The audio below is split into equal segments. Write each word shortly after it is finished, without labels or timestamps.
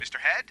Mr.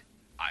 Head,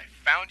 I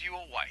found you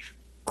a wife.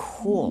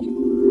 Cool.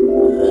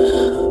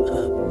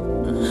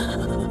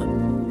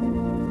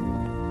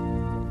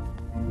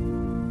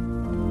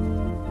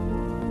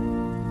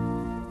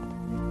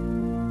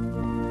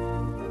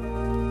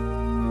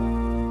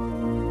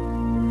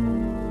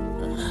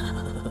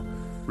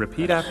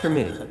 Repeat after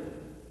me.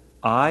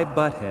 I,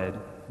 Butthead,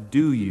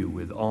 do you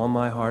with all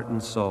my heart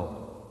and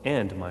soul,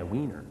 and my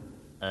wiener.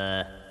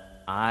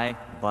 I,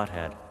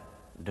 Butthead,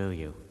 do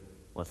you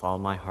with all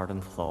my heart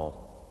and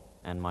soul,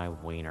 and my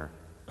wiener.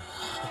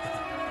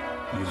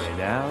 You may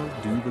now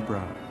do the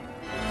bride.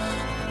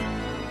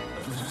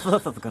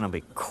 This is gonna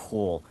be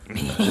cool.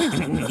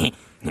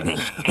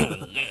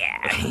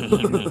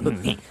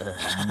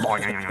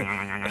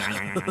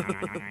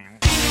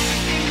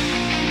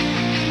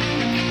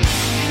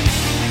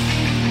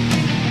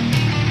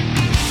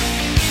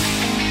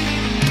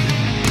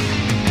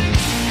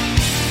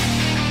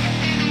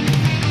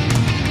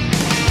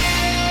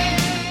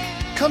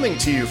 Coming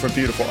to you from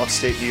beautiful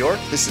upstate New York,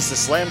 this is the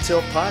Slam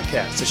Tilt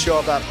Podcast, a show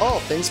about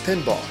all things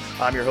pinball.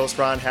 I'm your host,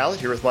 Ron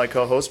Hallett, here with my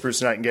co-host,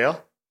 Bruce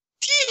Nightingale.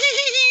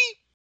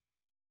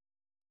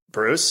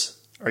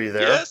 Bruce, are you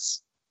there?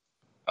 Yes,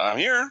 I'm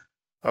here.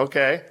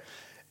 Okay.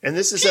 And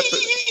this is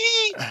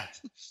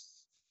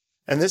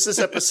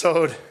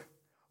episode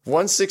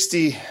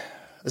 160.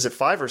 Is it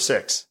 5 or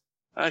 6?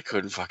 I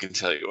couldn't fucking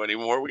tell you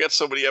anymore. We got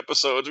so many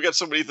episodes. We got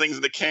so many things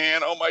in the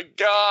can. Oh my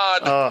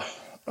God.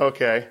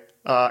 Okay.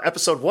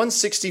 Episode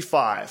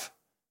 165.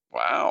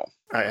 Wow.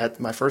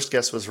 My first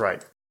guess was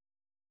right.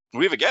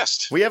 We have a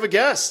guest. We have a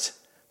guest.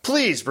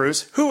 Please,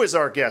 Bruce, who is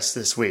our guest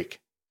this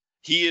week?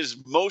 He is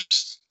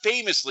most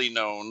famously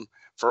known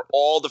for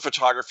all the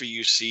photography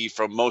you see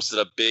from most of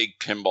the big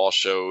pinball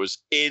shows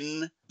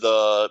in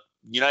the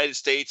United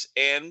States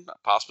and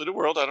possibly the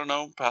world. I don't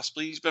know.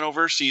 Possibly he's been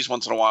overseas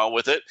once in a while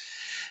with it.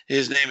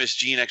 His name is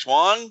Gene X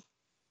Hwang.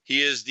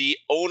 He is the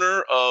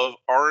owner of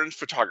Orange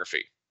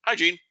Photography. Hi,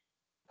 Gene.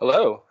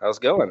 Hello, how's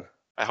it going?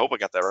 I hope I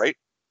got that right.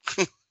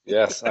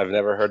 Yes, I've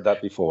never heard that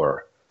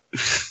before.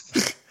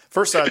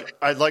 First,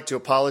 I'd like to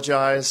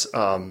apologize.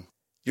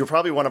 You're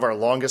probably one of our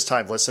longest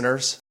time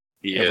listeners.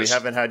 Yes. We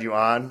haven't had you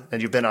on,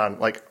 and you've been on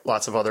like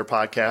lots of other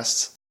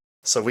podcasts.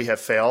 So we have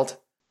failed.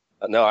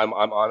 No, I'm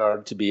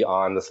honored to be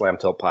on the Slam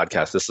Tilt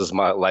podcast. This is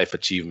my life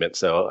achievement,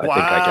 so I think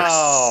I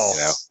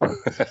guess,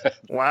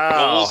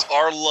 Wow. Goals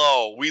are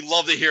low. We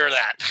love to hear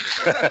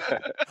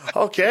that.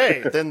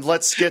 Okay, then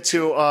let's get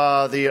to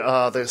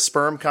the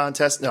sperm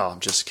contest. No, I'm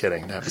just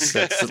kidding.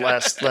 That's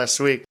last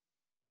week.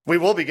 We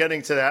will be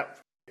getting to that.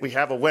 We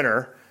have a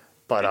winner,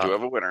 but We do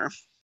have a winner.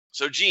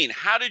 So, Gene,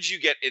 how did you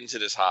get into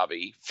this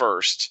hobby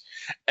first,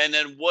 and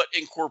then what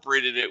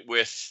incorporated it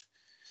with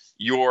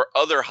your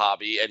other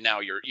hobby, and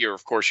now your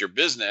of course your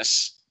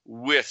business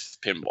with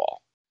pinball?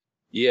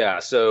 Yeah,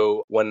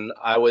 so when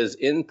I was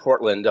in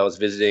Portland, I was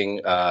visiting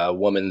a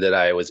woman that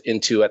I was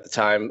into at the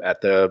time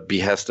at the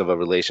behest of a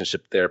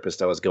relationship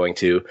therapist I was going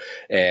to,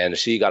 and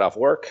she got off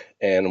work,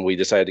 and we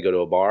decided to go to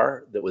a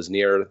bar that was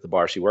near the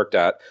bar she worked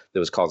at that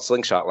was called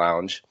Slingshot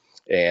Lounge,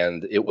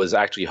 and it was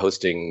actually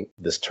hosting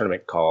this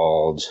tournament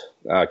called,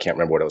 I can't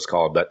remember what it was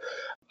called, but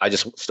I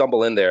just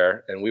stumble in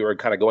there, and we were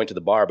kind of going to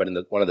the bar, but in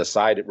one of the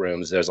side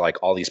rooms, there's like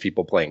all these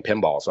people playing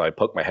pinball. So I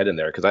poked my head in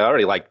there because I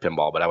already liked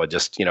pinball, but I would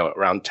just,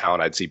 around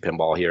town, I'd see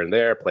pinball here and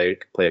there, play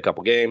a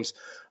couple games.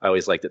 I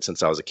always liked it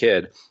since I was a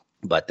kid,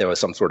 but there was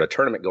some sort of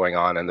tournament going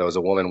on, and there was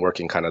a woman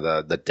working kind of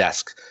the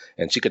desk,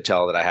 and she could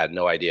tell that I had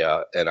no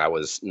idea, and I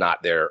was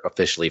not there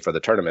officially for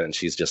the tournament. And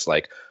she's just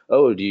like,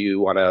 "Oh, do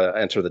you want to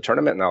enter the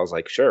tournament?" And I was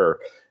like, "Sure."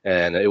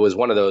 And it was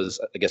one of those,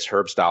 I guess,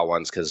 Herb style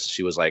ones, because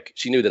she was like,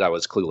 she knew that I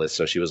was clueless.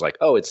 So she was like,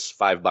 "Oh, it's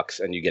 $5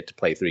 and you get to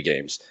play 3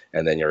 games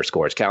and then your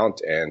scores count."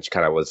 And she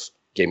kind of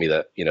gave me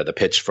the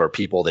pitch for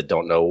people that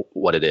don't know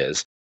what it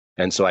is.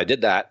 And so I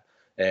did that.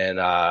 And,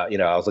 I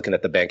was looking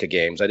at the bank of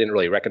games. I didn't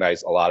really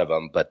recognize a lot of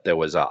them, but there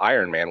was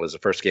Iron Man was the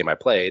first game I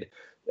played,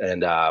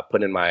 and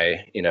put in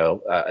my,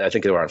 I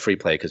think they were on free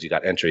play because you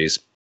got entries.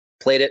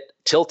 Played it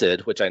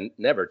tilted, which I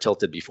never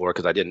tilted before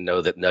because I didn't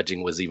know that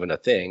nudging was even a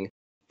thing.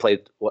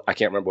 Played, I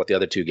can't remember what the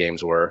other 2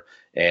 games were,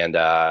 and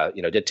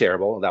did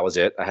terrible. That was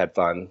it. I had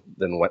fun,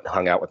 then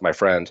hung out with my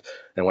friend.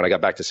 And when I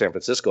got back to San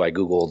Francisco, I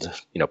Googled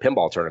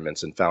pinball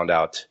tournaments and found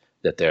out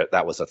that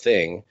that was a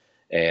thing.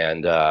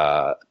 And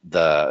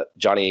the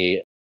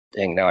Johnny,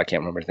 now I can't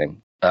remember his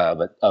name,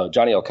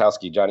 Johnny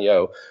Olkowski, Johnny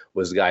O,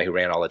 was the guy who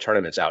ran all the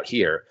tournaments out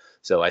here.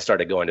 So I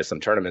started going to some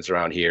tournaments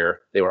around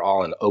here. They were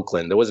all in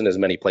Oakland. There wasn't as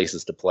many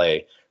places to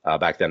play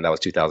back then. That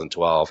was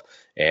 2012.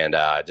 And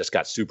just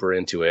got super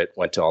into it,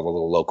 went to all the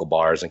little local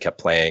bars and kept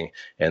playing.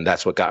 And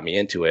that's what got me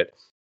into it.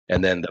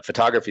 And then the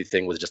photography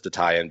thing was just a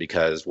tie-in,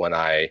 because when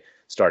I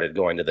started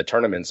going to the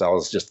tournaments, I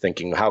was just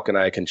thinking, how can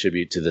I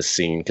contribute to this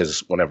scene?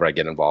 Because whenever I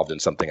get involved in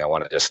something, I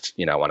want to just,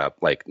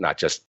 not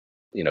just,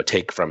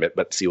 take from it,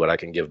 but see what I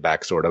can give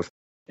back, sort of.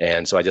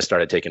 And so I just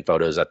started taking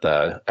photos at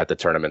the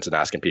tournaments and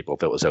asking people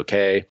if it was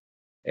okay.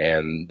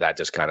 And that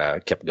just kind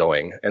of kept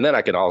going. And then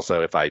I could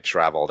also, if I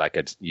traveled, I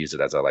could use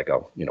it as a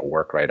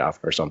work write-off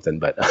or something.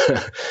 But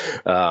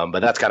but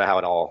that's kind of how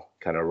it all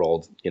kind of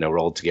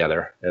rolled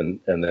together. And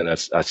then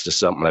that's just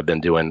something I've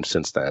been doing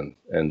since then,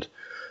 and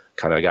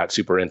kind of got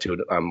super into it.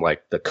 I'm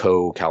like the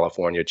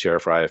co-California chair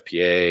for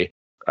IFPA.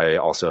 I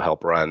also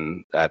help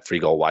run at Free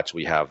Goal Watch.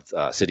 We have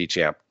City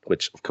Champ,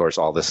 which of course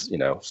all this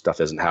stuff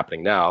isn't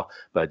happening now.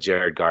 But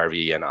Jared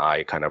Garvey and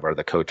I kind of are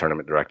the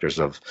co-tournament directors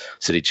of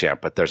City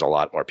Champ. But there's a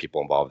lot more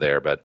people involved there.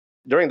 But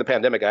during the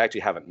pandemic, I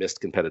actually haven't missed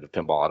competitive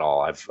pinball at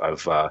all. I've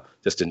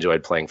just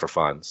enjoyed playing for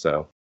fun.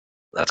 So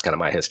that's kind of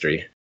my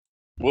history.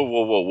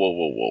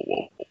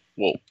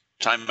 Whoa!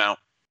 Time out.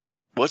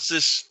 What's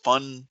this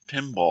fun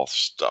pinball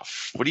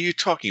stuff? What are you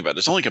talking about?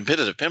 There's only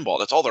competitive pinball.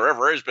 That's all there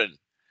ever has been.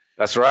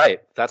 That's right.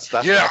 That's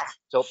yeah.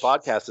 Tilt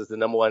Podcast is the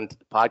number one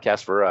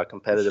podcast for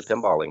competitive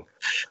pinballing.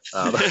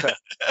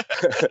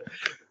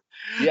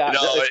 Yeah,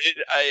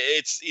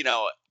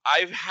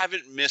 I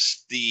haven't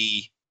missed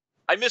the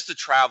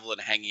travel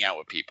and hanging out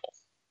with people.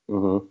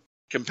 Mm-hmm.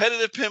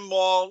 Competitive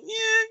pinball,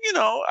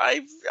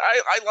 I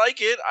like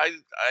it.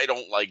 I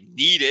don't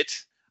need it.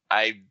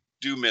 I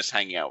do miss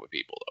hanging out with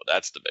people though.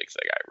 That's the big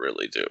thing. I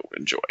really do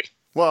enjoy.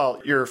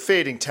 Well, your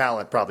fading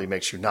talent probably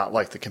makes you not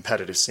like the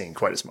competitive scene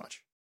quite as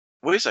much.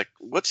 Wait a sec.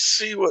 Let's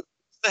see what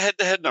the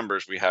head-to-head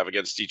numbers we have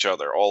against each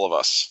other, all of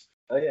us.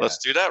 Oh, yeah. Let's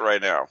do that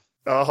right now.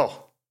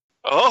 Oh,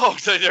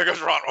 there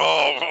goes Ron.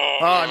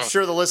 I'm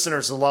sure the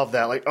listeners will love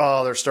that. Like,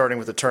 they're starting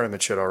with the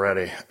tournament shit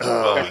already.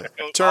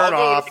 Turn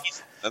off.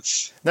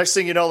 Next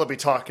thing you know, they'll be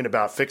talking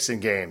about fixing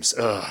games.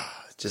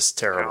 Just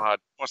terrible. God,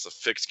 wants to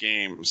fix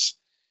games.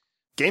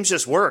 Games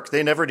just work.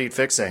 They never need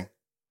fixing.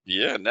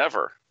 Yeah,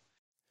 never.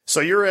 So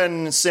you're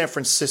in San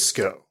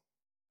Francisco.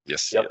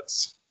 Yes, Yep.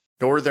 yes.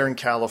 Northern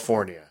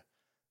California.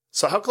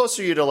 So how close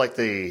are you to like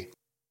the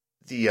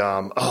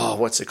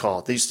what's it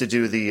called? They used to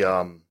do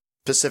the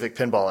Pacific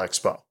Pinball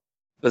Expo.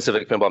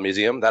 Pacific Pinball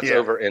Museum. That's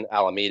over in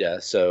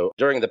Alameda. So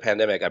during the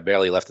pandemic, I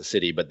barely left the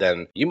city, but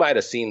then you might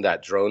have seen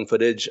that drone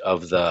footage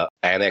of the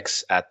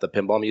annex at the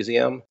Pinball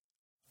Museum.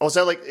 Oh, is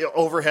that like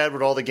overhead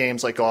with all the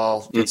games like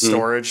all in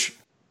storage?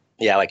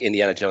 Yeah, like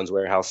Indiana Jones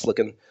warehouse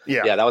looking.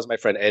 Yeah, that was my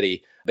friend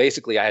Eddie.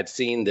 Basically, I had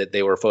seen that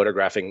they were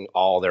photographing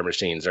all their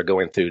machines. They're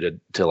going through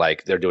to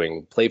like, they're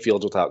doing play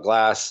fields without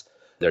glass.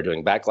 They're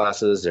doing back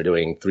glasses. They're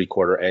doing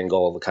 3/4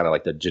 angle, kind of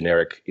like the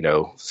generic,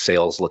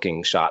 sales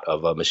looking shot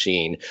of a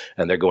machine.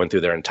 And they're going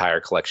through their entire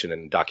collection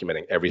and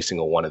documenting every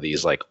single one of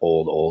these like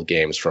old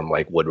games from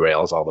like wood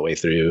rails all the way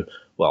through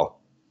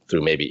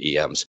maybe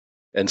EMs.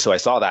 And so I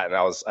saw that,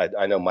 and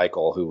I know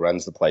Michael, who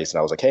runs the place, and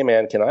I was like, hey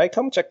man, can I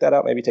come check that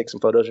out? Maybe take some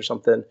photos or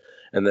something.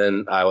 And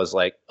then I was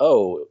like,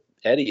 oh,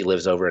 Eddie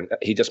lives over, and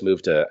he just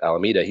moved to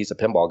Alameda. He's a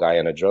pinball guy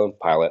and a drone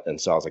pilot.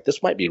 And so I was like,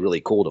 this might be really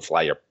cool to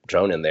fly your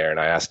drone in there. And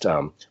I asked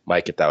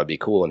Mike if that would be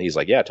cool. And he's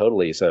like, yeah,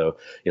 totally. So,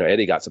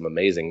 Eddie got some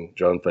amazing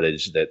drone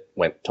footage that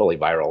went totally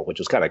viral, which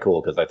was kind of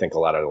cool because I think a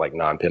lot of like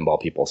non-pinball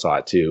people saw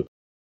it too.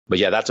 But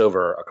yeah, that's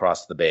over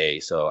across the bay.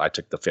 So I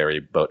took the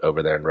ferry boat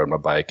over there and rode my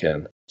bike,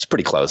 and it's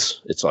pretty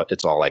close. It's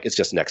all like, it's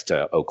just next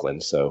to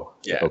Oakland. So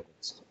yeah,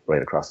 Oakland's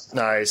right across.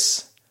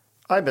 Nice.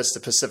 I missed the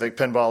Pacific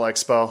Pinball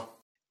Expo.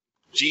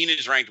 Gene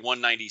is ranked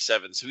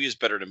 197, so he is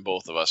better than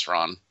both of us,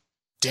 Ron.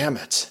 Damn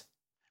it.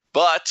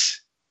 But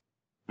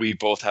we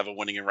both have a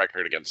winning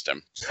record against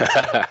him.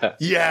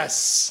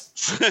 Yes.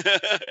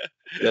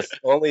 Yes.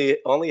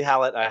 Only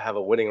Hallett I have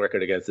a winning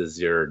record against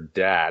is your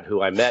dad,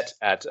 who I met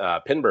at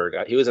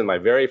Pinburg. He was in my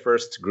very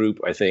first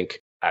group, I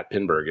think, at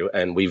Pinburg,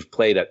 and we've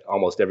played at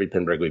almost every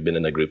Pinburg we've been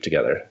in a group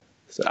together.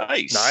 So,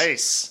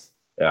 Nice.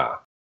 Yeah.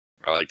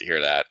 I like to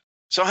hear that.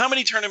 So how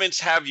many tournaments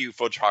have you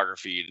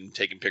photographed and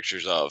taken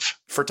pictures of?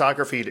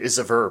 Photographied is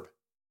a verb.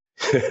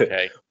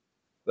 Okay.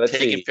 Let's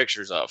taking see.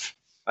 Pictures of.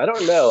 I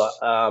don't know.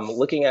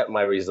 Looking at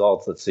my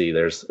results, let's see.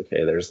 There's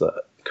the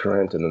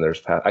current, and then there's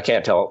past. I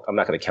can't tell. I'm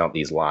not going to count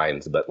these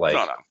lines, but like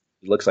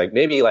it looks like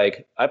maybe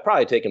like I've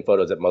probably taken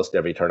photos at most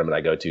every tournament I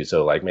go to.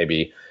 So like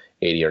maybe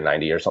 80 or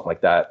 90 or something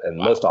like that. And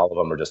most all of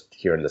them are just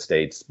here in the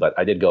States. But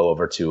I did go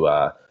over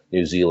to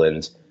New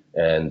Zealand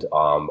and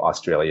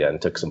Australia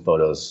and took some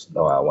photos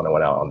when I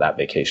went out on that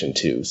vacation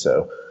too.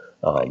 So,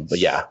 but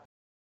yeah.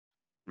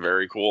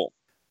 Very cool.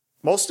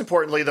 Most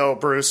importantly, though,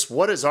 Bruce,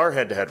 what is our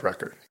head-to-head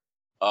record?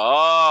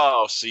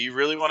 Oh, so you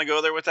really want to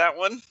go there with that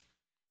one?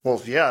 Well,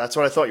 yeah, that's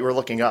what I thought you were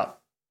looking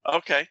up.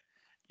 Okay.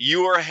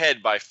 You are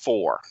ahead by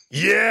 4.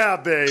 Yeah,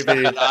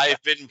 baby.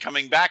 I've been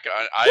coming back.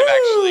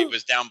 I actually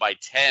was down by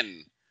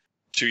 10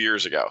 2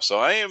 years ago. So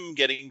I am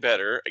getting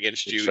better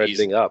against you.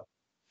 Trending up.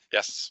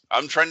 Yes,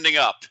 I'm trending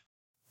up.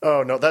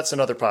 Oh, no, that's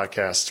another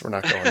podcast. We're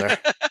not going there.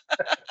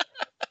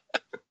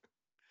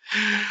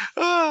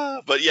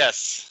 But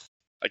yes,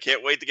 I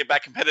can't wait to get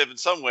back competitive in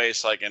some ways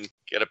so I can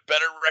get a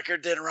better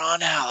record than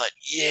Ron Hallett.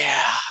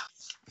 Yeah.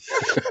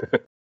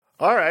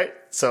 All right.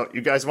 So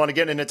you guys want to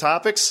get into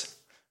topics?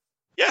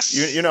 Yes.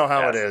 You know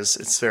how it is.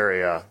 It's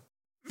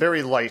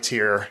very light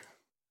here,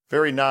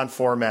 very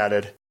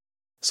non-formatted.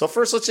 So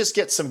first, let's just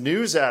get some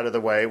news out of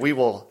the way. We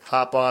will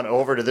hop on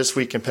over to This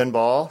Week in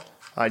Pinball.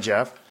 Hi,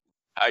 Jeff.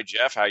 Hi,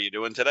 Jeff. How you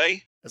doing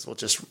today? As we'll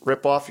just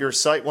rip off your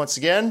site once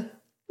again.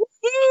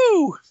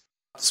 Woo!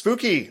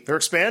 Spooky. They're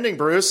expanding,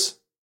 Bruce.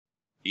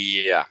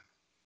 Yeah.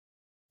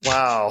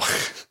 Wow.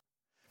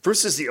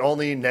 Bruce is the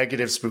only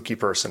negative spooky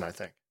person, I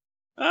think.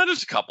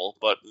 Just a couple,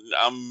 but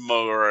I'm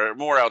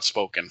more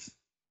outspoken.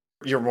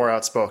 You're more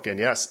outspoken,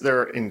 yes.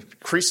 They're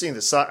increasing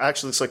the size.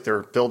 Actually, looks like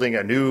they're building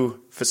a new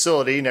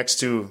facility next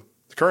to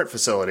the current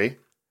facility.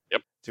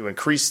 Yep. To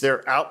increase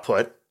their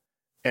output.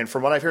 And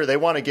from what I've heard, they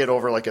want to get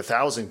over like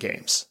 1,000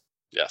 games.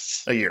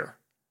 Yes. A year.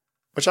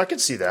 Which I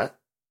could see that.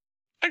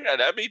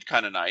 That'd be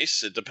kind of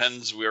nice. It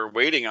depends. We're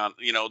waiting on,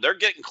 they're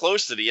getting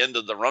close to the end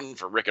of the run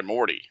for Rick and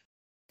Morty.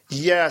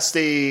 Yes,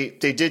 they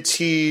did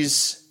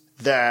tease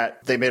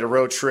that they made a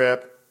road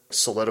trip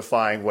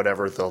solidifying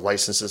whatever the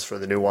license is for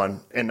the new one.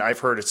 And I've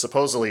heard it's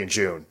supposedly in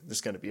June. It's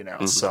going to be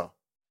announced. Mm-hmm. So,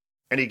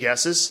 any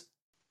guesses?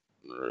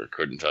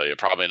 Couldn't tell you.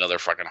 Probably another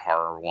fucking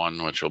horror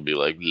one, which will be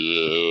like,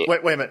 bleh.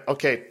 Wait a minute.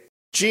 Okay.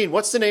 Gene,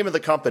 what's the name of the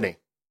company?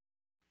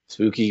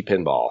 Spooky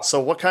Pinball. So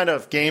what kind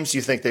of games do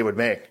you think they would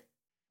make?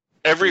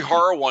 Every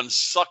horror one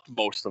sucked,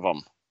 most of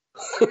them.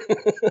 What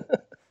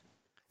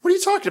are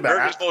you talking about?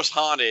 America's Most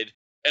Haunted,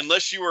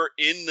 unless you were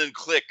in the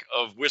clique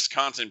of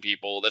Wisconsin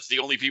people, that's the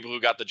only people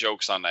who got the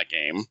jokes on that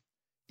game.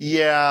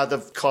 Yeah, the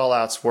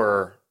call-outs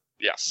were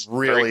Yes.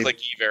 really very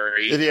clicky,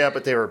 very. Yeah,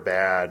 but they were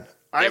bad.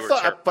 I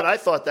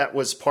thought that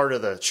was part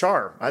of the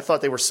charm. I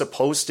thought they were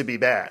supposed to be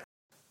bad.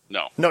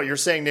 No, you're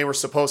saying they were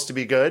supposed to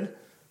be good?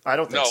 I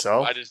don't think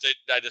so. I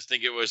just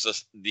think it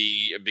was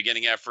the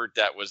beginning effort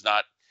that was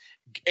not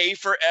A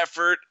for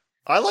effort.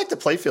 I like the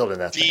playfield in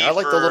that thing. D I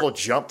like the for- little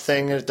jump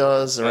thing it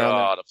does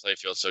around The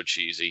playfield's so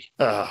cheesy.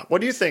 What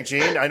do you think,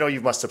 Gene? I know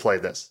you must have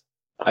played this.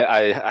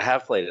 I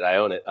have played it. I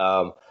own it.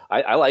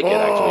 I like it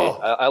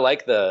actually. I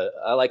like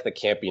the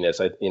campiness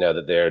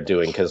that they're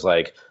doing, because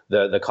like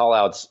the call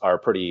outs are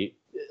pretty,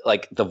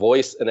 like the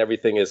voice and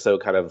everything is so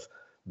kind of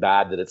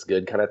bad that it's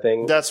good kind of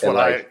thing. That's what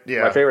My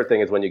favorite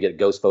thing is when you get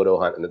Ghost Photo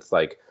Hunt and it's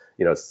like,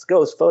 it's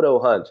Ghost Photo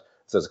Hunt.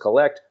 It says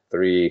collect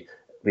 3,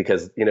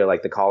 because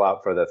like the call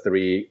out for the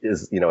 3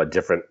 is a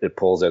different, it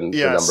pulls in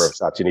the number of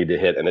shots you need to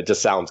hit, and it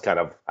just sounds kind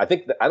of,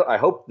 I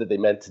hope that they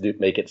meant to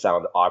make it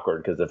sound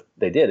awkward, because if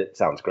they did, it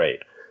sounds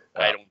great.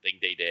 I don't think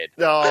they did.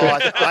 No,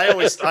 I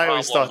always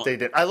thought they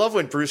did. I love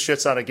when Bruce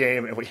shits on a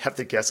game and we have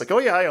to guess, like, oh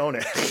yeah, I own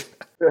it.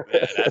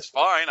 Yeah, that's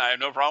fine. I have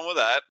no problem with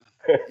that.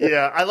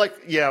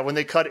 When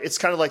they cut, it's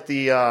kind of like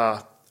the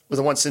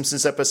one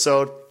Simpsons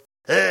episode.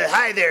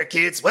 Hi there,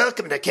 kids.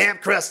 Welcome to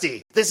Camp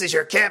Krusty. This is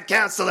your camp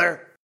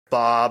counselor,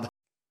 Bob.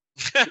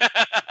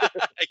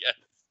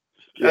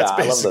 That's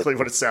basically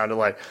what it sounded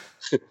like.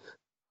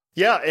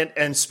 Yeah,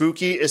 and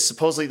Spooky is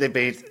supposedly they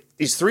made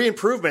these 3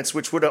 improvements,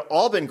 which would have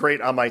all been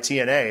great on my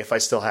TNA if I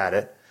still had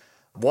it.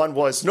 One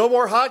was no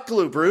more hot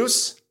glue,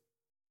 Bruce.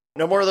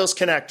 No more of those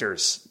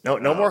connectors.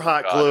 No more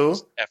hot glue.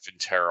 Effing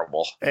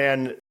terrible.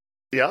 And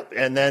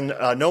then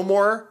no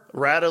more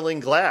rattling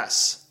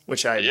glass,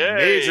 which I had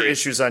major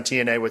issues on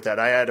TNA with that.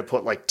 I had to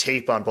put like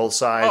tape on both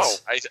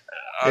sides.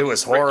 It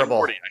was horrible. Rick and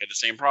Morty, I had the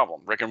same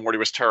problem. Rick and Morty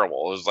was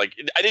terrible. It was like,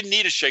 I didn't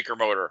need a shaker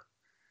motor.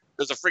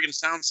 There's a freaking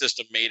sound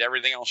system made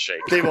everything else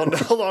shake. They will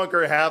no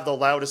longer have the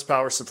loudest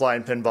power supply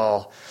in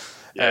pinball,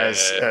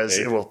 as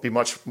it will be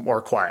much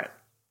more quiet.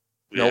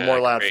 No more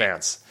loud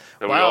fans.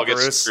 So wow, we all get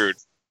Bruce. Screwed.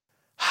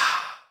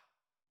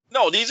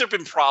 No, these have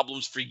been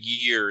problems for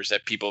years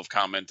that people have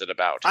commented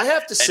about. I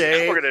have to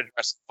say, we're going to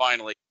address it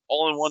finally,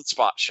 all in one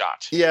spot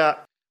shot. Yeah,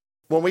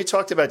 when we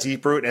talked about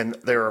Deep Root and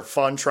they were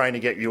fun trying to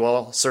get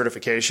UL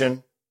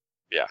certification.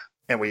 Yeah,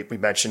 and we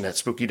mentioned that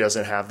Spooky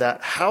doesn't have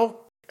that.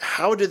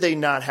 How do they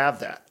not have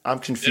that? I'm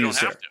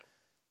confused. They don't have to.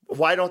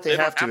 Why don't they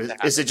have to?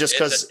 Is it just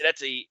because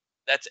that's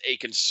a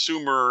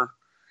consumer?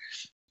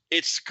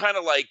 It's kind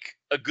of like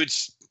a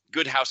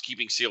good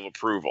housekeeping seal of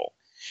approval.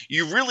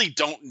 You really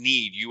don't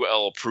need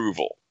UL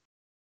approval.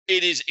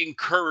 It is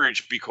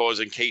encouraged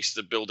because in case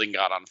the building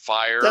got on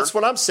fire. That's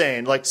what I'm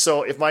saying. Like,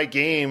 so if my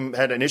game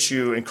had an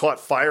issue and caught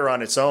fire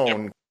on its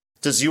own,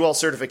 does UL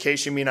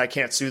certification mean I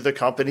can't sue the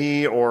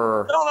company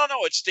or? No.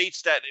 It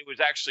states that it was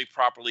actually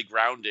properly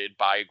grounded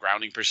by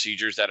grounding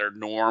procedures that are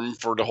norm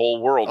for the whole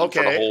world.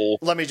 Okay.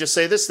 Let me just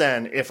say this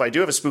then. If I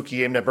do have a spooky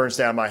game that burns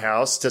down my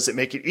house, does it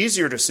make it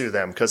easier to sue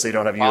them because they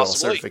don't have UL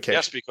certification?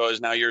 Yes, because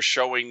now you're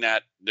showing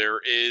that there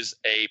is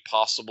a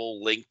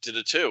possible link to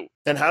the two.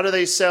 And how do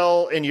they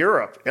sell in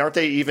Europe? Aren't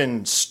they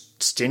even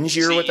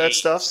stingier with that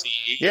stuff?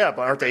 Yeah,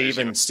 but aren't they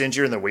even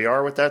stingier than we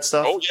are with that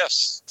stuff? Oh,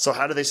 yes. So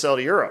how do they sell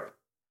to Europe?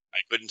 I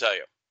couldn't tell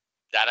you.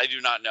 That I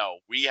do not know.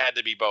 We had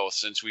to be both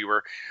since we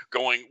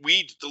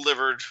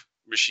delivered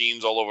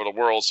machines all over the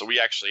world, so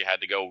we actually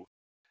had to go.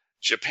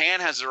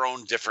 Japan has their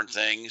own different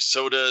thing.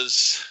 So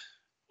does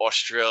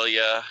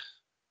Australia.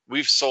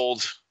 We've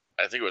sold,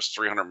 I think it was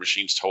 300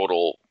 machines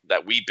total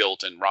that we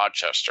built in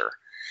Rochester.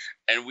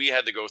 And we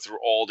had to go through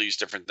all these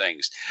different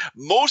things.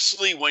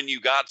 Mostly when you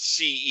got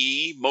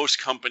CE, most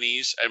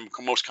companies and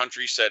most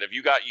countries said, if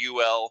you got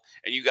UL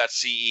and you got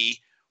CE,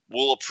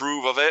 we'll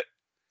approve of it.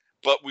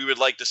 But we would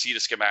like to see the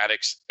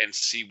schematics and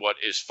see what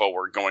is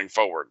going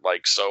forward.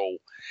 Like, so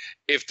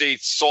if they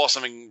saw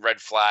something red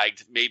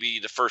flagged, maybe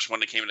the first one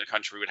that came into the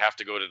country would have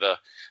to go to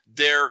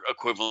their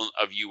equivalent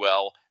of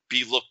UL,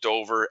 be looked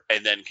over,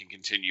 and then can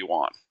continue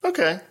on.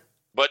 Okay.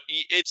 But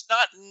it's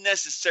not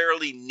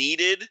necessarily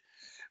needed,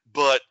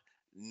 but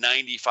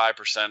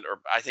 95%, or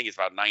I think it's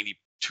about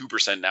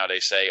 92%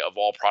 nowadays, say, of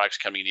all products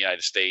coming in the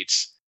United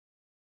States.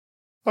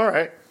 All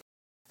right.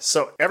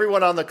 So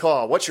everyone on the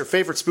call, what's your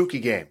favorite spooky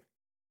game?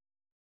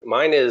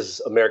 Mine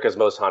is America's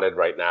Most Haunted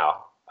right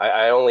now.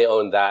 I only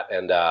own that,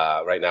 and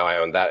right now I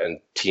own that and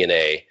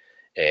TNA,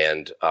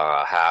 and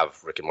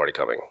have Rick and Morty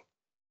coming.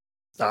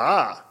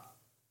 Ah,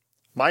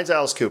 mine's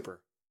Alice Cooper.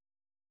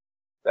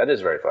 That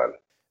is very fun.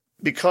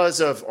 Because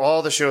of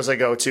all the shows I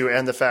go to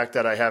and the fact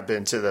that I have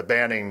been to the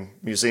Banning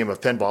Museum of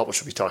Pinball,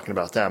 which we'll be talking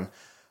about them,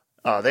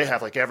 they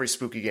have like every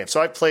spooky game.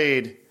 So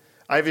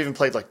I've even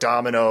played like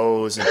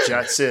Dominoes and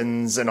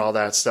Jetsons and all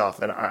that stuff.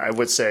 And I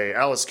would say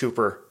Alice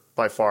Cooper,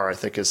 by far, I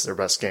think is their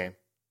best game.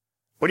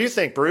 What do you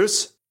think,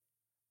 Bruce?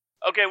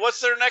 Okay, what's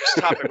their next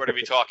topic we're going to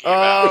be talking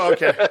about? Oh,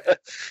 okay.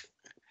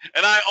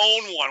 And I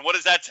own one. What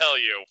does that tell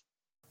you?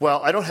 Well,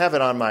 I don't have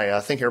it on my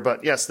thing here,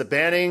 but yes, the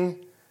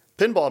Banning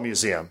Pinball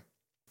Museum.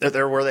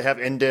 They're where they have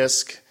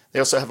Indisc. They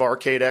also have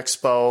Arcade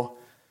Expo.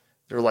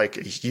 They're like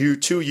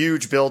two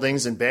huge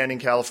buildings in Banning,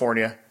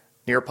 California,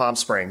 near Palm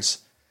Springs.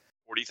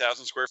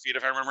 40,000 square feet,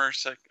 if I remember.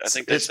 I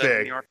think they it's said big.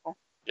 in the article.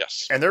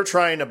 Yes. And they're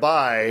trying to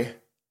buy,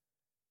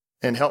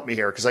 and help me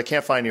here because I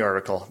can't find the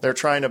article. They're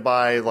trying to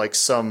buy like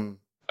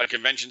a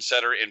convention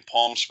center in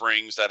Palm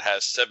Springs that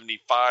has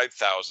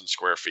 75,000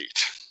 square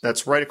feet.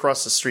 That's right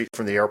across the street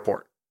from the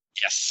airport.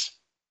 Yes.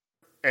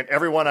 And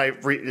everyone I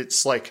read,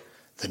 it's like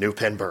the new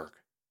Pinburg.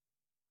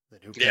 The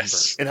new Pinburg.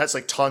 Yes. It has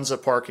like tons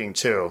of parking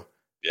too.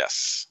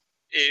 Yes.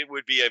 It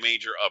would be a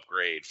major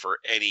upgrade for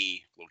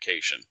any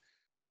location.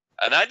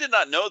 And I did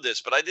not know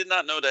this, but I did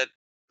not know that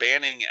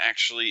Banning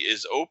actually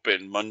is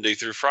open Monday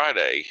through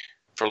Friday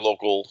for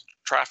local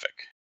traffic.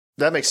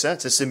 That makes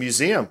sense. It's a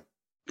museum.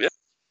 Yeah.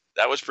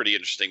 That was pretty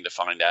interesting to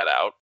find that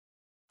out.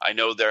 I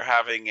know they're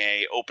having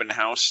a open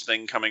house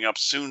thing coming up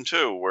soon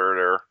too, where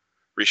they're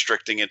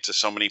restricting it to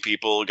so many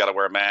people, got to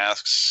wear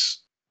masks.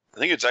 I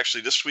think it's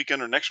actually this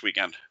weekend or next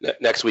weekend.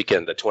 Next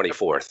weekend, the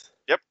 24th.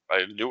 Yep,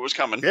 I knew it was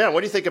coming. Yeah,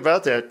 what do you think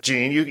about that,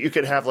 Gene? You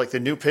could have like the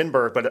new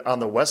Pinburg, but on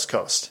the West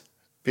Coast.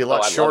 Be a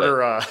lot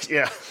shorter.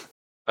 Yeah.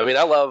 I mean,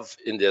 I love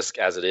Indisc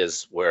as it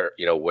is, where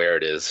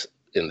it is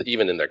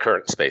even in their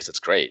current space. It's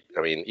great.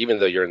 I mean, even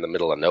though you're in the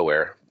middle of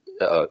nowhere,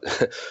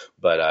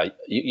 but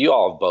you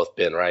all have both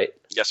been, right?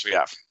 Yes, we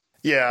have.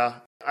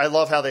 Yeah. I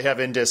love how they have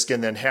Indisc,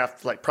 and then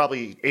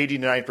probably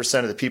 89%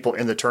 of the people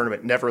in the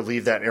tournament never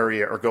leave that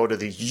area or go to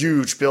the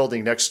huge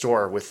building next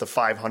door with the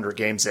 500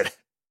 games in it.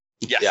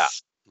 Yes. Yeah.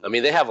 I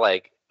mean, they have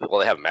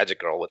they have Magic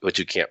Girl, which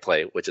you can't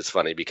play, which is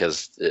funny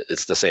because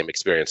it's the same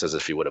experience as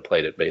if you would have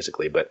played it,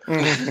 basically. But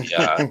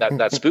yeah,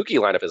 that spooky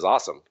lineup is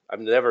awesome. I've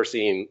never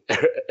seen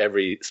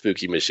every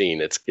spooky machine.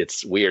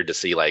 It's weird to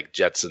see like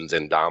Jetsons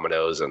and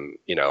Dominoes, and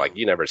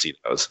you never see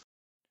those.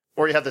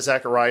 Or you have the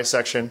Zachariah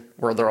section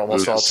where they're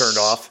almost all turned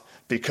off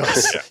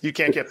because you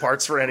can't get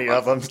parts for any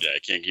of them. Yeah, I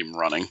can't keep them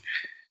running.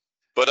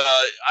 But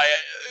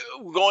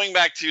going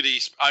back to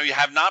these, I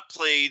have not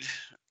played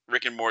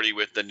Rick and Morty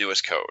with the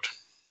newest code.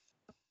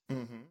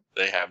 Mm-hmm.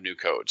 They have new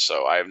codes,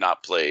 so I have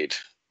not played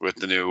with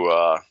the new.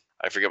 I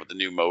forget what the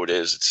new mode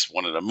is. It's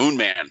one of the Moon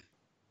Man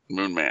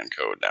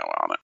code now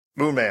on it.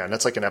 Moon Man,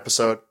 that's like an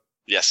episode.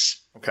 Yes.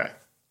 Okay.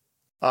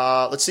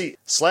 Let's see.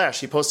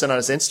 Slash, he posted on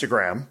his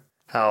Instagram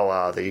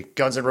how the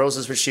Guns N'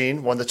 Roses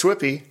machine won the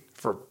Twippy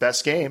for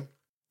best game.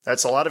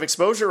 That's a lot of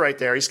exposure right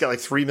there. He's got like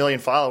 3 million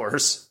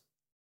followers.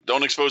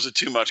 Don't expose it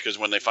too much because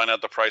when they find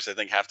out the price, I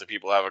think half the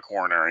people have a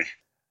coronary.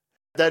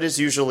 That is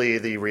usually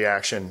the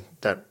reaction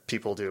that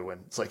people do when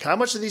it's like, how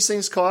much do these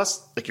things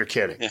cost? Like, you're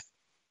kidding. Yeah.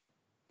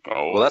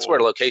 Oh. Well, that's where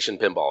location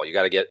pinball. You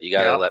got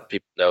to let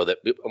people know that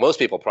most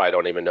people probably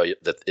don't even know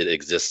that it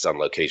exists on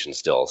location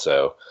still.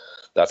 So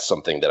that's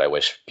something that I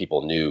wish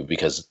people knew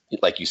because,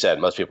 like you said,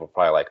 most people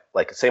probably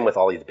like same with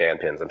all these band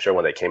pins. I'm sure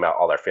when they came out,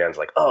 all their fans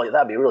were like, oh,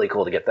 that'd be really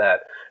cool to get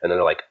that. And then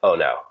they're like, oh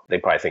no, they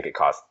probably think it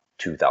costs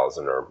 $2,000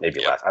 or maybe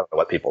less. I don't know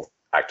what people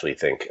actually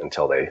think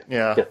until they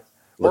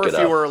Or if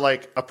you were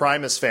like a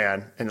Primus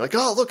fan and you're like,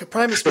 oh, look, a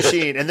Primus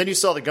machine. And then you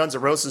saw the Guns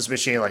N' Roses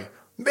machine, like,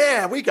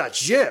 man, we got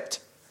gypped.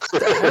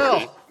 What the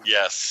hell?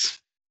 Yes.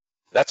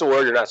 That's a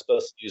word you're not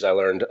supposed to use, I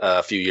learned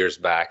a few years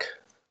back.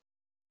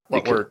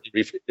 What word?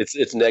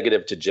 It's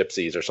negative to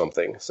gypsies or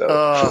something. So.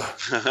 Oh,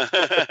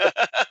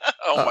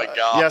 my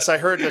God. Yes, I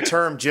heard the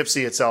term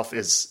gypsy itself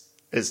is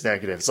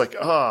negative. It's like,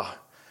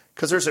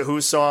 because there's a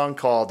Who song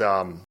called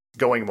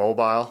Going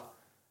Mobile.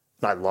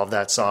 And I love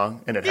that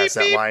song. And it has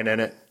that line in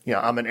it.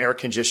 I'm an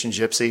air-conditioned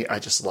gypsy. I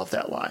just love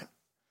that line.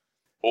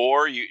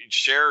 Or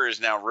Cher is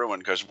now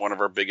ruined because one of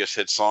her biggest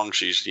hit songs,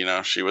 she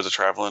was a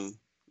traveling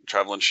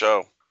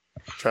show.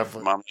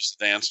 Mom used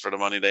to dance for the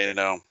money they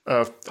know.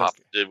 Pop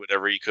did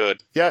whatever he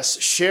could. Yes,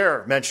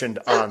 Cher mentioned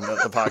on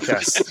the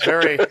podcast.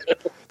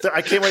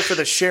 I can't wait for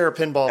the Cher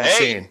pinball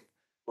machine.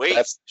 Wait,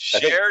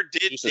 Cher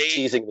did date.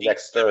 Teasing the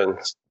next turn.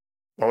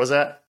 What was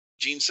that?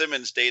 Gene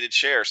Simmons dated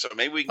Cher, so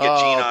maybe we can get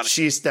Gene on.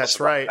 Jeez, that's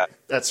right.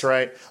 That's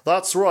right.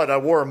 That's right. I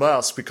wore a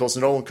mask because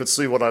no one could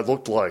see what I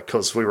looked like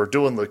because we were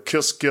doing the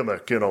kiss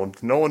gimmick.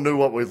 No one knew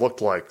what we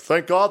looked like.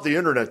 Thank God the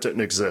internet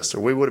didn't exist, or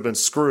we would have been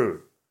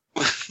screwed.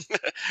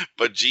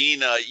 But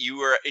Gene,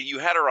 you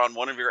had her on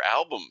one of your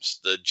albums,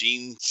 the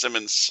Gene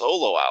Simmons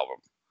solo album.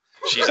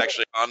 She's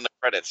actually on the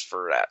credits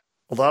for that.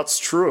 Well, that's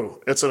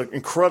true. It's an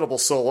incredible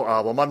solo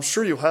album. I'm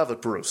sure you have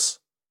it, Bruce.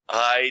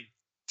 I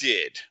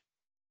did.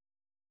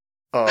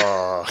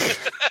 Uh,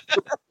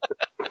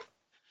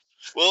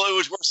 Well, it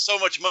was worth so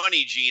much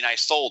money, Gene, I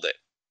sold it.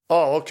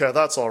 oh, okay,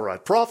 that's all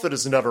right. Profit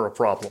is never a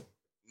problem.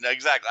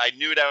 Exactly. I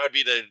knew that would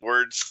be the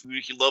words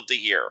you love to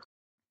hear.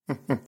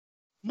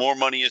 More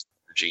money is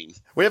better, Gene.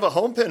 We have a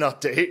home pin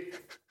update.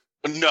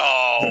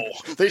 No.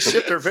 They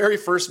shipped their very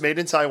first made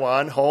in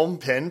Taiwan home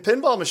pin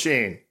pinball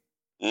machine.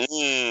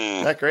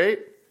 Isn't that great?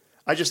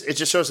 It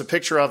just shows a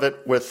picture of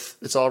it with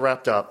it's all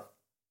wrapped up.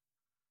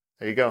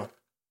 There you go.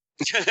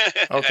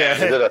 Okay.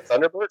 Is it a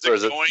Thunderbird or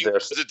is it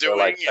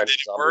doing? Did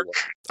it work?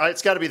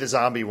 It's got to be the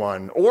zombie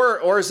one,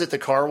 or is it the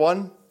car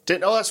one?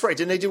 That's right.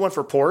 Didn't they do one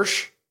for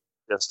Porsche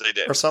Yes, they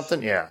did. or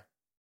something? Yeah.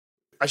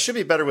 I should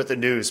be better with the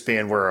news,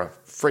 being we're a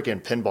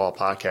freaking pinball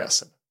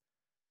podcast.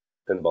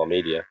 Pinball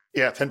media?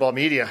 Yeah, pinball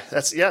media.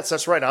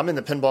 That's right. I'm in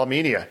the pinball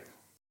media.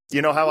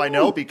 You know how I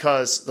know?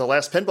 Because the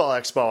last pinball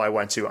expo I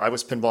went to, I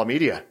was pinball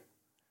media,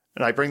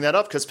 and I bring that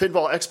up because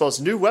Pinball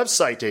Expo's new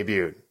website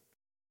debuted.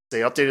 They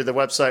updated the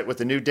website with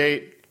the new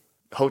date,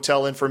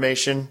 hotel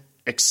information,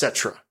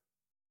 etc.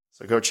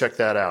 So go check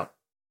that out.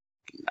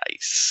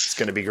 Nice. It's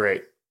going to be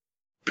great.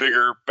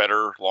 Bigger,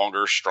 better,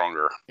 longer,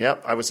 stronger.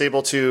 Yep, I was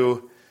able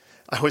to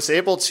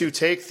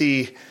take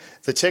the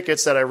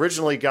tickets that I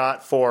originally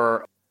got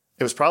for,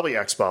 it was probably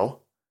Expo,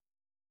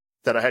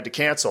 that I had to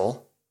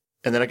cancel,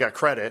 and then I got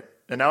credit,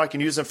 and now I can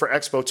use them for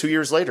Expo 2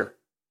 years later.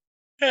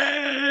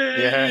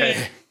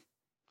 Yay.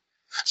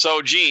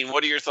 So, Gene,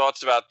 what are your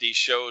thoughts about these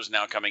shows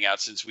now coming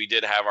out since we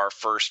did have our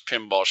first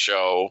pinball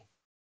show?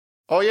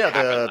 Oh, yeah,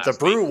 the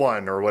Brew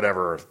one or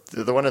whatever.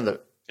 The one in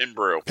the... Pin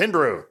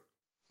Brew.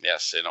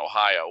 Yes, in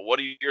Ohio. What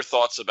are your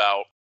thoughts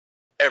about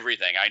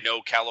everything? I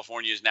know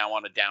California is now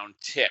on a down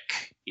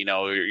tick.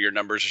 Your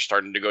numbers are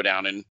starting to go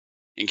down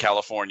in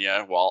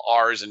California, while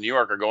ours in New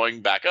York are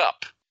going back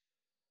up.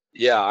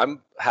 Yeah,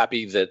 I'm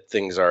happy that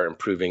things are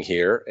improving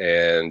here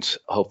and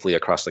hopefully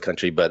across the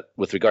country. But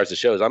with regards to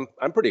shows,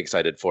 I'm pretty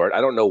excited for it.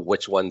 I don't know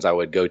which ones I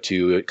would go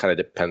to. It kind of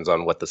depends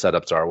on what the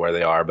setups are, where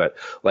they are. But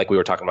like we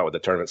were talking about with the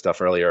tournament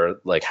stuff earlier,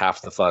 like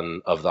half the fun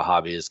of the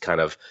hobby is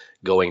kind of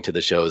going to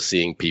the shows,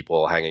 seeing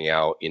people, hanging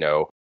out.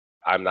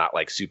 I'm not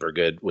like super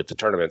good with the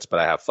tournaments, but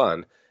I have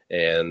fun.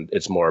 And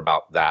it's more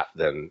about that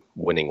than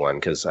winning one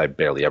because I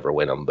barely ever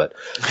win them. But,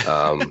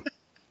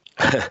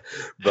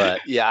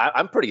 but yeah,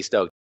 I'm pretty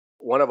stoked.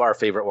 One of our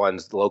favorite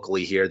ones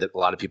locally here that a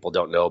lot of people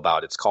don't know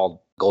about, it's called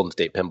Golden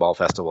State Pinball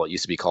Festival. It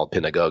used to be called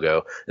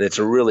Pinagogo. And it's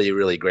a really,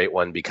 really great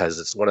one because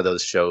it's one of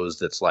those shows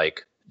that's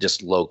like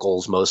just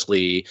locals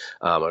mostly,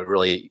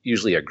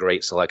 usually a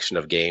great selection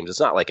of games. It's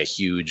not like a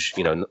huge,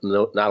 not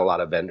a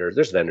lot of vendors.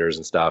 There's vendors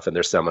and stuff and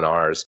there's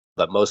seminars,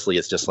 but mostly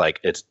it's just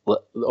like it's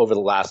over the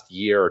last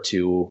year or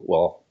two,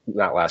 well,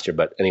 not last year,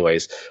 but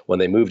anyways, when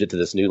they moved it to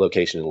this new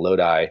location in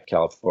Lodi,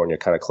 California,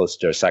 kind of close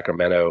to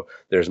Sacramento,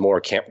 there's more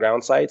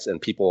campground sites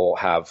and people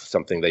have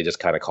something they just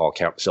kind of call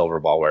Camp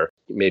Silverball, where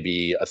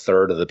maybe a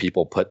third of the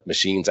people put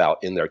machines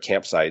out in their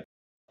campsite.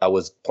 I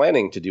was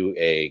planning to do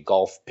a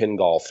pin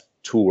golf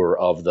tour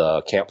of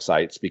the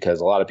campsites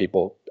because a lot of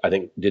people, I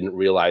think, didn't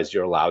realize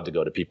you're allowed to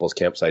go to people's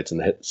campsites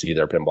and see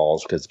their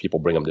pinballs because people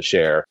bring them to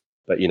share.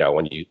 But,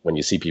 when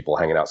you see people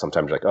hanging out,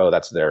 sometimes you're like, oh,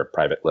 that's their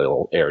private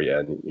little area.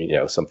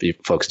 And, some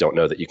folks don't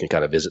know that you can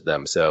kind of visit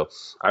them. So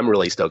I'm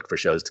really stoked for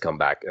shows to come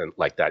back and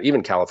like that.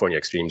 Even California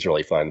Extreme is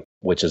really fun,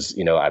 which is,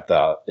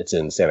 it's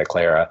in Santa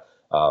Clara.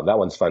 That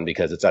one's fun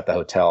because it's at the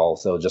hotel.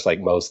 So just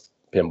like most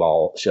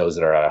pinball shows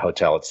that are at a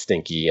hotel, it's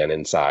stinky and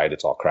inside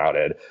it's all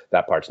crowded.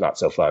 That part's not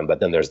so fun. But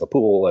then there's the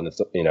pool, and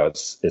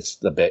it's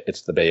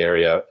the Bay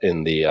Area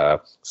in the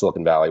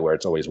Silicon Valley where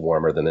it's always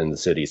warmer than in the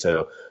city.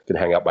 So you can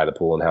hang out by the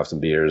pool and have some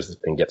beers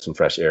and get some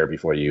fresh air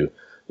before you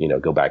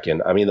go back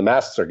in. I mean, the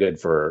masks are good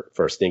for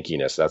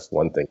stinkiness. That's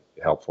one thing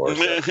to help for.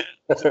 So.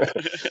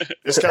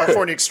 Is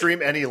California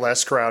Extreme any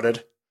less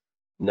crowded?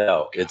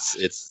 No, it's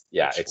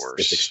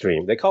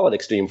extreme. They call it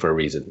extreme for a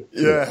reason.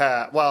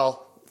 Yeah,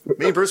 well,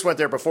 me and Bruce went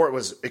there before it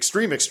was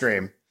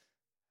extreme.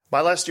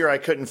 My last year, I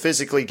couldn't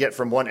physically get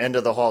from one end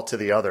of the hall to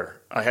the other.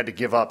 I had to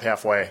give up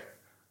halfway.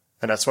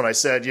 And that's when I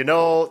said,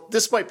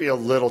 this might be a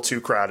little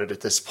too crowded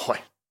at this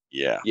point.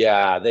 Yeah.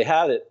 Yeah, they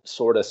had it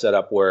sort of set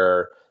up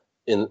where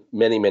in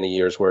many, many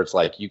years where it's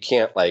like you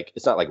can't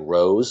it's not like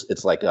rows.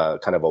 It's like a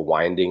kind of a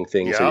winding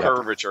thing. Yeah, so you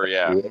curvature,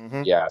 yeah.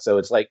 Mm-hmm. Yeah, so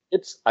it's like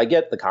I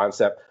get the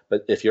concept,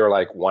 but if you're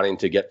like wanting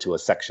to get to a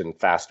section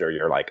faster,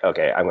 you're like,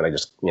 okay, I'm going to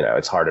just,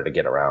 it's harder to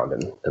get around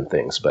and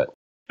things. But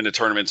and the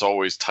tournament's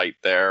always tight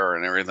there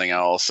and everything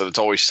else. So it's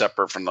always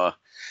separate from the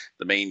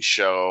main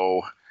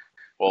show.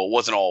 Well, it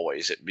wasn't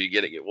always. At the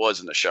beginning, it was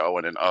in the show.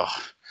 And then,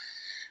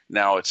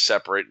 Now it's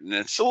separate, and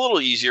it's a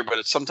little easier, but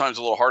it's sometimes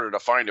a little harder to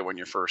find it when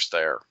you're first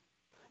there.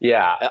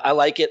 Yeah, I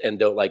like it and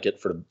don't like it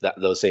for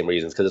those same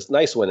reasons, because it's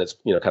nice when it's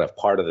kind of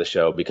part of the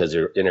show because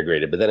you're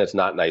integrated, but then it's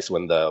not nice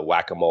when the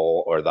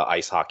whack-a-mole or the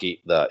ice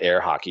hockey, the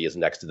air hockey is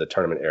next to the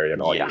tournament area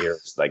and all you hear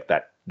is like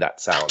that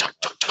sound.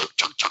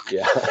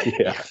 Yeah.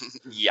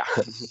 Yeah.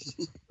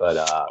 But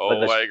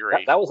I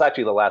agree. That was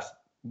actually the last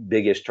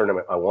biggish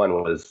tournament I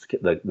won was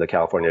the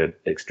California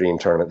Extreme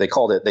tournament.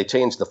 They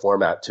changed the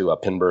format to a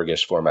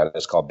Pinburgish format.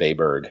 It's called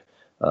Bayberg.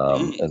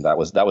 And that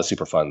was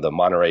super fun. The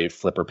Monterey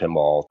Flipper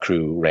Pinball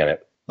crew ran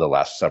it the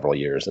last several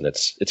years, and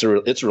it's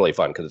really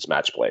fun because it's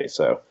match play.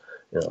 So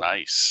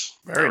nice,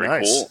 very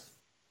nice, cool.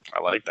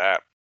 I like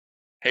that.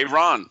 Hey,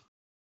 Ron.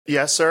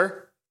 Yes,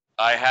 sir.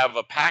 I have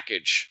a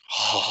package.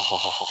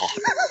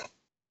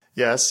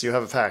 Yes, you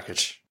have a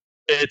package.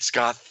 It's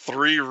got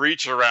 3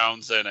 reach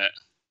arounds in it.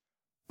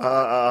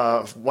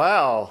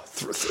 Wow,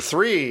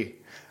 3.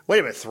 Wait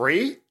a minute,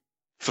 3?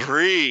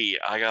 3.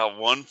 I got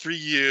 1 for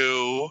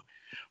you,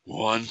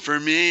 1 for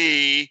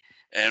me,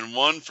 and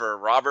 1 for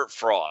Robert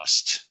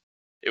Frost.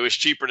 It was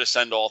cheaper to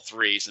send all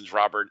 3 since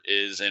Robert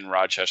is in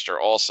Rochester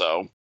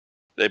also.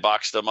 They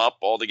boxed them up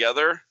all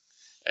together,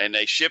 and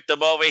they shipped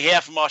them over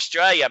here from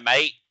Australia,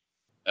 mate.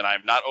 And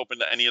I've not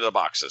opened any of the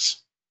boxes.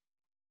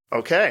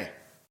 Okay.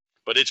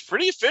 But it's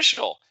pretty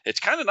official. It's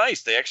kind of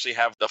nice. They actually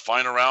have the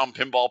Final Round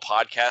Pinball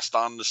podcast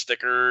on the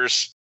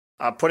stickers.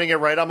 I'm putting it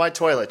right on my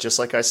toilet, just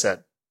like I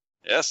said.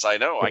 Yes, I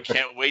know. I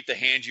can't wait to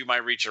hand you my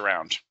reach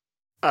around.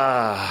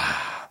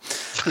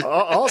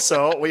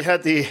 Also, we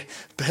had the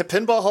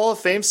Pinball Hall of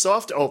Fame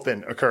Soft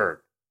Open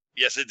occurred.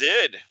 Yes, it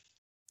did.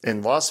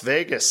 In Las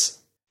Vegas.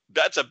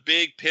 That's a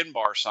big pin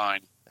bar sign.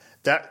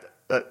 Yeah.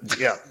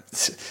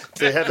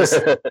 They have this.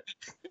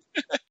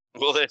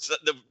 Well, it's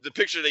the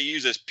picture they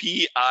use is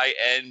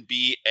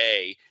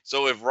PINBA.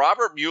 So if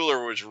Robert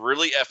Mueller was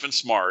really effing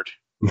smart,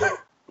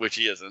 which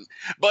he isn't,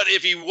 but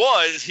if he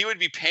was, he would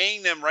be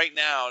paying them right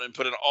now and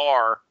put an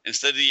R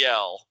instead of the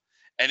L.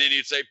 And then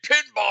you'd say, Pin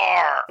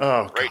Bar!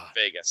 Oh, right in God.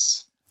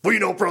 Vegas.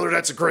 Well, brother,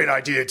 that's a great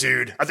idea,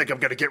 dude. I think I'm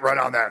going to get right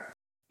on that.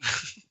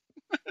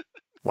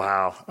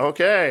 Wow.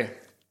 Okay.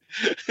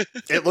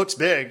 It looks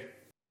big.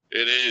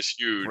 It is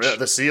huge.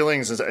 The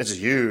ceilings, it's a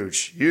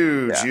huge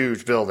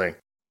building.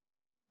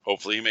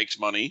 Hopefully he makes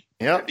money.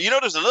 Yeah.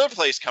 There's another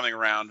place coming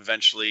around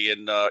eventually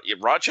in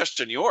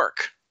Rochester, New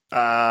York.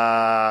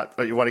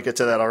 But you want to get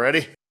to that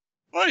already?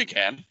 Well, you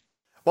can.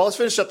 Well, let's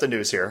finish up the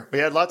news here. We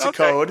had lots of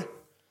code.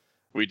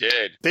 We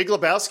did. Big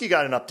Lebowski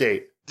got an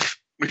update.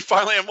 We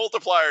finally have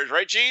multipliers,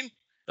 right, Gene?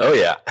 Oh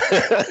yeah.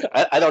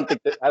 I don't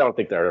think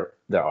there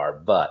are,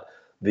 but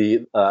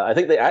I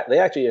think they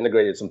actually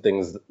integrated some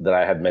things that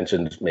I had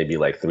mentioned maybe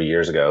like 3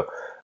 years ago.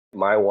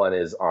 My one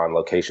is on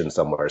location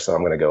somewhere, so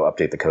I'm going to go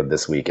update the code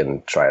this week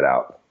and try it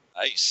out.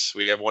 Nice.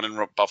 We have one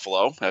in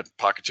Buffalo.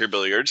 Pocketeer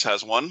Billiards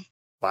has one.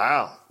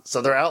 Wow.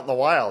 So they're out in the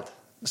wild,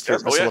 Mr.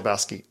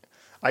 Lebowski.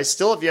 I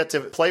still have yet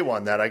to play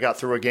one that I got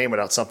through a game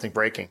without something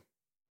breaking.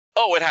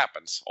 Oh, it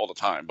happens all the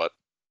time, but...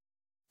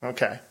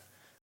 Okay.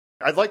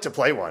 I'd like to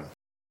play one.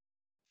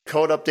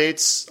 Code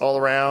updates all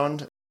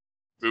around.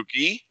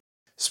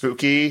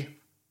 Spooky.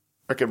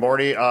 Rick and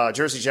Morty.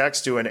 Jersey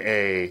Jack's doing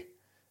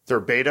their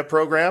beta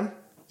program.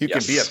 You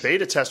can be a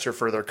beta tester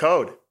for their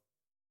code.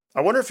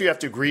 I wonder if you have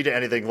to agree to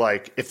anything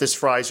like, if this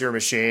fries your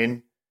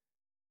machine.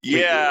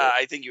 Yeah,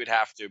 I think you would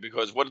have to,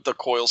 because what if the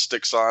coil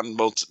sticks on,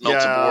 melts a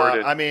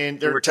board? I mean,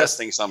 they're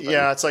testing something.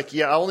 Yeah, it's like,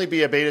 I'll only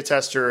be a beta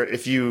tester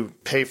if you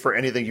pay for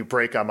anything you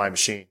break on my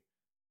machine.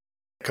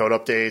 Code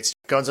updates,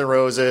 Guns N'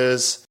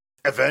 Roses,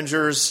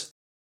 Avengers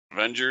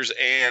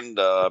and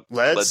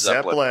Led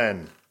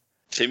Zeppelin.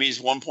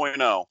 Timmy's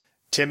 1.0.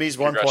 Timmy's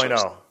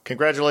 1.0.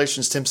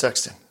 Congratulations, Tim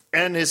Sexton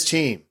and his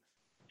team.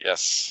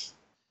 Yes.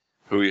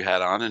 Who we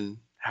had on and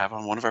have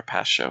on one of our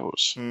past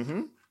shows.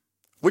 Mm-hmm.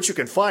 Which you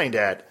can find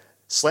at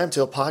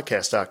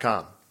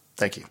slamtailpodcast.com.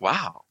 Thank you.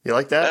 Wow. You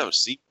like that? That was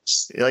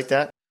seamless. You like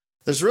that?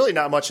 There's really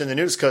not much in the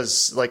news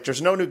because,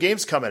 there's no new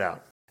games coming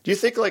out. Do you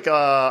think,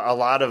 a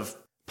lot of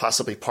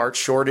possibly part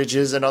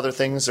shortages and other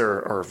things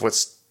or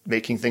what's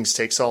making things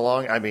take so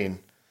long? I mean,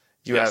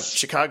 you have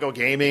Chicago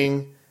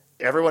Gaming.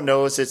 Everyone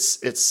knows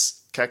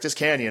it's Cactus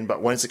Canyon,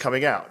 but when's it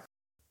coming out?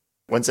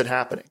 When's it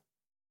happening?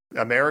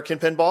 American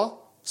Pinball?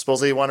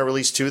 Supposedly you want to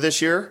release 2 this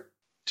year?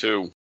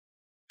 2.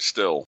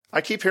 Still.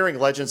 I keep hearing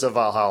Legends of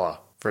Valhalla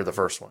for the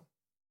first one.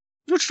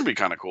 Which would be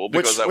kind of cool,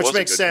 because which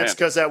makes sense,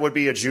 because that would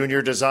be a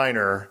junior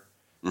designer,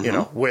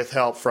 with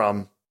help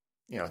from,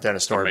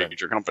 Dennis Norman. A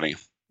major company.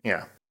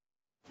 Yeah.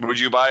 Would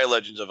you buy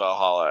Legends of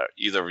Valhalla,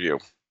 either of you?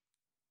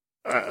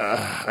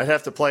 I'd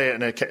have to play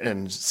it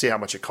and see how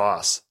much it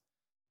costs.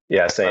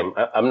 Yeah, same.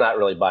 I'm not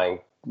really buying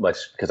much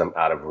because I'm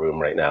out of room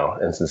right now.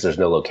 And since there's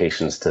no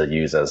locations to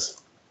use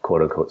as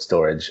quote-unquote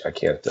storage, I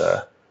can't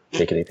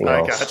take anything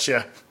else. I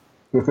gotcha.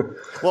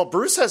 Well,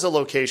 Bruce has a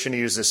location to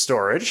use as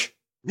storage.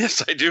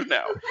 Yes, I do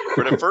now.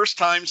 For the first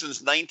time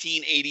since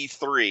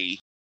 1983,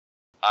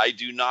 I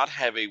do not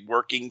have a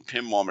working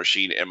pinball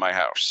machine in my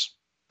house.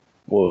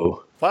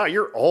 Whoa. Wow,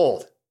 you're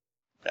old.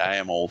 I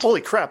am old. Holy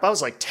crap, I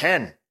was like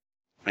 10.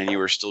 And you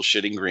were still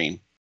shitting green.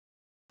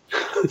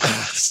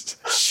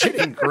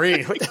 Shitting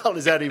green. What the hell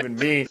does that even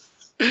mean?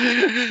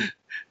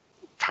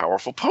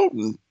 Powerful,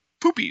 potent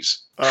poopies.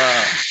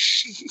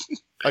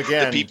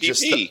 Again, The PPP.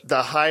 just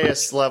the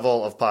highest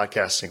level of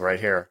podcasting right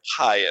here.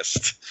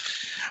 Highest.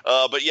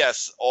 But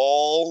yes,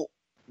 all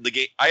the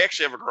game. I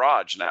actually have a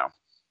garage now.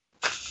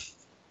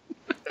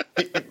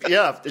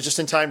 Yeah, just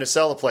in time to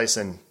sell the place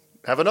and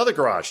have another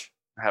garage.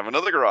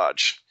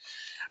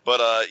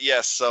 But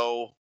yes,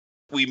 so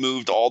we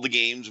moved all the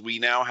games. We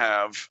now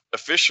have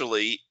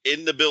officially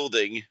in the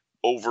building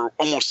over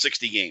almost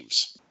 60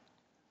 games.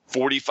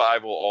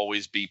 45 will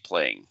always be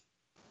playing.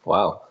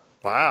 Wow.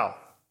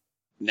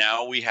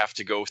 Now we have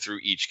to go through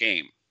each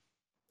game.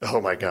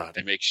 Oh my God.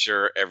 And make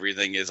sure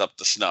everything is up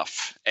to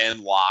snuff, and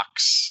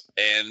locks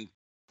and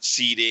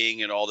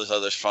seating and all this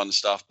other fun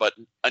stuff. But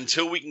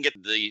until we can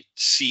get the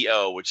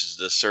CO, which is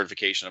the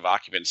certification of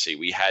occupancy,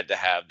 we had to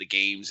have the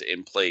games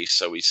in place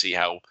so we see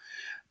how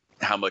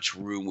much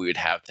room we would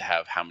have to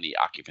have how many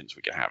occupants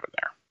we can have in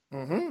there.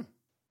 Mm-hmm.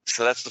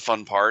 So that's the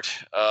fun part.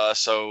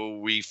 So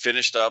we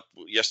finished up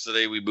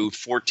yesterday. We moved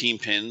 14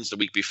 pins. The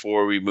week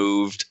before we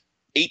moved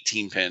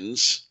 18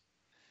 pins.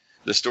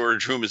 The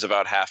storage room is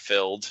about half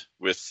filled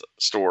with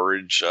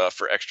storage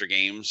for extra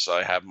games. So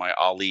I have my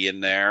Ollie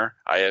in there.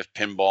 I have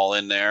Pinball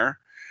in there.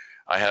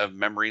 I have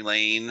Memory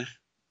Lane.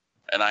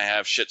 And I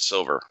have Shit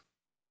Silver.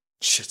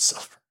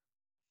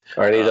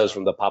 Are any of those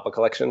from the Papa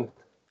collection?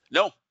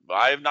 No,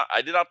 I have not.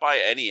 I did not buy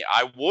any.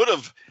 I would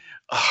have.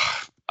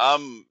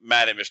 I'm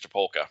mad at Mr.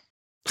 Polka.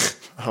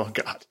 Oh,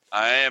 God.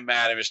 I am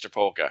mad at Mr.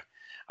 Polka.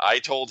 I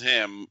told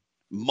him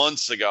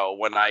months ago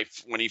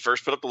when he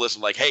first put up the list,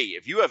 I'm like, hey,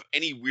 if you have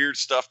any weird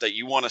stuff that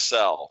you want to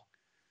sell,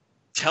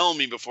 tell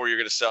me before you're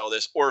going to sell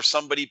this, or if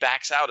somebody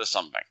backs out of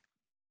something.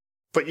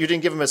 But you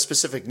didn't give him a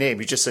specific name.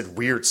 You just said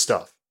weird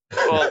stuff.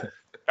 Well,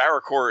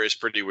 Barracuda is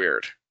pretty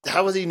weird.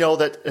 How would he know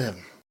that?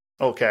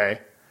 Okay.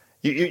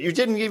 You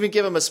didn't even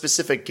give him a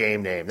specific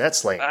game name.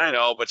 That's lame. I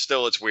know, but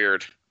still, it's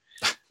weird.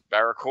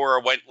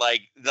 Barracuda went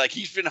like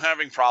he's been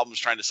having problems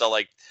trying to sell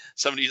like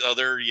some of these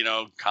other,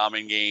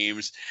 common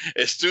games.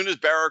 As soon as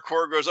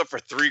Barracuda goes up for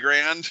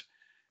 $3,000,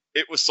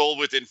 it was sold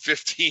within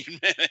 15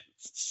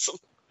 minutes.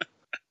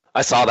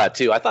 I saw that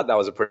too. I thought that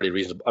was a pretty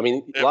reasonable. I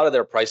mean, a lot of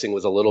their pricing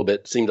was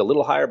seemed a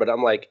little higher, but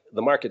I'm like,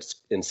 the market's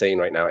insane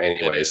right now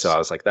anyway. So I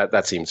was like,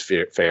 that seems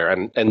fair.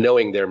 And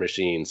knowing their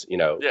machines,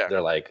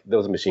 they're like,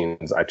 those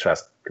machines I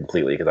trust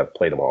completely because I've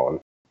played them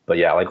all. But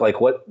yeah, like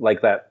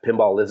that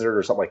Pinball Lizard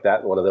or something like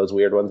that. One of those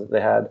weird ones that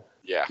they had.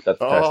 Yeah.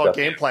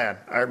 Game Plan.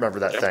 I remember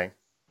that thing.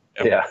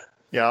 Yeah.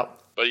 Yeah.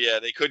 But yeah,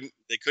 they couldn't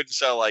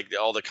sell like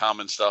all the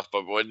common stuff.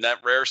 But when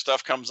that rare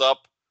stuff comes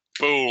up,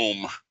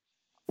 boom.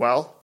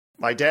 Well,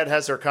 my dad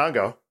has their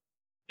Congo.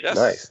 Yes.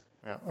 Nice.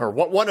 Yeah. Or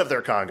one of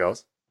their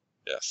Congos.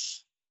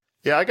 Yes.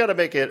 Yeah, I got to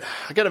make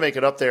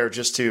it up there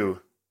just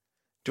to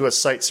do a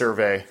site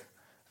survey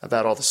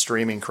about all the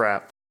streaming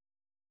crap.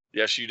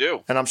 Yes, you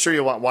do. And I'm sure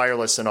you want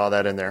wireless and all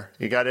that in there.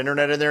 You got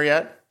internet in there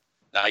yet?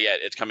 Not yet.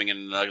 It's coming in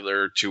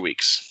another 2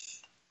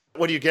 weeks.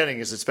 What are you getting?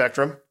 Is it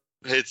Spectrum?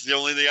 It's the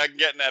only thing I can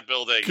get in that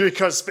building.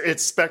 Because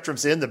it's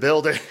Spectrum's in the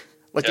building.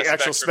 Like the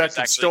actual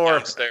Spectrum store.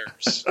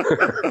 Downstairs.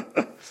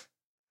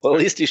 Well, at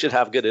least you should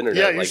have good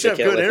internet. Yeah, you should have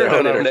good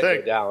internet, I would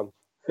think. Go down.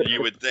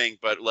 You would think,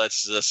 but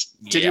let's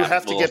just... Did you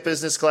have to get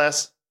business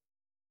class?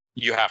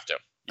 You have to.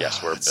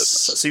 Yes, we're in business.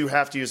 So you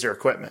have to use their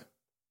equipment?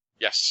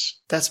 Yes.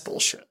 That's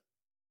bullshit.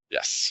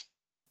 Yes.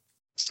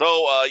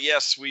 So,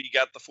 yes, we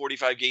got the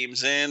 45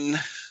 games in.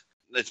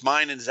 It's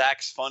mine and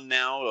Zach's fun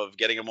now of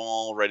getting them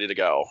all ready to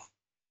go.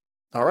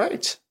 All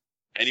right.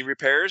 Any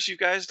repairs you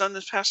guys done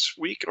this past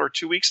week or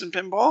 2 weeks in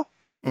pinball?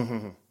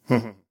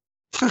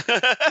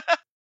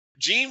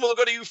 Gene, we'll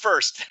go to you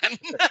first.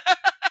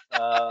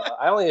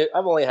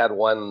 I've only had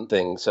one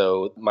thing.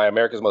 So my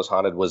America's Most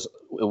Haunted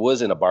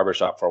was in a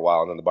barbershop for a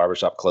while, and then the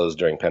barbershop closed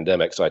during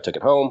pandemic. So I took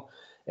it home,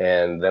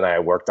 and then I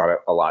worked on it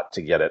a lot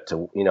to get it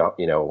to,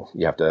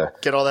 you have to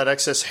get all that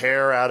excess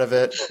hair out of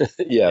it.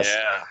 Yes.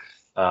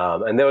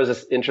 Yeah. And there was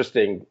this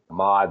interesting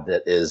mod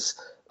that is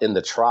in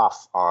the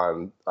trough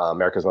on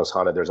America's Most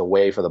Haunted. There's a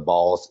way for the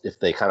balls, if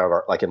they kind of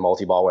are like in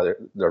multi-ball where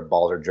their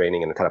balls are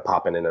draining and kind of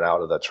popping in and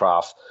out of the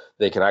trough,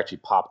 they can actually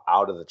pop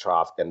out of the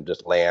trough and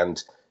just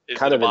land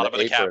kind of in the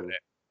apron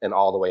and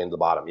all the way into the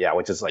bottom. Yeah,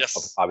 which is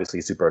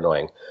obviously super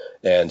annoying.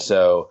 And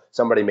so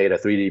somebody made a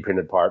 3D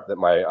printed part that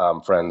my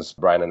friends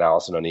Brian and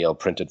Allison O'Neill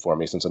printed for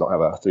me, since I don't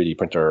have a 3D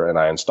printer, and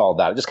I installed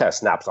that. It just kind of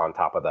snaps on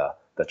top of the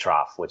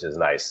trough, which is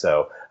nice.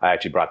 So I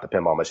actually brought the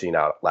pinball machine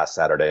out last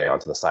Saturday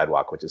onto the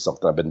sidewalk, which is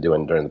something I've been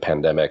doing during the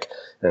pandemic.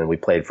 And we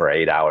played for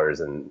 8 hours,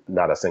 and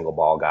not a single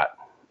ball got,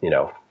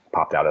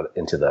 popped out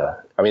into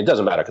the. I mean, it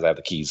doesn't matter because I have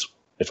the keys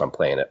if I'm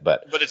playing it,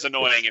 but it's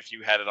annoying if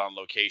you had it on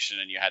location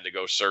and you had to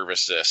go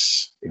service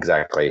this.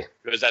 Exactly.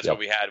 Because that's what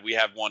we had. We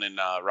have one in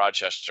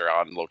Rochester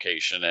on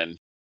location, and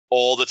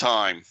all the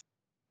time,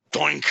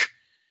 doink.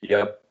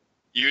 Yep.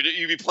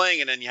 You'd be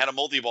playing, and then you had a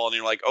multi-ball, and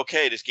you're like,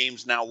 okay, this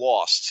game's now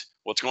lost.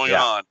 What's going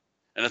on?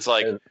 And it's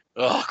like,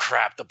 oh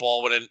crap, the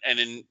ball went in, and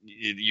then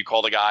you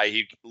call the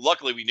guy.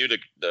 Luckily we knew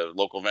the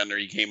local vendor.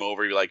 He came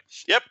over. You're like,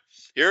 yep,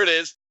 here it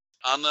is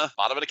on the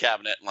bottom of the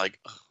cabinet. I'm like,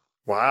 ugh.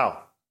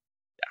 Wow.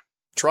 Yeah.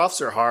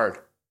 Troughs are hard.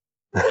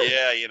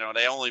 Yeah,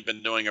 they only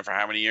been doing it for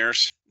how many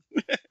years?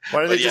 Why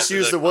don't they just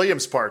use the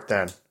Williams part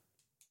then?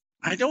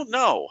 I don't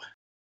know.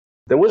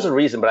 There was a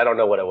reason, but I don't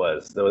know what it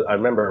was. I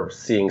remember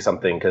seeing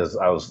something because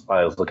I was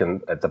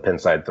looking at the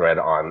Pinside thread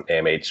on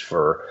AMH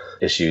for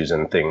issues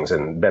and things,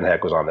 and Ben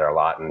Heck was on there a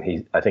lot,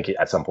 and I think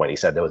at some point he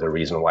said there was a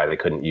reason why they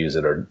couldn't use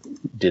it or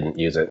didn't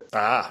use it.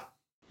 Ah.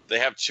 They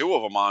have 2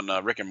 of them on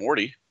Rick and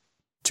Morty.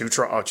 2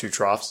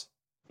 troughs?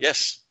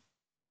 Yes.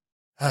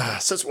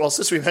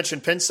 Since we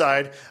mentioned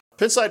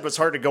Pinside was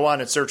hard to go on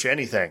and search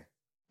anything.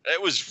 It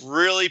was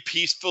really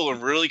peaceful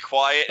and really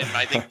quiet, and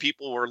I think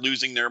people were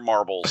losing their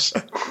marbles.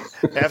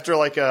 After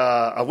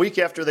a week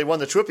after they won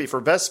the Twippy for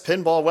best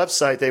pinball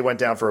website, they went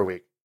down for a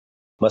week.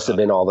 Must have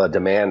been all the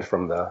demand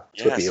from the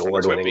Twippy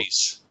award winning.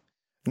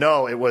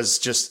 No, it was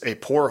just a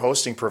poor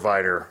hosting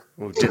provider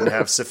who didn't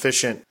have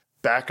sufficient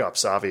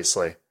backups,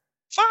 obviously.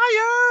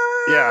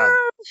 Fire! Yeah,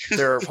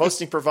 their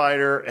hosting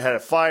provider had a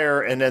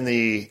fire, and then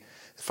the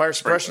fire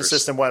suppression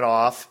system went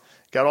off,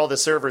 got all the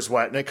servers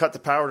wet, and it cut the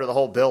power to the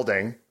whole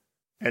building.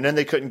 And then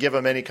they couldn't give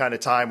him any kind of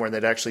time when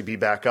they'd actually be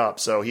back up.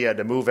 So he had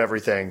to move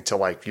everything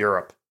to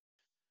Europe.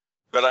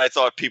 But I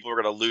thought people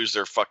were going to lose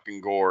their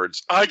fucking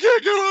gourds. I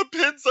can't get on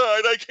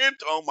Pinside. I can't.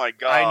 Oh my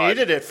God. I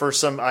needed it for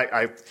some,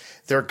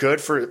 they're good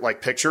for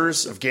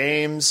pictures of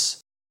games.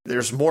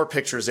 There's more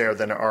pictures there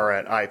than are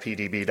at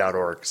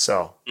ipdb.org.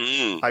 So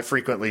I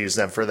frequently use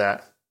them for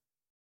that.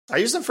 I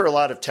use them for a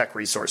lot of tech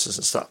resources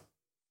and stuff.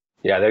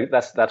 Yeah,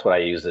 that's what I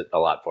use it a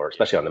lot for,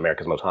 especially on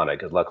America's Most Haunted,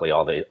 because luckily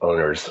all the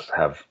owners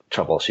have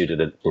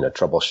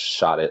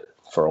troubleshot it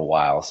for a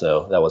while.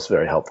 So that was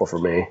very helpful for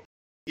me.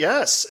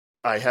 Yes,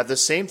 I had the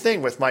same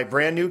thing with my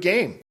brand new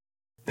game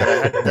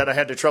that I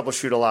had to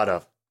troubleshoot a lot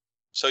of.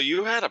 So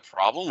you had a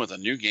problem with a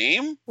new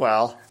game?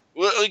 Well,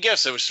 I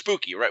guess it was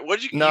spooky, right? What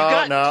did you?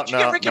 No. Did you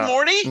get Rick and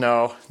Morty?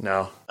 No.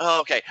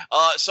 Oh, okay.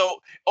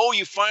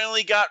 You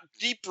finally got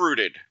Deep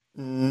Rooted.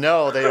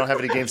 No, they don't have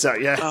any games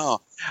out yet. Oh,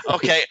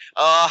 okay.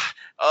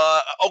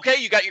 Okay,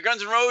 you got your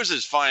Guns N'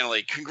 Roses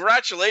finally.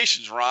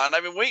 Congratulations, Ron.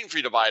 I've been waiting for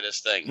you to buy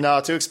this thing.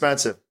 No, too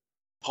expensive.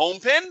 Home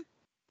pin?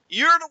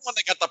 You're the one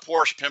that got the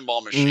Porsche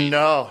pinball machine.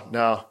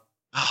 No.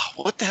 Oh,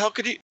 what the hell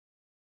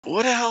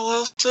what the hell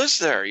else is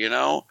there,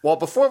 Well,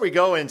 before we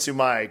go into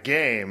my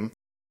game,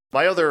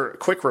 my other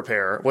quick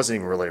repair, wasn't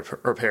even really a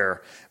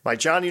repair, my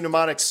Johnny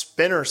Mnemonic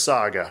spinner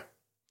saga.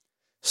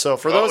 So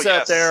for those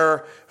out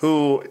there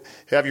who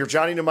have your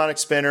Johnny Mnemonic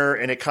spinner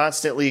and it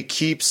constantly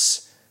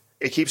keeps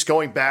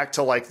going back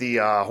to the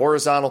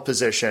horizontal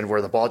position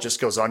where the ball just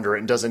goes under it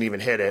and doesn't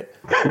even hit it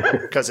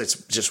because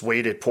it's just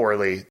weighted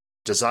poorly,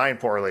 designed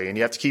poorly, and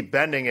you have to keep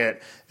bending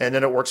it, and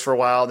then it works for a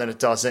while, and then it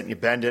doesn't, and you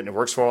bend it, and it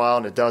works for a while,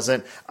 and it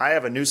doesn't. I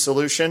have a new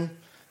solution.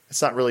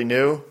 It's not really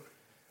new,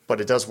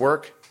 but it does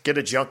work. Get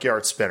a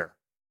junkyard spinner.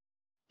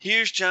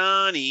 Here's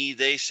Johnny,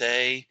 they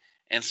say,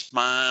 and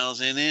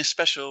smiles in his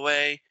special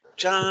way.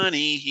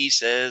 Johnny, he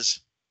says.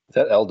 Is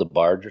that El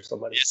DeBarge or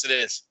somebody? Yes, it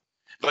is.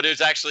 But it was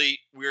actually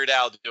Weird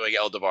Al doing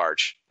El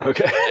DeBarge.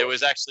 Okay. It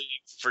was actually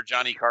for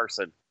Johnny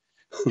Carson.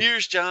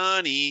 Here's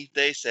Johnny,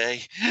 they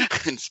say,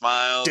 and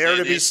smiles. Dare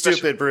to be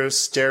stupid,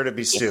 Bruce. Dare to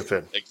be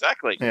stupid.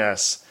 Exactly.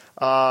 Yes.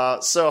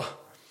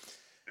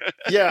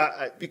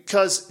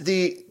 Because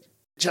the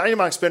Johnny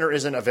Mnemonic spinner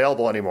isn't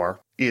available anymore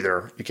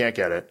either. You can't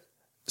get it.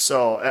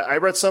 So I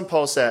read some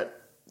posts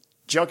that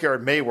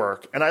Junkyard may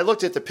work, and I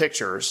looked at the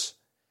pictures,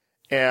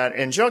 and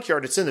in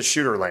Junkyard, it's in the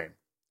shooter lane.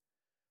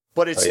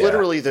 But it's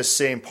literally the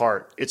same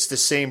part. It's the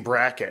same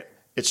bracket.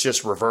 It's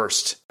just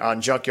reversed on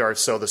Junkyard,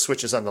 so the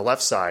switch is on the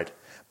left side.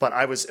 But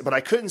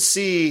I couldn't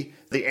see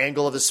the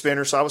angle of the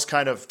spinner, so I was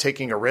kind of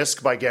taking a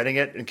risk by getting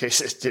it in case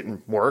it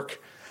didn't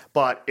work.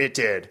 But it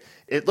did.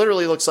 It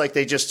literally looks like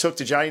they just took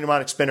the Johnny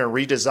Mnemonic spinner and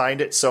redesigned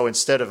it, so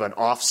instead of an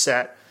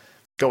offset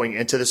going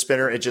into the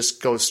spinner, it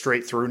just goes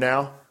straight through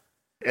now.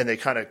 And they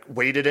kind of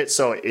weighted it,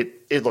 so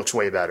it looks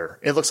way better.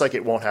 It looks like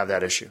it won't have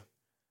that issue.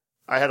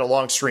 I had a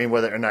long stream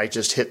with it, and I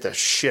just hit the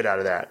shit out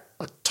of that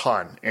a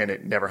ton, and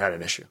it never had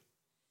an issue.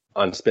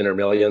 On Spinner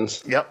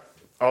Millions? Yep.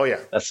 Oh, yeah.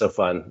 That's so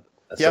fun.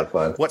 So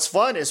fun. What's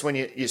fun is when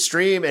you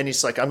stream, and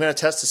he's like, I'm going to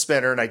test the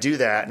spinner, and I do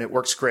that, and it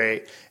works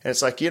great. And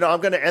it's like,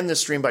 I'm going to end the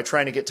stream by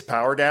trying to get to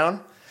power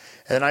down.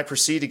 And then I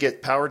proceed to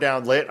get power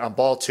down lit on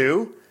ball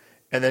 2,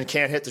 and then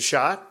can't hit the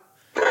shot,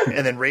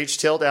 and then rage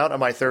tilt out on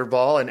my third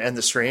ball and end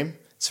the stream.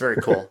 It's very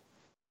cool.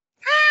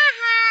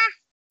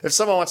 If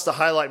someone wants to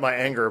highlight my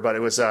anger, but it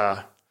was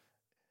a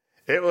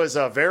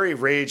very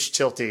rage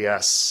tilty,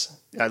 yes.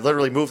 I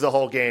literally moved the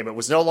whole game. It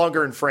was no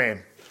longer in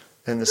frame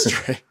in the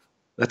stream.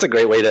 That's a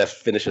great way to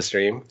finish a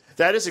stream.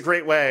 That is a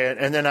great way.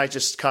 And then I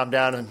just calmed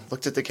down and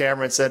looked at the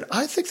camera and said,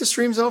 I think the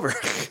stream's over.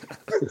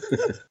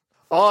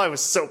 Oh, I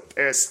was so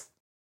pissed.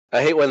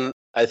 I hate when,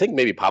 I think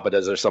maybe Papa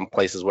does, there's some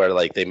places where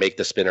they make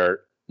the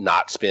spinner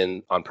not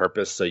spin on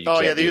purpose. So you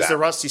can't they use the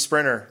rusty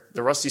spinner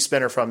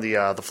from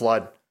the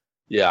flood.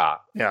 Yeah.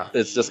 Yeah.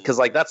 It's just because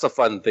like that's a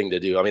fun thing to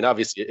do. I mean,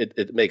 obviously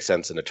it makes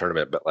sense in a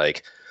tournament, but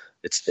like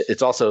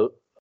it's also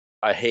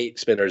I hate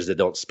spinners that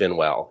don't spin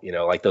well. You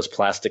know, like those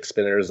plastic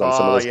spinners on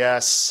some of Oh, those.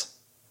 yes.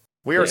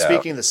 We are Yeah.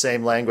 speaking the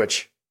same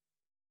language.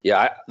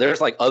 Yeah,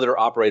 there's like other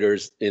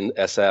operators in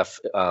SF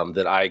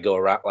that I go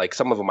around. Like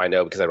some of them I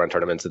know because I run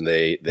tournaments, and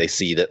they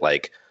see that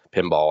like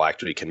pinball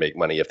actually can make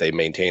money if they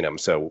maintain them.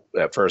 So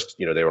at first,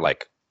 you know, they were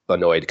like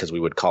annoyed because we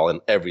would call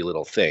in every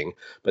little thing.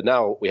 But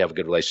now we have a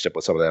good relationship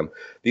with some of them.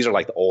 These are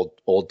like the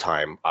old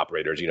time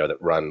operators, you know,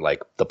 that run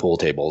like the pool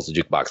tables, the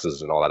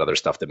jukeboxes, and all that other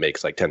stuff that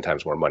makes like 10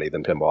 times more money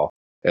than pinball.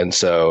 And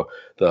so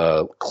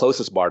the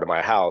closest bar to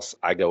my house,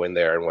 I go in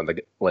there, and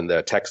when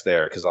the tech's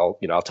there, because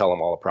I'll tell him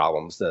all the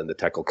problems, then the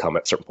tech will come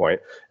at a certain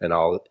point, and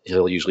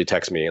he'll usually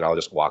text me, and I'll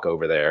just walk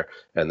over there,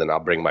 and then I'll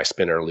bring my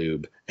spinner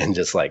lube and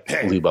just like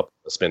lube up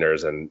the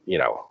spinners, and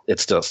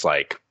it's just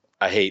like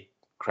I hate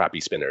crappy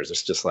spinners.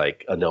 It's just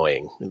like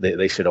annoying.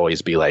 They should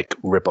always be like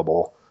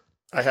rippable.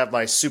 I have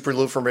my super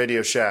lube from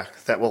Radio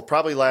Shack that will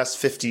probably last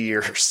 50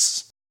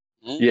 years.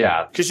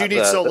 Yeah. Because you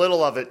need so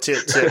little of it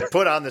to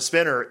put on the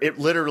spinner. It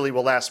literally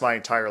will last my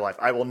entire life.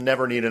 I will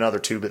never need another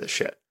tube of this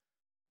shit.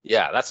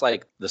 Yeah, that's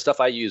like the stuff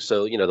I use.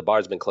 So, the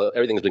bar's been closed.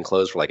 Everything's been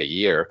closed for like a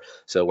year.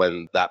 So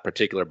when that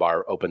particular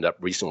bar opened up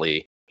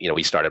recently,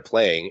 we started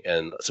playing,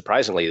 and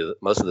surprisingly,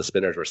 most of the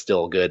spinners were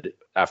still good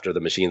after the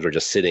machines were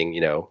just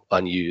sitting,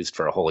 unused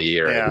for a whole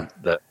year. Yeah.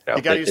 And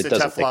you got to use the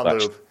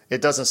Teflon lube.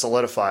 It doesn't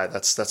solidify.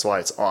 That's why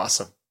it's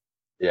awesome.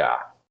 Yeah.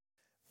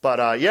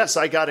 But yes,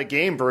 I got a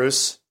game,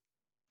 Bruce.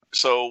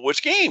 So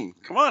which game?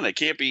 Come on, it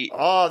can't be.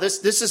 Oh,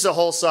 this is a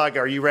whole saga.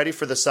 Are you ready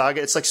for the saga?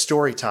 It's like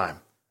story time.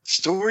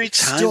 Story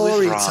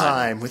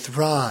time with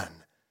Ron.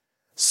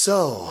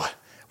 So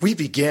we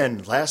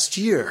began last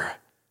year,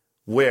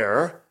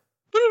 where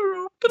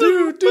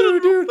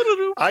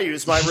I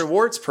used my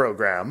rewards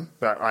program,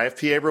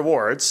 IFPA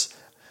rewards.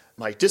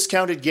 My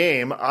discounted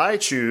game, I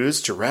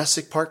choose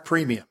Jurassic Park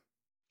Premium.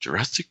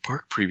 Jurassic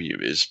Park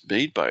Premium is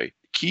made by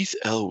Keith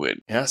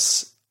Elwin.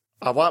 Yes,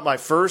 I want my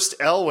first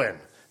Elwin.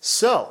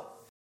 So,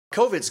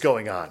 COVID's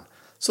going on,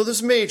 so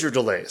there's major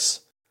delays.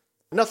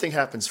 Nothing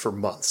happens for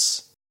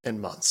months and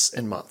months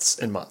and months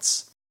and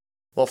months.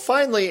 Well,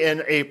 finally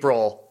in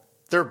April,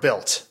 they're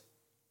built.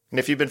 And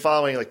if you've been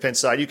following like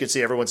Pinside, you can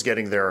see everyone's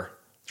getting their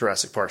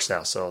Jurassic Parks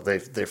now. So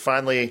they're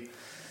finally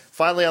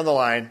on the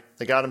line.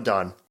 They got them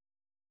done.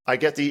 I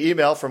get the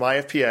email from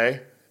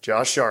IFPA,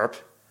 Josh Sharp.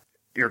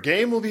 Your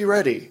game will be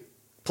ready.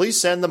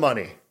 Please send the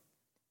money.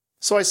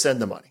 So I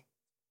send the money.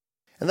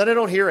 And then I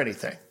don't hear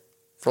anything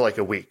for like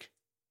a week.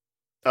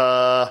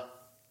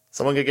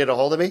 Someone could get a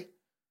hold of me?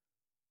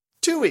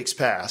 2 weeks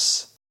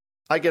pass.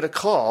 I get a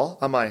call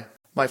on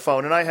my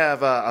phone, and I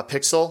have a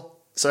Pixel.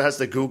 So it has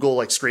the Google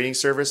like screening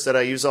service that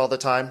I use all the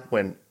time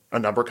when a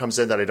number comes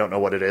in that I don't know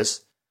what it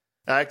is.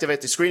 I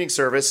activate the screening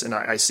service, and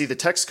I see the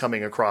text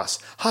coming across.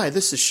 Hi,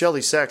 this is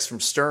Shelly Sachs from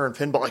Stern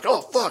Pinball. Like,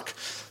 oh, fuck.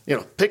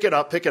 Pick it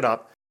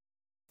up.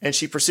 And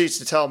she proceeds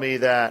to tell me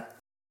that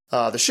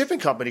the shipping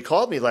company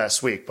called me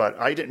last week, but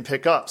I didn't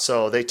pick up,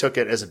 so they took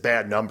it as a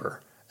bad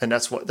number. And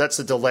that's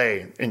the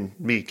delay in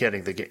me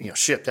getting the game,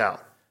 shipped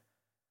out.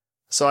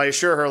 So I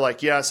assure her,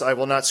 like, yes, I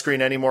will not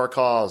screen any more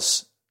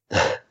calls.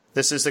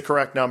 This is the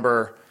correct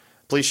number.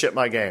 Please ship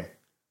my game.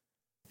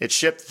 It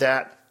shipped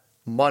that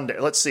Monday.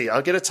 Let's see.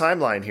 I'll get a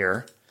timeline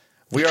here.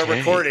 We are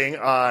recording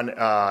on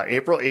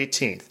April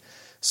 18th.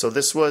 So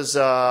this was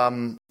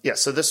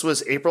this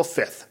was April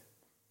 5th.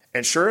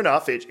 And sure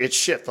enough, it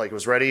shipped. Like, it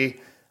was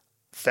ready.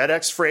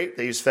 FedEx Freight.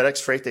 They used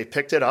FedEx Freight. They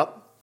picked it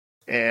up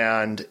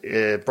and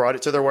it brought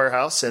it to their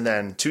warehouse. And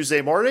then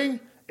Tuesday morning,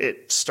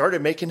 it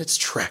started making its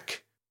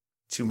trek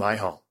to my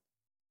home.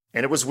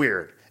 And it was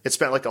weird. It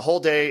spent like a whole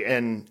day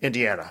in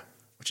Indiana,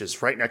 which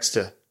is right next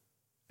to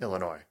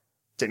Illinois.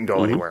 Didn't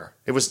go anywhere.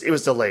 It was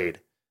delayed.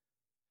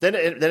 Then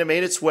it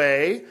made its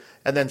way,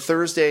 and then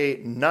Thursday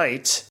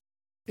night,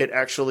 it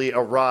actually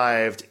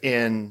arrived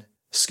in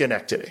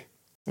Schenectady,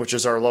 which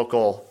is our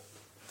local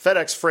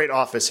FedEx Freight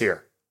office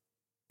here.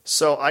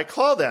 So I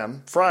call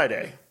them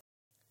Friday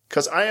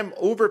because I am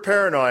uber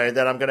paranoid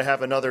that I'm going to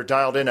have another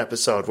dialed-in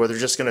episode where they're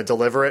just going to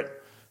deliver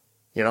it,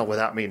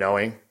 without me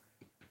knowing,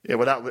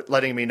 without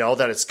letting me know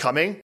that it's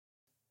coming.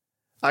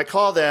 I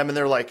call them and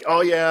they're like, "Oh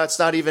yeah, it's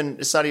not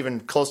even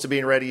close to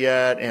being ready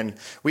yet, and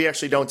we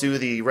actually don't do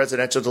the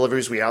residential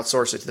deliveries. We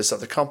outsource it to this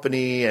other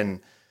company."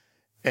 And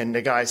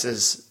the guy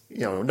says,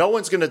 "No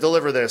one's going to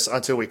deliver this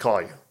until we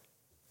call you.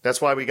 That's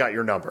why we got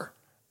your number."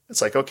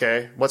 It's like,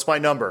 "Okay, what's my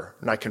number?"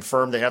 And I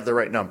confirm they have the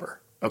right number.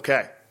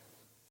 Okay,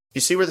 you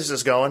see where this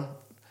is going?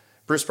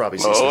 Bruce probably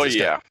sees. Oh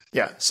yeah,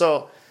 yeah.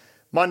 So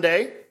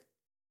Monday,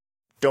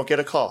 don't get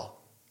a call,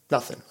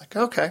 nothing. Like,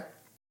 okay.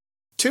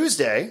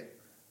 Tuesday,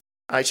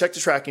 I checked the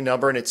tracking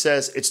number, and it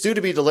says it's due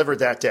to be delivered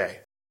that day.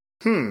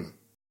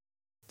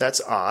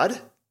 That's odd.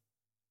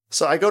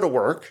 So I go to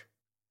work,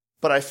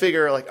 but I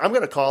figure, like, I'm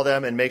going to call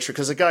them and make sure,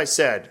 because the guy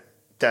said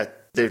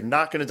that they're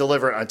not going to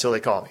deliver it until they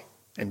call me.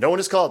 And no one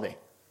has called me.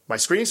 My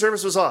screening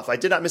service was off. I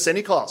did not miss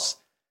any calls.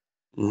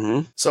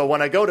 So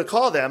when I go to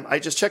call them, I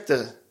just check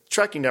the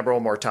tracking number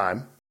one more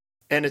time.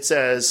 and it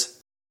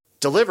says,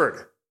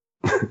 delivered.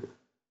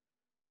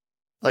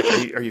 Like,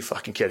 are you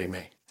fucking kidding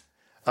me?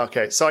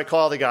 Okay, so I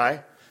call the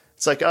guy.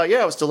 It's like, oh,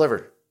 yeah, it was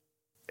delivered.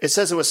 It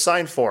says it was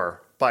signed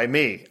for by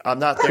me. I'm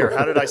not there.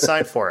 How did I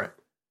sign for it?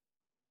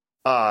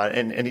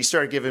 And he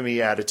started giving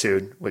me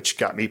attitude, which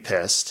got me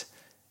pissed.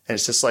 And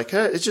it's just like,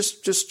 hey, it's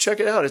just check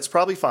it out. It's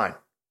probably fine.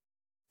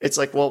 It's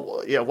like,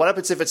 well, yeah, what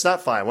happens if it's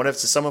not fine? What if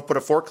someone put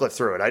a forklift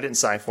through it? I didn't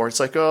sign for it. It's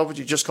like, oh, would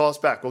you just call us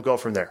back? We'll go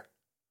from there.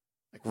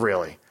 Like,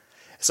 really?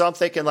 So I'm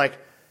thinking, like,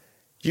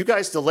 you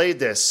guys delayed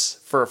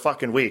this for a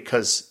fucking week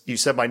because you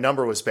said my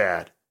number was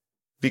bad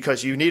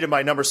because you needed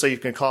my number so you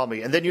can call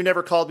me. And then you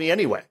never called me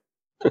anyway.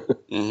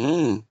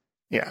 Mm-hmm.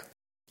 Yeah.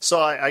 So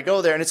I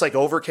go there and it's like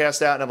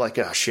overcast out and I'm like,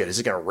 oh shit, is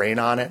it going to rain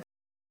on it?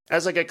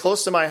 As I get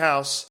close to my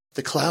house,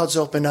 the clouds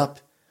open up,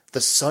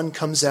 the sun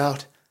comes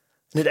out,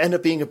 and it ended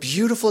up being a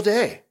beautiful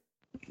day.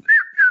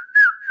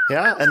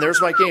 Yeah. And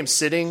there's my game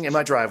sitting in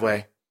my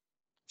driveway.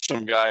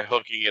 Some guy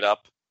hooking it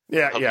up.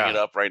 Hooking it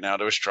up right now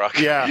to his truck.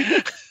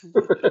 Yeah.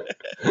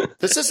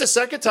 This is the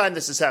second time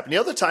this has happened. The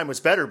other time was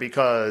better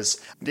because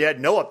they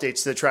had no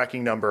updates to the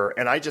tracking number,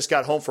 and I just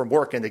got home from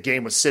work and the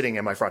game was sitting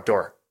in my front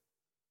door.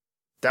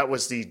 That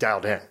was the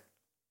dialed in.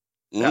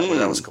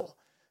 That was cool.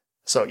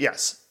 So,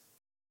 yes,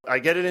 I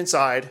get it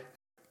inside.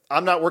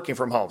 I'm not working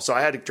from home, so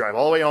I had to drive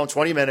all the way home,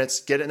 20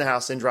 minutes, get it in the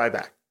house, and drive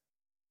back.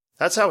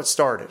 That's how it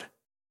started.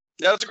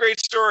 That was a great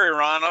story,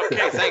 Ron.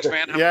 Okay, thanks,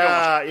 man.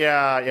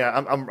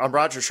 Yeah. I'm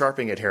Roger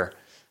Sharping it here,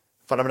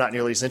 but I'm not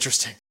nearly as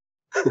interesting.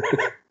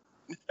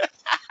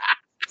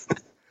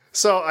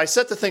 So I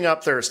set the thing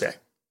up Thursday.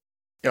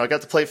 I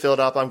got the plate filled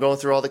up. I'm going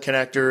through all the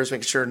connectors,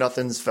 making sure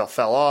nothing's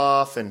fell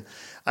off. And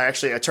I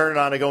turn it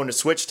on. I go into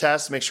switch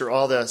test, make sure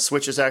all the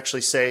switches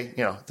actually say,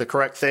 the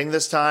correct thing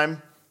this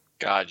time.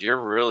 God, you're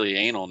really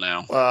anal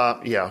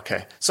now. Yeah,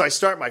 okay. So I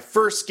start my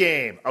first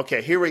game.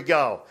 Okay, here we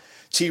go.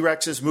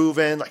 T-Rex is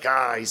moving. Like,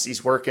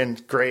 he's working.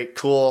 Great,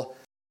 cool.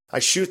 I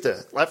shoot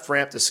the left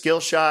ramp, the skill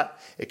shot.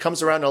 It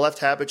comes around the left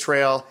habit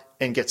trail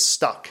and gets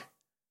stuck.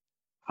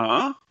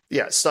 Huh?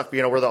 Yeah, it's stuck,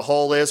 where the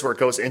hole is, where it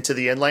goes into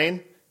the in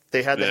lane.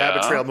 They had the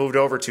habit trail moved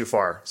over too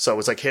far. So it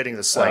was like hitting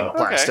the sling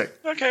plastic.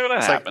 Okay, well,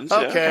 that happens.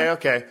 Like,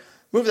 okay.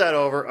 Move that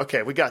over.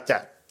 Okay, we got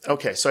that.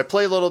 Okay, so I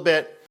play a little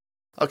bit.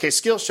 Okay,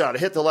 skill shot. I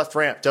hit the left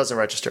ramp. Doesn't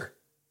register.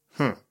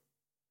 All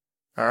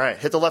right,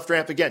 hit the left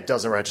ramp again.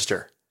 Doesn't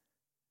register.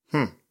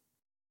 All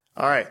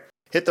right,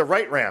 hit the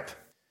right ramp.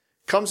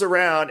 Comes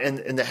around, and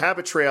in the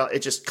habit trail, it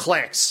just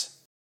clanks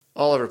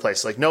all over the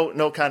place. Like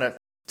no kind of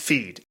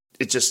feed.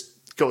 It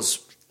just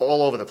goes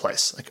all over the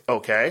place. Like,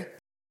 okay.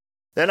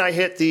 Then I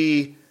hit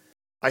the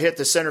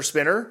center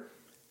spinner,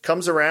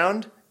 comes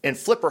around, and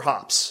flipper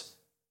hops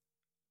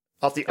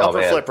off the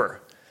upper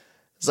flipper.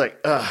 It's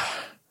like,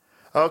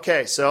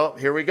 okay, so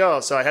here we go.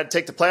 So I had to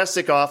take the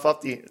plastic off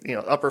the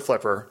upper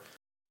flipper,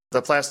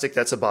 the plastic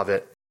that's above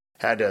it.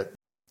 Had to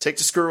take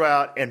the screw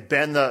out and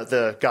bend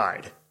the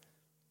guide.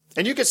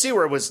 And you could see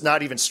where it was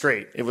not even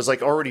straight. It was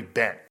like already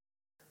bent.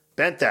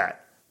 Bent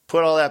that.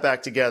 Put all that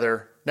back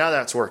together. Now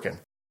that's working.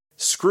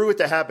 Screw with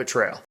the habit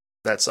trail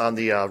that's on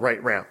the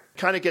right ramp.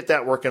 Kind of get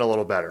that working a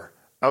little better.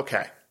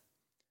 Okay.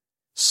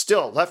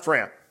 Still, left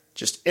ramp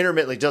just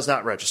intermittently does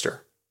not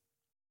register.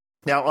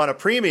 Now, on a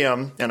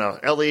premium and a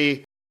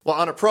LE,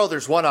 on a Pro,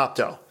 there's one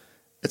opto.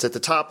 It's at the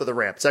top of the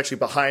ramp. It's actually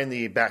behind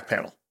the back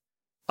panel.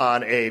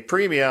 On a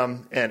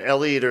premium and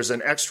LE, there's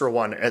an extra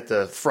one at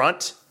the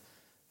front,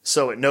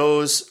 so it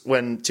knows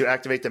when to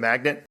activate the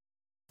magnet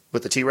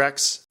with the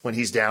T-Rex when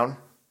he's down.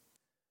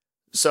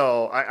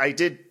 So I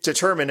did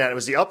determine that it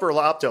was the upper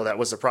opto that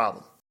was the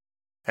problem.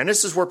 And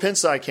this is where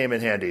Pinside came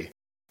in handy,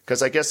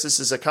 because I guess this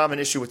is a common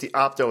issue with the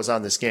optos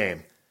on this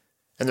game.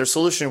 And their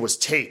solution was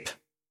tape.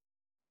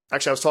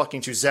 Actually, I was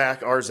talking to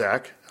Zach,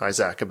 hi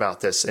Zach,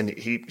 about this, and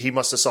he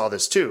must have saw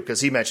this too,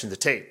 because he mentioned the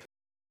tape.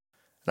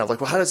 And I'm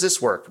like, well, how does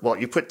this work? Well,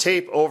 you put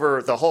tape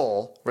over the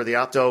hole where the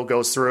opto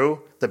goes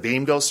through, the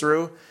beam goes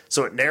through,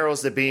 so it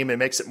narrows the beam and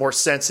makes it more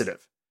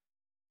sensitive.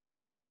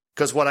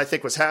 Because what I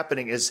think was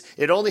happening is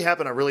it only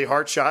happened on really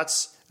hard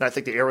shots, and I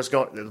think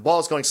the ball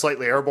was going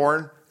slightly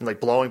airborne and like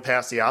blowing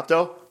past the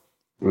opto.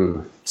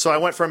 So I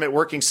went from it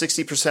working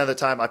 60% of the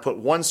time. I put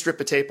one strip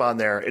of tape on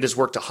there. It has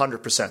worked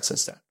 100%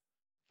 since then.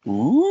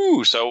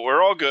 Ooh, so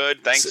we're all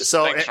good. Thanks.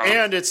 Thanks, Ron.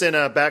 And it's in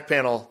a back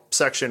panel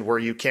section where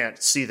you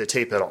can't see the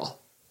tape at all.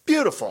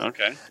 Beautiful.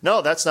 Okay.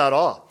 No, that's not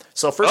all.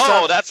 So first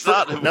time, that's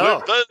not.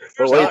 No.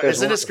 Wait,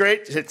 isn't this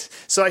great?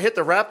 So I hit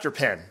the Raptor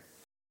pen,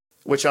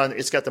 which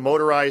it's got the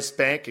motorized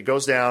bank. It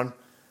goes down,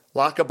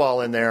 lock a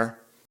ball in there.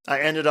 I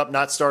ended up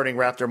not starting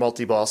Raptor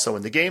multi-ball. So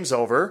when the game's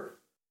over,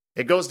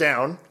 it goes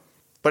down,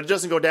 but it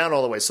doesn't go down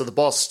all the way. So the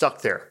ball's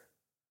stuck there.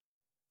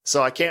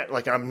 So I can't,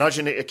 I'm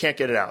nudging it. I can't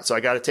get it out. So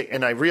I got to take,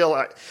 and I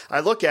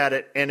look at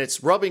it and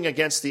it's rubbing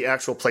against the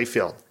actual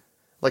playfield.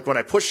 Like when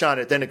I push on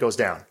it, then it goes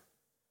down.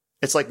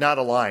 It's like not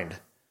aligned.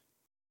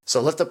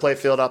 So lift the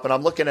playfield up and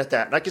I'm looking at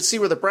that and I can see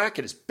where the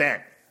bracket is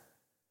bent.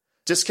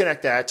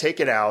 Disconnect that, take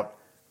it out,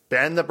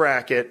 bend the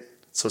bracket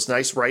so it's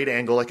nice right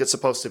angle like it's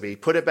supposed to be,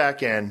 put it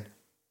back in.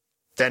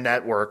 then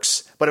that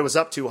works. But it was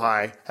up too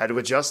high. Had to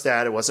adjust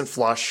that. It wasn't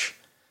flush.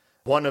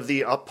 One of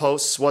the up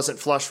posts wasn't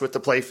flush with the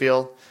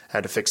playfield.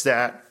 Had to fix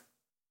that.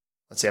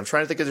 Let's see. I'm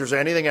trying to think if there's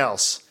anything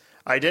else.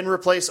 I didn't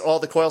replace all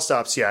the coil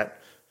stops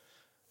yet.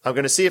 I'm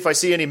going to see if I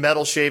see any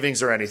metal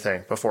shavings or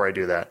anything before I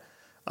do that.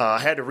 I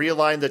had to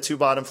realign the 2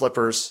 bottom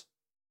flippers.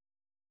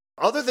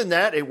 Other than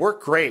that, it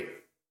worked great.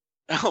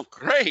 Oh,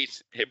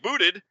 great. It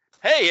booted.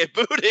 Hey, it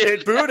booted.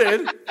 It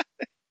booted.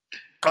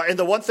 And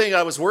the one thing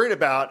I was worried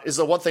about is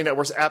the one thing that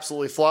works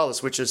absolutely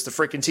flawless, which is the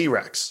freaking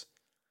T-Rex.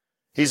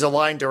 He's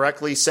aligned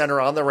directly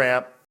center on the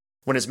ramp.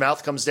 When his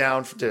mouth comes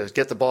down to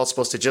get the ball, it's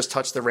supposed to just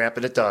touch the ramp,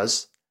 and it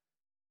does.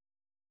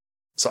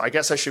 So I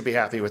guess I should be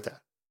happy with that.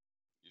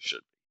 You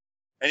should.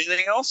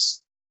 Anything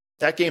else?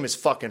 That game is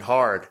fucking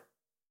hard.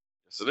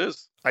 Yes, it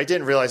is. I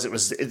didn't realize it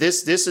was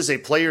this. This is a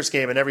player's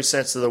game in every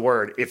sense of the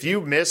word. If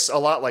you miss a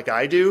lot like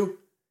I do,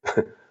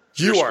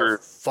 you are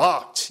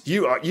fucked.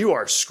 You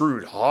are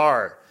screwed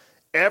hard.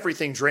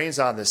 Everything drains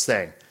on this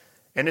thing,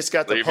 and it's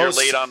got the if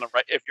posts. If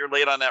you're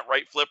late on that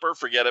right flipper,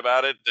 forget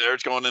about it.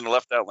 There's going in the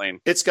left out lane.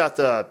 It's got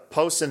the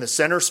posts in the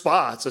center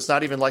spot, so it's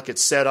not even like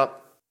it's set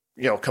up,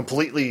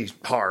 completely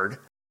hard,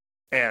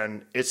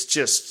 and it's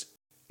just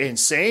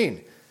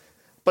insane.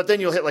 But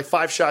then you'll hit like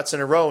 5 shots in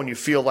a row, and you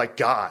feel like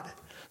God.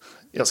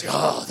 It's like,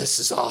 oh, this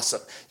is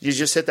awesome. You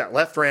just hit that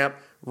left ramp,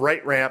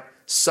 right ramp,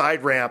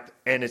 side ramp,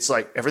 and it's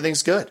like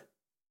everything's good.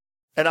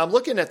 And I'm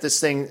looking at this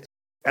thing,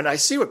 and I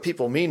see what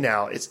people mean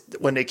now. It's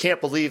when they can't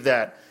believe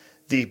that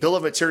the bill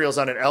of materials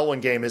on an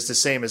L1 game is the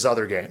same as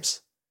other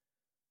games.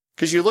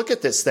 Because you look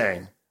at this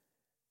thing,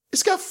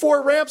 it's got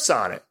 4 ramps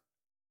on it.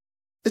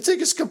 The thing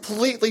is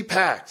completely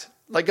packed.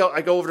 I go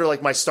over to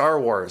like my Star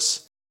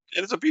Wars.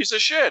 And it's a piece of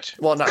shit.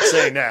 Well, I'm not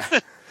saying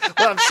that.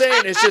 What I'm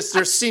saying is just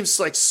there seems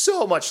like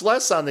so much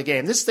less on the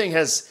game. This thing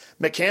has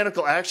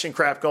mechanical action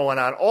crap going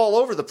on all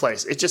over the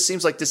place. It just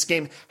seems like this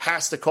game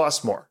has to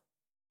cost more.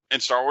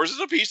 And Star Wars is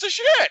a piece of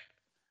shit.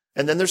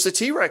 And then there's the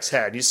T-Rex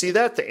head. You see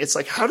that thing? It's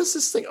like, how does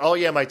this thing... Oh,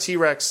 yeah, my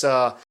T-Rex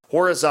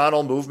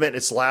horizontal movement,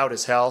 it's loud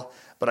as hell,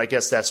 but I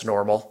guess that's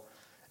normal.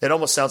 It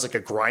almost sounds like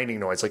a grinding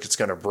noise, like it's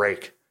going to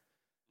break.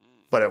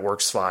 But it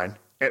works fine.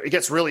 It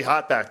gets really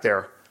hot back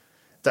there.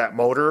 That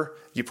motor,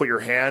 you put your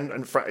hand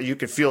in front, you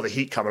can feel the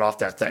heat coming off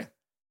that thing.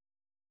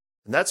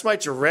 And that's my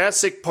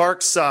Jurassic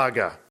Park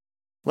saga.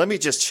 Let me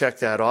just check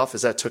that off,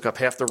 as that took up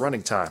half the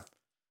running time.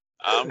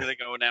 I'm going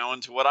to go now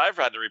into what I've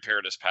had to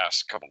repair this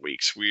past couple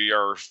weeks. We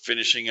are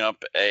finishing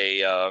up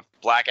a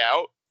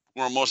blackout.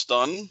 We're almost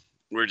done.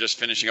 We're just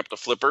finishing up the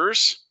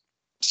flippers.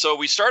 So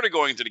we started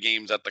going to the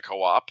games at the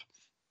co-op.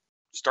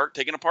 Start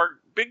taking apart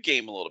big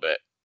game a little bit.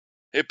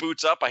 It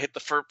boots up. I hit the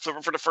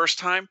flipper for the first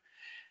time.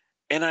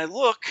 And I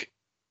look,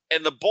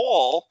 and the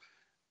ball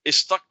is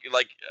stuck.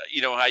 Like,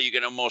 how you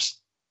can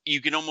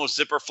almost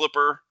zipper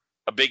flipper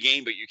a big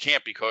game, but you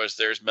can't because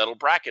there's metal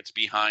brackets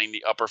behind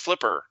the upper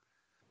flipper.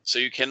 So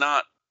you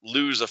cannot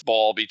lose a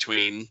ball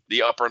between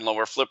the upper and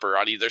lower flipper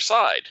on either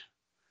side,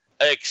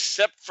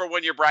 except for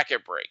when your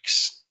bracket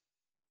breaks.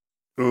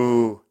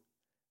 Ooh.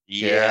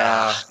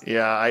 Yeah.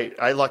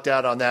 I lucked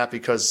out on that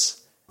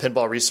because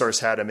Pinball Resource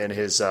had him in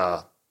his,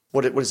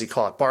 what does he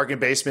call it? Bargain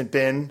basement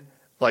bin?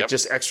 Like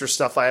just extra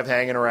stuff I have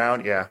hanging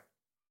around? Yeah.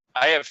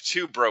 I have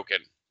 2 broken.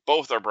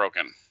 Both are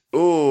broken.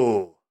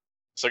 Ooh.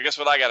 So guess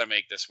what I got to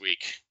make this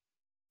week?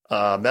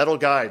 Metal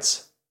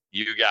guides.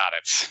 You got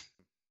it.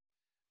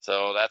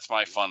 So that's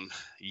my fun.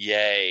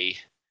 Yay.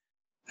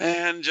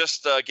 And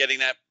just getting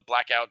that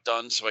blackout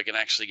done so I can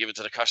actually give it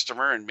to the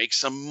customer and make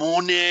some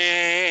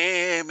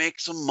money.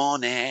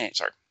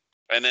 Sorry.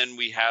 And then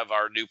we have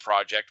our new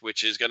project,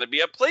 which is going to be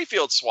a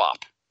playfield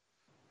swap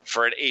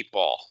for an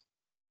 8-ball.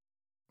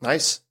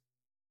 Nice.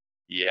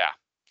 Yeah,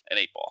 an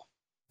 8-ball.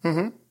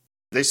 Mm-hmm.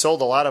 They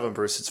sold a lot of them,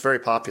 Bruce. It's very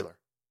popular.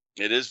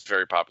 It is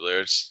very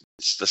popular. It's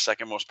the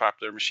second most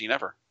popular machine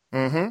ever.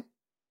 Mm-hmm.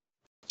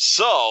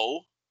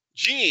 So,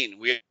 Gene,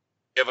 we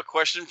have a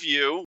question for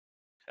you.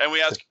 And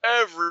we ask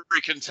every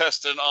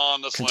contestant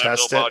on the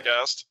Slamville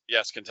podcast.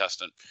 Yes,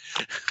 contestant.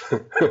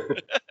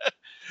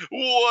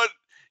 What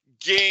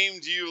game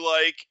do you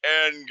like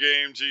and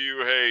game do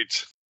you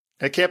hate?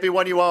 It can't be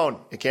one you own.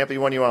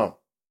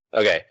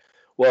 Okay.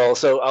 Well,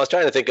 so I was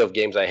trying to think of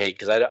games I hate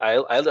because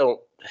I don't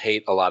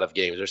hate a lot of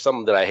games. There's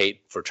some that I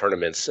hate for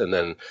tournaments. And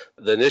then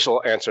the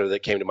initial answer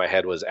that came to my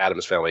head was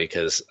Addams Family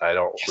because I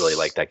don't really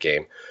like that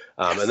game.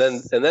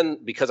 And then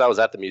because I was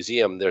at the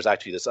museum, there's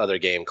actually this other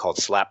game called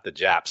Slap the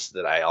Japs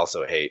that I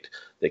also hate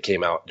that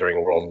came out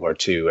during World War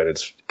II, and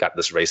it's got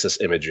this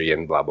racist imagery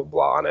and blah, blah,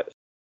 blah on it.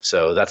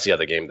 So that's the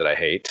other game that I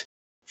hate.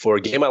 For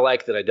a game I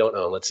like that I don't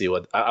own, let's see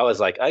what I was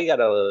like. I got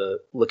to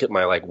look at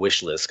my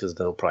wish list because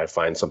then I'll probably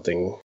find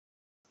something.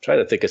 Trying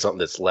to think of something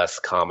that's less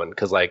common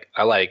because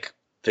I like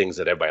things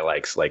that everybody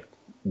likes, like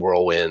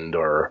Whirlwind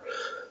or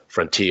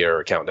Frontier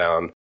or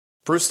Countdown.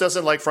 Bruce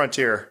doesn't like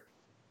Frontier.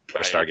 Or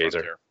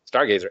Stargazer.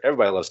 Stargazer.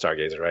 Everybody loves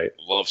Stargazer, right?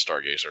 Love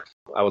Stargazer.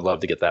 I would love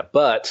to get that.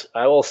 But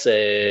I will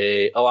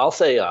say, I'll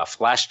say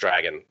Flash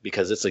Dragon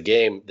because it's a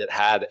game that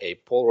had a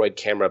Polaroid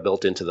camera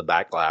built into the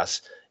back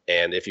glass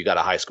And if you got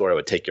a high score, it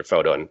would take your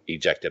photo and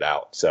eject it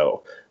out.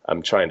 So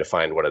I'm trying to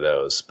find one of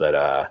those,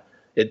 but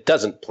it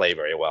doesn't play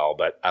very well.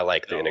 But I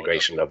like the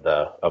integration of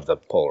the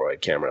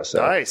Polaroid camera.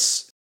 So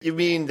nice. You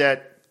mean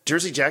that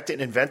Jersey Jack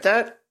didn't invent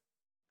that?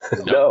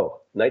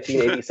 No,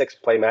 1986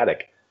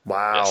 Playmatic.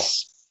 Wow.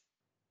 Yes.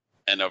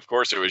 And of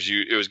course, it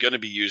was going to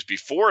be used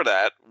before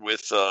that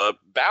with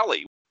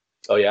Bally.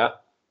 Oh yeah.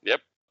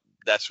 Yep,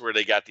 that's where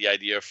they got the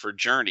idea for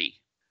Journey,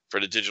 for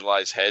the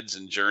digitalized heads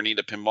and Journey,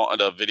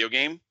 the video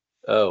game.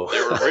 Oh,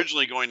 They were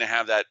originally going to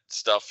have that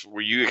stuff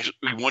where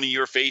one of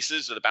your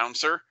faces, or the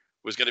bouncer,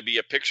 was going to be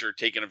a picture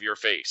taken of your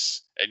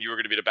face, and you were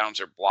going to be the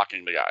bouncer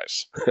blocking the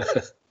guys.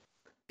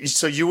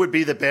 So you would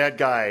be the bad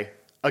guy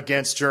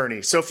against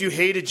Journey. So if you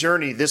hated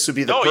Journey, this would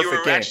be the perfect you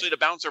were game. actually the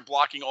bouncer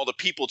blocking all the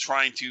people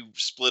trying to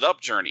split up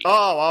Journey.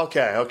 Oh,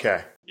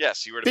 okay.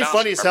 Yes, you were the It'd be bouncer.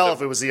 funny as hell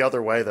if it was the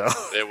other way, though.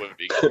 It would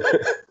be.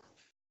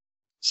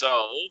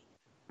 So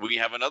we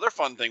have another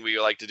fun thing we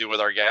like to do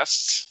with our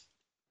guests.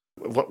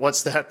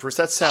 What's that, Bruce?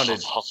 That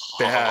sounded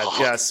bad.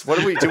 Yes. What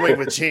are we doing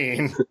with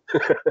Gene?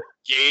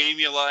 Game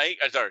you like?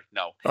 Sorry,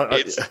 no. Yeah.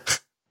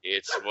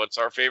 It's what's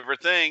our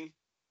favorite thing?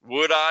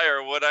 Would I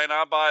or would I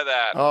not buy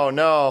that? Oh,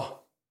 no.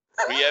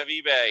 We have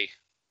eBay.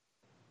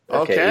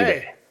 Okay.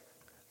 eBay.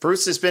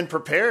 Bruce has been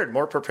prepared,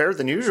 more prepared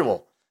than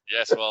usual.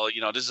 Yes, well,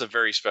 this is a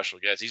very special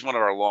guest. He's one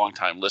of our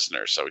longtime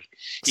listeners, so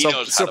he knows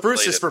how So to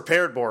Bruce play is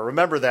prepared more.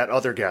 Remember that,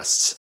 other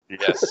guests.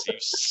 Yes, you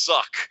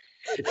suck.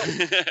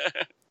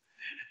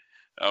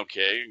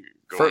 Okay.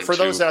 For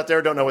those out there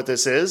who don't know what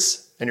this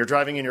is, and you're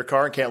driving in your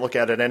car and can't look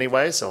at it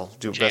anyway, so I'll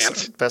do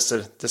best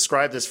to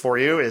describe this for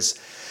you is,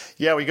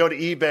 we go to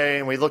eBay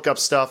and we look up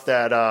stuff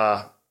that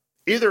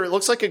either it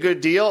looks like a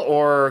good deal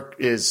or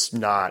is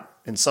not,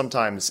 and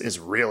sometimes is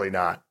really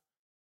not.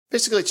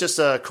 Basically, it's just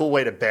a cool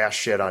way to bash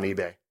shit on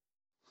eBay.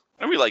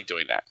 And we like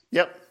doing that.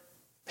 Yep.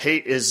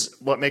 Hate is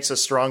what makes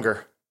us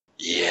stronger.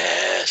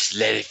 Yes,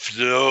 let it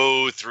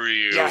flow through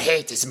you. Your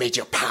hate has made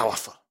you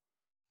powerful.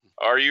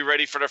 Are you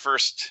ready for the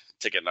first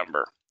ticket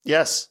number?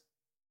 Yes.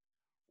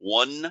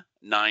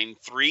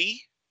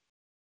 193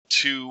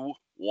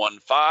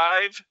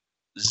 215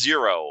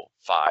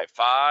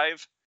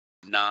 055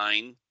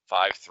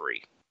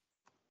 953.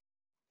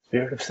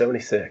 Spirit of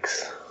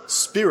 76.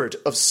 Spirit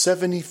of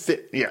 75.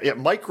 Yeah.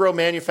 Micro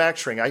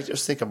manufacturing. I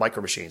just think of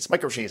micro machines.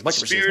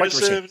 Spirit of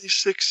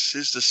 76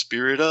 is the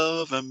spirit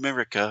of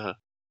America.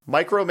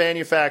 Micro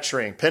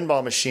manufacturing.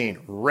 Pinball machine.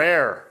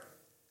 Rare.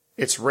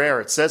 It's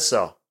rare. It says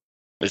so.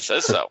 It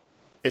says so.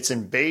 It's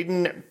in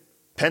Baden,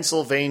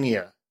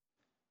 Pennsylvania.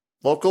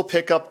 Local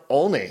pickup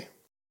only.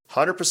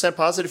 100%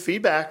 positive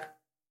feedback.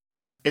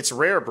 It's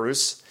rare,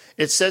 Bruce.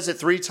 It says it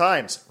 3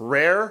 times.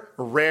 Rare,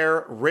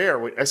 rare, rare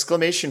with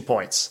exclamation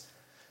points.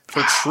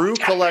 For true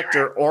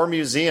collector or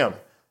museum.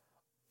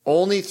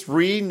 Only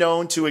 3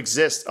 known to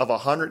exist of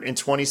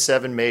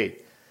 127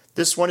 made.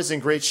 This one is in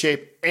great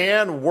shape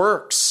and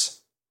works.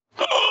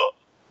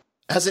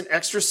 Has an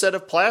extra set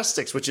of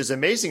plastics, which is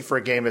amazing for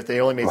a game if they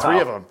only made 3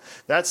 of them.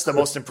 That's the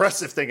most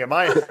impressive thing in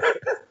my opinion.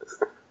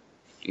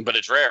 But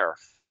it's rare.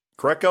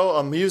 Greco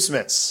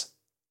Amusements.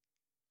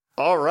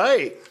 All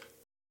right.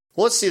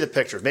 Well, let's see the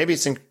pictures. Maybe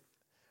it's in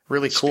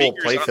really cool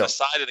Speakers on playfield. the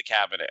side of the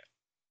cabinet.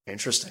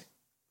 Interesting.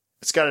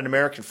 It's got an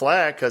American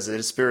flag because it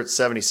is Spirit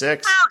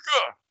 76.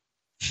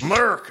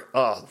 America! Merc.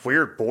 Oh,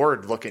 weird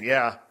board looking.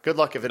 Yeah. Good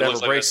luck if it ever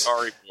Looks like breaks. a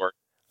sorry board.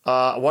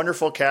 A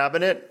wonderful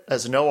cabinet.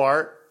 Has no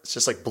art. It's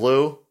just like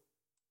blue.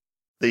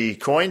 The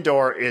coin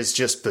door is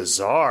just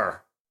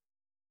bizarre.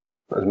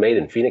 It was made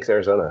in Phoenix,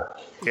 Arizona.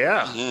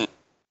 Yeah. Mm-hmm.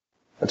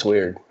 That's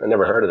weird. I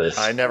never heard of this.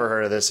 I never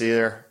heard of this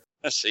either.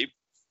 Let's see.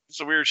 It's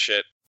a weird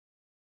shit.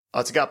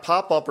 It's got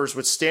pop bumpers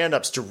with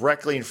stand-ups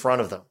directly in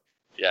front of them.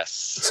 Yes.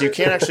 So you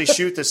can't actually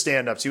shoot the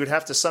stand-ups. You would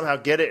have to somehow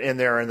get it in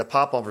there and the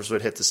pop bumpers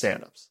would hit the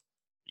stand-ups.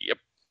 Yep.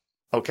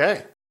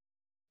 Okay.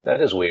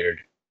 That is weird.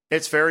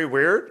 It's very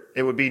weird.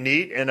 It would be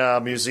neat in a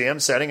museum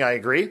setting, I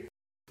agree.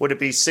 Would it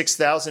be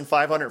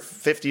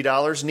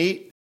 $6,550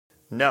 neat?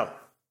 No.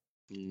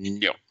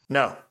 No.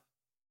 No.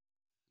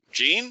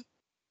 Gene?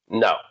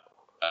 No.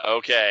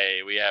 Okay,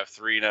 we have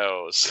 3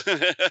 no's. I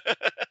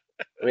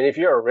mean, if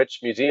you're a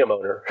rich museum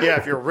owner. Yeah,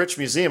 if you're a rich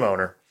museum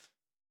owner.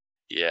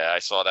 Yeah, I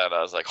saw that.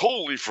 I was like,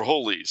 holy for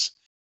holies.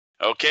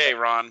 Okay,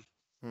 Ron.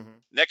 Mm-hmm.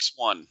 Next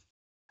one.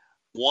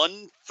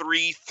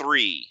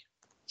 133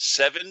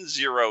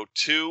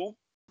 702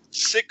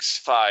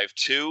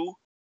 652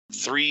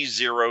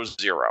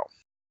 300.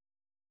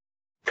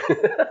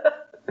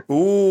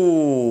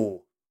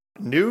 Ooh.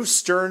 New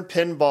Stern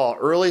Pinball,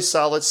 early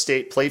solid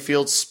state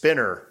playfield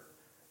spinner.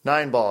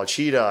 9-ball,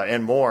 cheetah,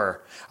 and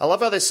more. I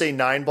love how they say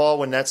 9-ball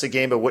when that's a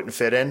game it wouldn't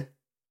fit in.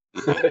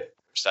 So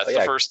that's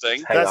the first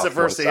thing. That's the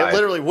first thing. It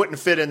literally wouldn't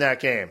fit in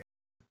that game.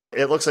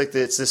 It looks like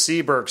it's the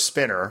Seaberg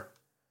spinner.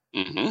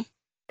 Mm-hmm.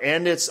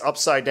 And it's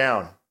upside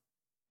down.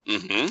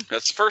 Mm-hmm.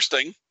 That's the first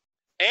thing.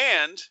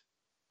 And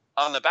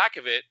on the back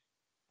of it,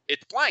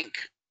 it's blank.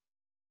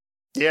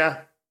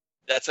 Yeah.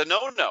 That's a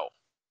no-no.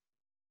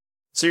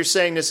 So you're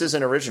saying this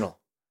isn't original?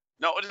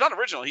 No, it's not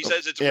original. He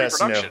says it's a Yeah, it's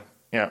reproduction.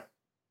 new. Yeah.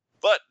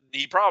 But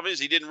the problem is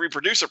he didn't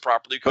reproduce it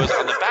properly because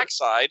on the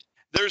backside,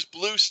 there's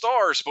blue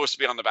stars supposed to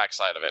be on the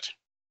backside of it.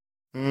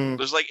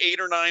 There's like 8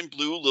 or 9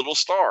 blue little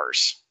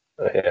stars.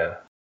 Yeah.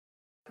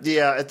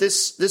 Yeah, at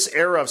this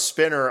era of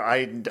spinner,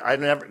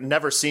 I've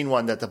never seen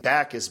one that the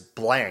back is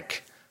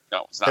blank.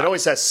 No, it's not. It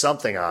always has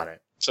something on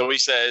it. So he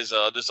says,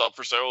 this up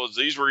for sale.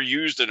 These were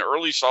used in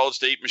early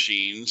solid-state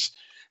machines.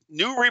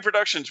 New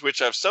reproductions which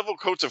have several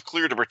coats of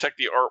clear to protect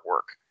the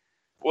artwork.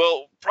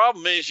 Well,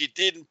 problem is you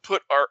didn't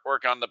put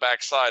artwork on the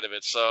back side of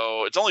it,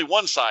 so it's only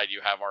one side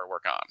you have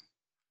artwork on.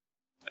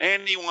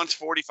 And he wants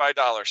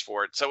 $45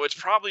 for it, so it's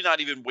probably not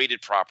even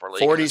weighted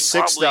properly.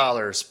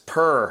 $46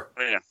 per.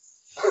 Yeah.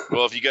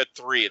 Well, if you get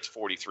 3, it's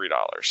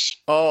 $43.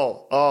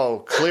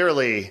 Oh,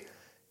 clearly,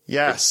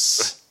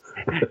 yes.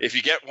 If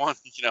you get one,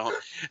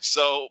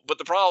 So, but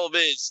the problem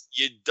is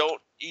you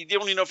don't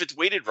even know if it's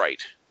weighted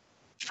right.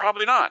 It's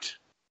probably not,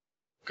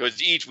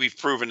 because we've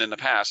proven in the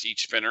past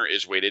each spinner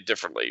is weighted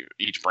differently.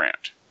 Each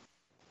brand,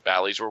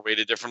 Bally's were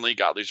weighted differently,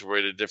 Godley's were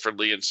weighted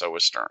differently, and so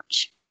is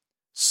Stern's.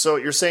 So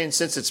you're saying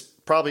since it's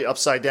probably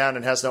upside down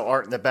and has no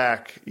art in the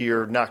back,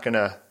 you're not going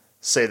to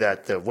say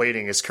that the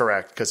weighting is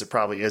correct because it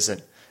probably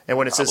isn't. And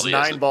when it says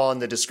 9-ball in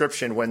the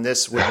description, when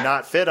this would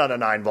not fit on a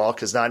 9-ball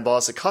because 9-ball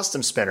is a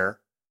custom spinner.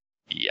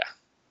 Yeah.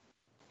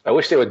 I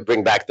wish they would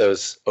bring back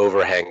those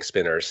overhang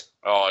spinners.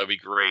 Oh, it'd be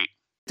great.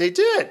 They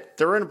did.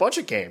 They're in a bunch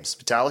of games.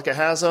 Metallica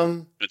has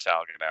them.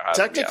 Metallica now has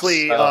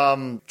Technically,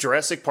 them, yes.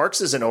 Jurassic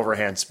Parks is an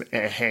overhang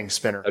hang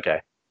spinner.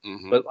 Okay.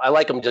 Mm-hmm. But I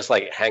like them just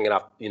like hanging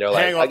off,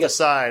 hang off the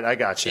side. I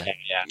got you.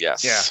 Yeah.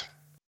 Yes. Yeah.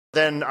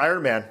 Then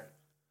Iron Man.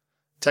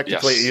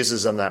 Technically, it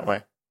uses them that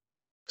way.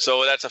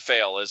 So that's a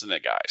fail, isn't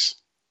it, guys?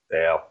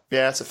 Fail.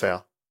 Yeah, it's a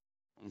fail.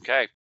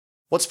 Okay.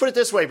 Let's put it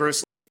this way,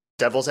 Bruce.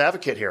 Devil's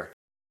advocate here.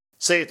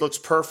 Say it looks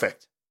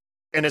perfect.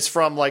 And it's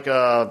from like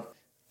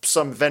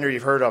some vendor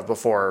you've heard of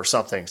before or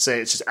something.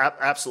 Say it's just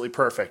absolutely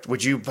perfect.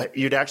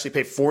 You'd actually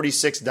pay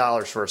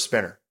 $46 for a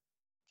spinner?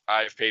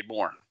 I've paid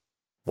more.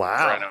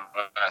 Wow. For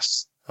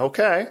NOS.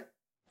 Okay.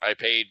 I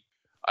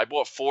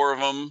bought 4 of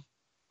them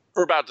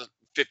for about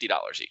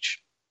 $50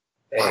 each.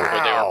 Wow.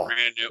 But they were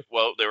brand new.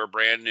 Well, they were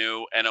brand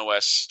new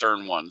NOS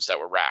Stern ones that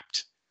were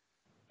wrapped,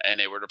 and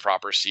they were the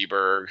proper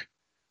Seaberg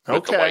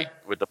with the white,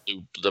 with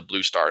the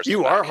blue stars.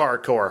 You are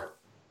hardcore.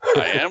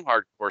 I am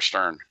hardcore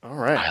Stern. All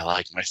right. I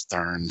like my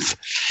Sterns.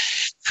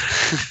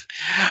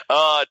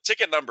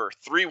 Ticket number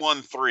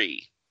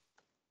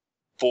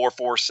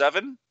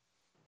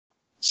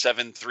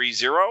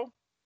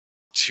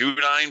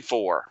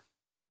 313-447-730-294.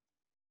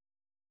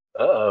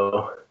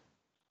 Uh-oh.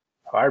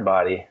 Hard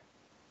body.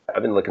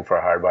 I've been looking for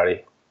a hard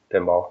body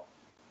pinball.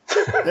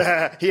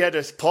 He had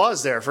to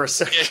pause there for a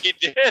second. Yeah, he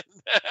did.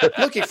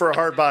 Looking for a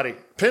hard body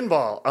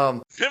pinball.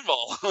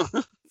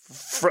 Pinball.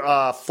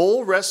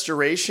 Full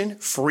restoration,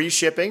 free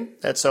shipping.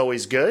 That's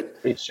always good.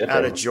 Free shipping.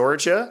 Out of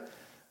Georgia.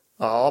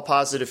 All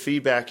positive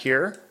feedback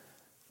here.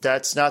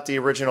 That's not the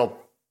original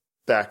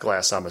back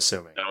glass, I'm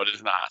assuming. No, it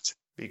is not.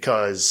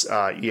 Because,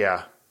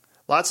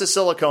 lots of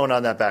silicone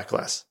on that back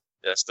glass.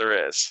 Yes,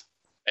 there is.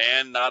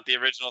 And not the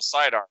original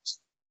side arts.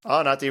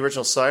 Oh, not the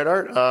original side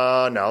art?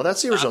 No,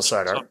 that's the original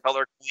side art.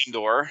 Color clean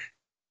door.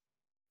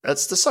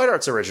 That's the side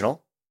art's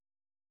original.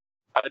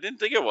 I didn't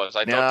think it was.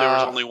 I thought there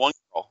was only one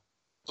girl.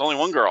 There's only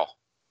one girl.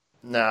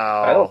 No.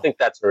 I don't think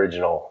that's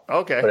original.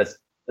 Okay. But it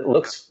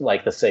looks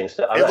like the same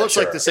stuff. It looks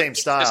like the same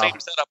style. The same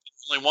setup.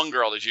 There's only one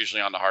girl that's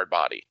usually on the hard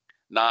body,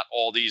 not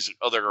all these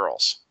other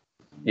girls.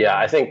 Yeah,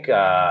 I think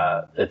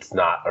it's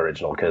not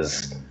original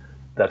because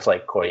that's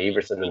like Corey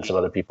Everson and some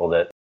other people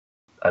that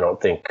I don't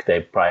think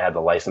they probably had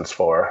the license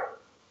for.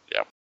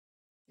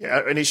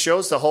 Yeah, and he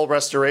shows the whole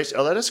restoration.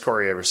 Oh, that is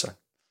Corey Everson.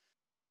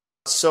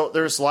 So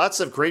there's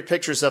lots of great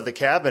pictures of the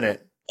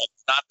cabinet.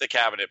 Not the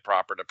cabinet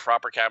proper. The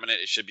proper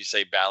cabinet, it should be,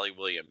 say, Bally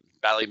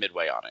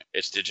Midway on it.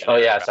 It's digital. Oh,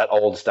 yeah, it's that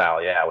old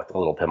style, with the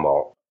little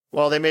pinball.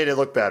 Well, they made it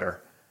look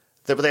better.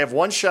 But they have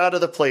one shot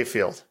of the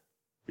playfield.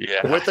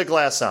 Yeah. With the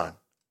glass on.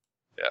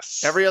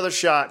 Yes. Every other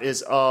shot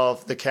is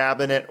of the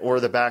cabinet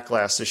or the back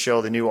glass to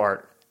show the new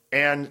art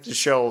and to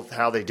show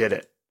how they did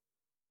it.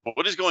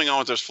 What is going on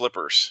with those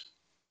flippers?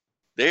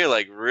 They're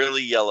like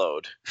really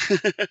yellowed. Or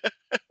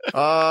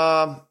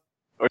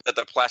is that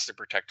the plastic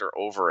protector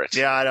over it?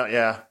 Yeah, I don't.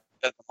 Yeah,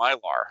 that's the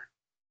Mylar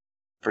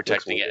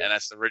protecting it, and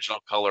that's the original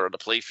color of the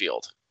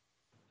playfield.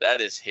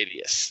 That is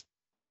hideous.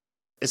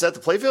 Is that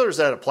the playfield, or is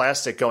that a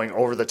plastic going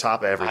over the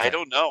top of everything? I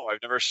don't know.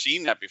 I've never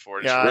seen that before.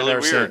 It's yeah, really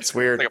I've never weird. It's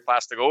weird. It's like a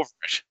plastic over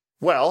it.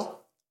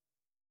 Well,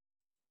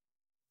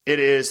 it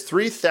is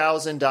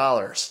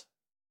 $3,000.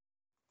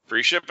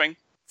 Free shipping.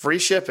 Free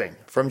shipping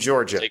from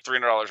Georgia. Take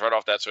 $300 right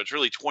off that, so it's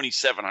really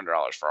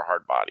 $2,700 for a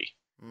hard body.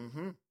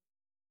 Mm-hmm.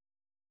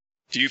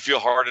 Do you feel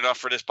hard enough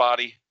for this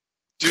body?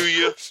 Do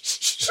you?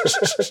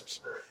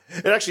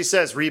 It actually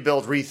says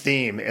rebuild,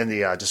 retheme in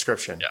the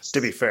description. Yes.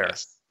 To be fair.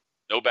 Yes.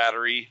 No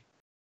battery,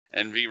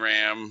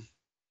 NVRAM.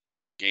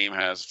 Game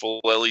has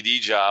full LED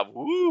job.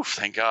 Woo!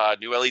 Thank God.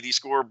 New LED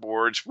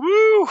scoreboards.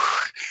 Woo!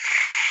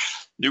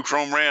 New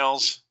chrome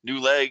rails. New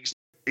legs.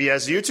 He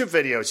has YouTube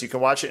videos. You can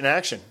watch it in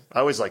action.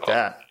 I always like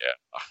that. Yeah.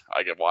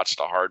 I could watch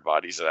the hard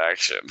bodies in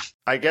action.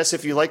 I guess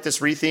if you like this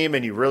retheme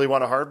and you really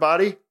want a hard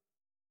body,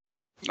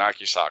 Knock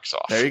your socks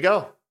off. there you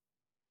go.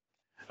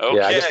 Okay.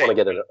 Yeah, I just want to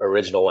get an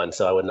original one,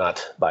 so I would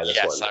not buy this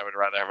one. Yes, I would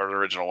rather have an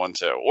original one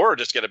too. Or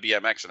just get a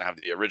BMX and have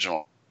the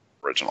original.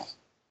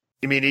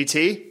 You mean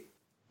E.T.?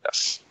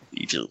 Yes.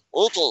 E2.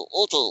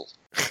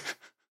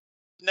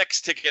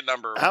 Next ticket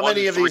number. How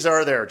many of these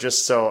are there,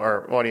 just so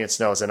our audience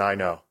knows and I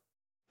know?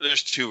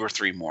 There's 2 or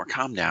 3 more.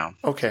 Calm down.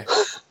 Okay.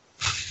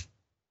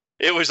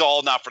 It was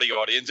all not for the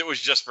audience. It was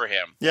just for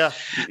him. Yeah,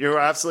 you're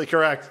absolutely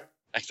correct.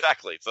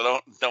 Exactly. So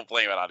don't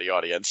blame it on the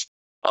audience.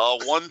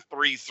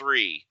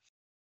 133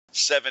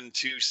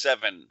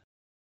 727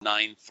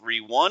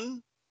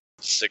 931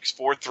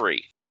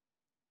 643.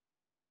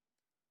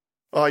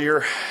 Oh,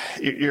 you're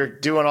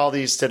doing all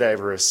these today,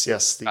 Bruce.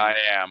 Yes. I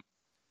am.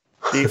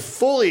 The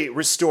fully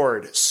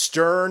restored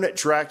Stern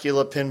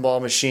Dracula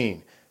pinball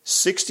machine,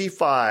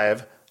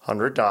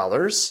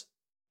 $6,500.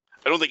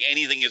 I don't think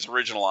anything is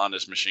original on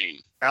this machine.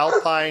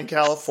 Alpine,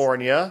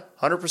 California,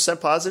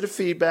 100% positive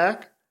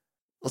feedback.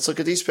 Let's look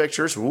at these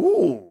pictures.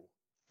 Ooh,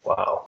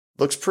 Wow.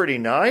 looks pretty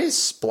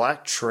nice.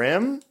 Black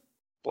trim.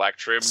 Black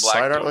trim, black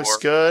Side art door, looks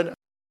good.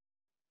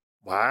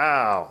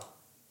 Wow.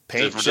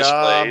 Paint different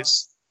job.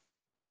 displays.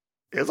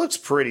 It looks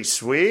pretty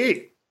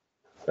sweet.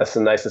 That's the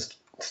nicest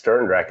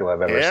Stern Dracula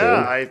I've ever seen.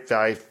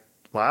 I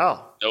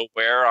wow. No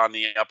wear on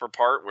the upper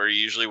part where he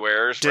usually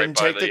wears. Didn't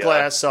right by take the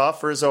glass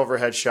off for his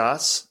overhead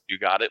shots. You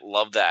got it.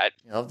 Love that.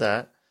 Love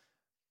that.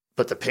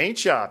 But the paint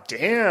job,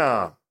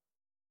 damn.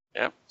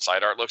 Yep.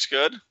 Side art looks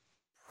good.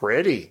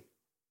 Pretty.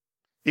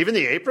 Even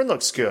the apron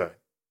looks good.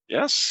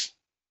 Yes.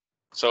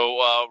 So,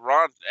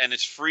 Ron, and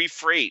it's free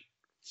freight,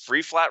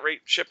 free flat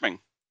rate shipping.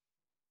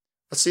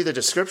 Let's see the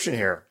description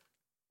here.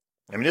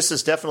 I mean, this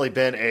has definitely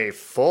been a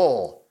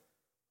full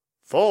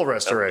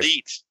restoration.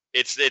 Elite.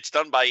 It's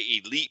done by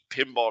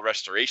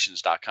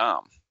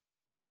ElitePinballRestorations.com.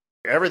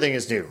 Everything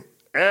is new.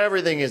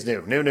 Everything is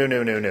new.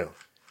 New.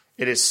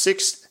 It is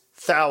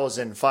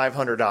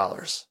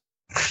 $6,500.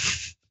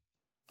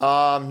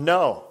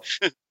 No.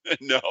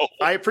 No.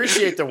 I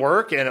appreciate the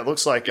work, and it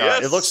looks like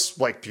Yes. it looks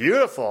like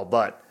beautiful,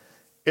 but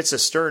it's a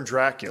Stern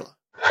Dracula.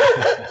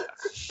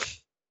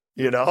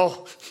 You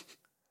know,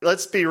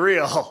 let's be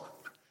real.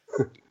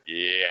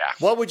 Yeah.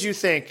 What would you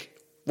think?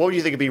 What would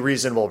you think would be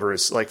reasonable,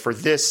 Bruce? Like for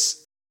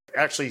this,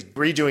 actually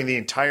redoing the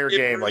entire If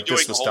game we're like doing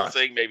this was the whole done.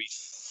 thing, maybe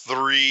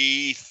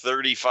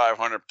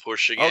 3,500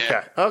 pushing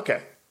it.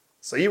 Okay.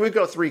 So you would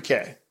go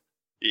 3K.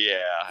 Yeah.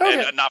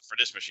 Okay. And not for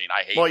this machine.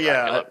 I hate Well,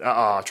 Dracula.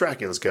 yeah.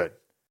 Dracula's good.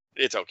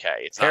 It's okay.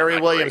 It's not Harry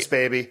that Williams,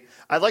 great. baby.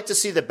 I'd like to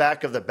see the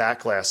back of the back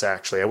glass,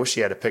 actually. I wish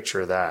he had a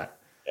picture of that.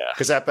 Yeah.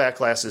 Because that back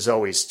glass is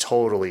always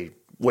totally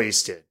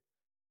wasted.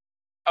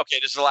 Okay,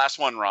 this is the last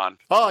one, Ron.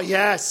 Oh,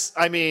 yes.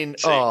 I mean,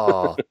 See.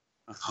 oh.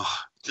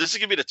 This is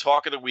going to be the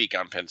talk of the week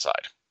on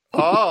Pinside.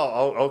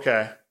 Oh,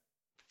 okay.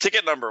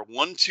 Ticket number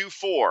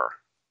 124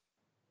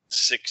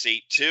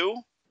 682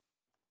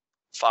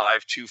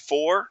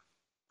 524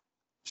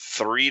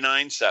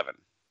 397.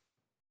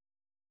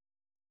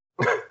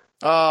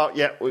 Oh,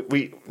 yeah.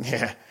 We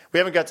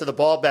haven't got to the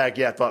ball bag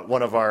yet, but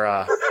one of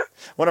our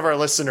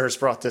listeners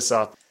brought this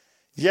up.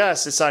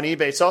 Yes, it's on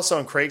eBay. It's also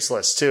on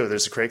Craigslist too.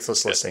 There's a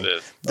Craigslist listing. it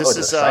is. This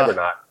it's is a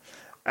Cybernaut.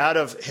 out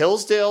of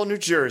Hillsdale, New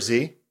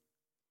Jersey.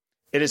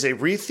 It is a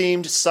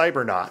rethemed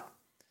Cybernaut.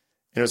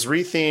 It was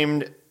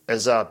rethemed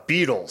as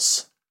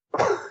Beatles.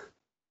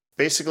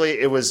 Basically,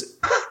 it was.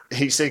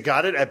 He said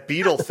got it at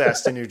Beetle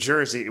Fest in New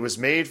Jersey. It was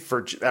made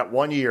for that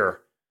 1 year.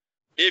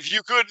 If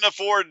you couldn't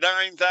afford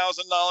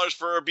 $9,000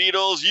 for a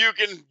Beatles, you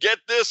can get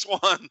this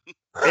one.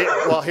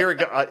 Here we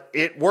go.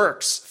 It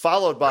works.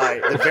 Followed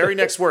by the very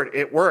next word.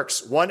 It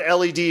works. One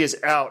LED is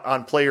out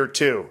on player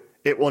 2.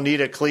 It will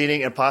need a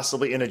cleaning and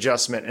possibly an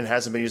adjustment and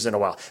hasn't been used in a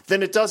while.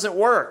 Then it doesn't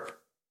work.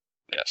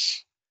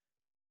 Yes.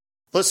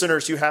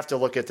 Listeners, you have to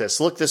look at this.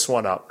 Look this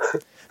one up.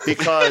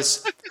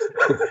 Because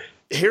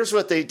here's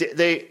what they did.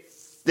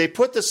 They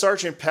put the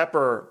Sgt.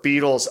 Pepper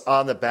Beatles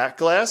on the back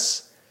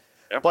glass.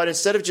 Yep. But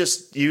instead of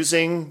just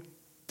using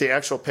the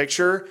actual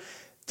picture,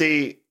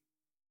 they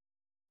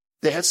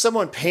had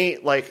someone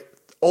paint like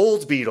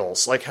old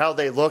Beatles, like how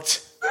they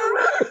looked,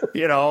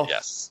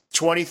 Yes.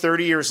 20,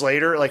 30 years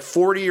later, like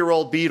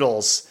 40-year-old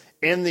Beatles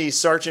in the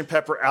Sgt.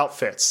 Pepper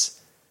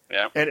outfits.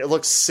 Yeah. And it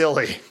looks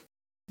silly.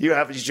 You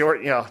have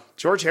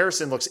George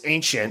Harrison looks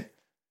ancient.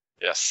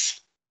 Yes.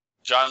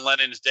 John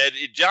Lennon's dead.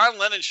 John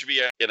Lennon should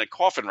be in a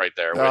coffin right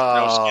there with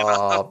no skin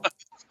on.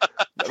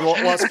 Well,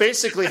 it's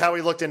basically how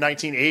he looked in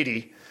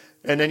 1980.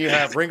 And then you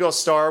have Ringo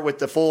Starr with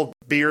the full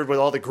beard with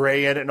all the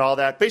gray in it and all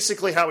that.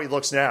 Basically how he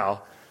looks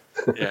now.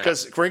 Yeah.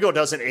 Because Ringo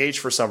doesn't age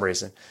for some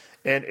reason.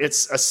 And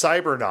it's a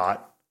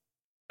Cybernaut.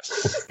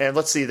 And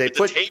let's see, they With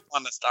put the tape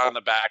on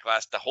the back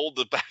glass to hold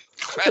the back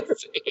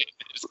glass in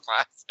is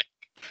classic.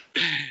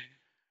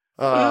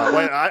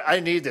 wait, I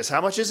need this.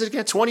 How much is it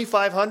again?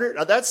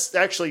 $2,500? That's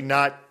actually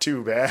not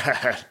too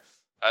bad.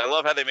 I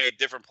love how they made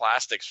different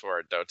plastics for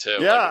it, though, too.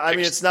 Yeah, Like, I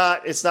mean, it's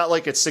not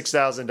like it's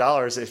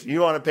 $6,000. If you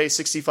want to pay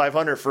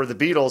 $6,500 for the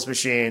Beatles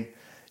machine,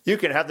 you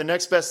can have the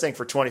next best thing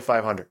for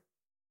 $2,500.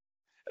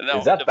 No,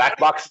 Is that back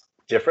box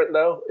different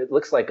though? It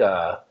looks like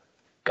a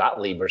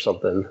Gottlieb or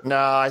something. No,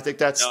 I think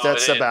that's No,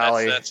 the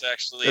Bally. That's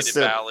actually That's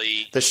the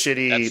Bally. The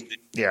shitty,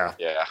 yeah.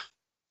 Yeah.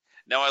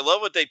 Now, I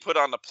love what they put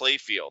on the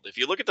playfield. If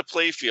you look at the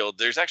playfield,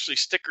 there's actually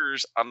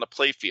stickers on the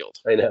playfield.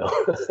 I know.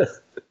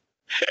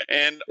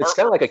 And it's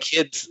kind of like a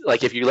kid's,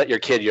 like if you let your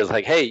kid, you're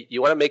like, hey,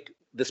 you want to make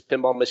this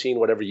pinball machine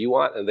whatever you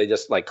want? And they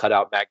just like cut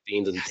out back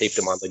beans and tape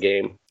them on the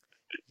game.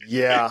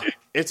 Yeah,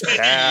 it's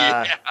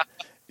bad. Yeah.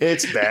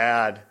 It's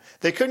bad.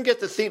 They couldn't get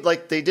the theme,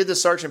 like they did the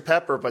Sgt.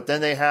 Pepper, but then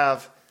they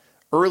have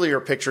earlier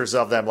pictures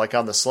of them, like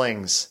on the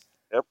slings.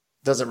 Yep.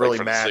 Doesn't Like really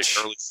from the match.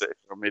 early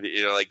or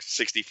maybe like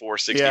 64,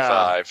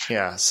 65.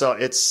 Yeah. So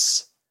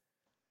it's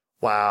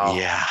wow.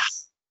 Yeah.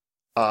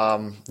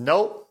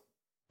 Nope.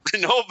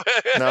 No.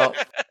 No.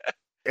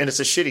 And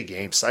it's a shitty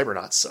game.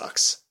 Cybernauts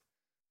sucks.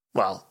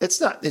 Well, it's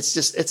not. It's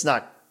just. It's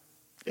not.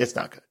 It's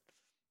not good.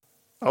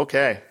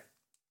 Okay.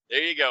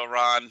 There you go,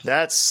 Ron.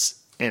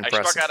 That's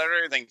impressive. I struck out on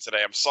everything today.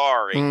 I'm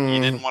sorry.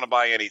 You didn't want to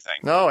buy anything.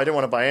 No, I didn't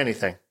want to buy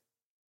anything.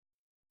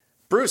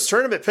 Bruce,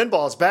 Tournament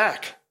Pinball is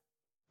back.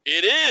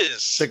 It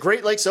is. The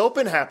Great Lakes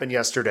Open happened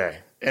yesterday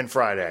and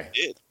Friday.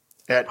 It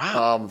At,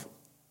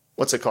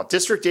 what's it called?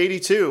 District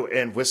 82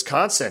 in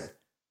Wisconsin.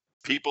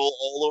 People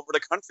all over the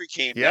country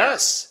came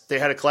Yes. They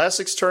had a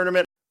Classics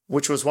tournament,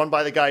 which was won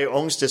by the guy who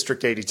owns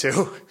District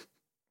 82.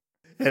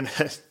 And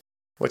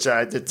which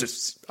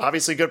it's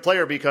obviously a good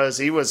player because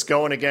he was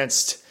going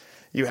against,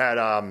 you had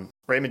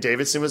Raymond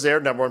Davidson was there,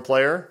 number one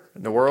player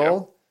in the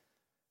world. Yep.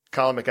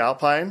 Colin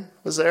McAlpine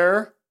was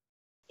there.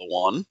 The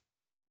one.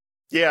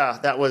 Yeah,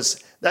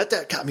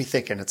 that got me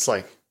thinking. It's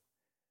like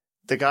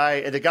the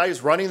guy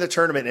who's running the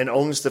tournament and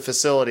owns the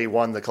facility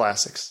won the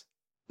Classics.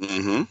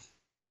 Mm-hmm.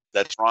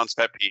 That's Ron's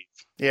pet peeve.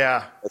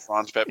 Yeah. That's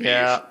Ron's pet peeve.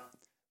 Yeah.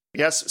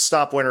 Yes,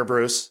 stop winner,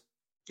 Bruce.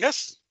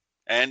 Yes.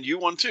 And you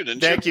won too,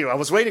 didn't you? Thank you. I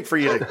was waiting for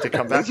you to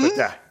come back with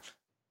that.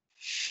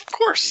 Of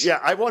course. Yeah,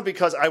 I won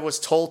because I was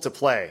told to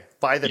play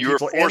by the You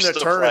people were in forced the to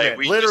tournament. play.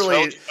 We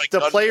Literally, just felt the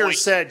like players gunpoint.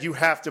 said, you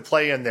have to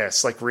play in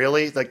this. Like,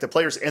 really? Like, the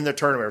players in the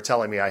tournament are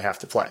telling me I have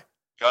to play.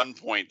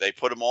 Gunpoint. They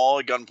put them all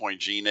at gunpoint,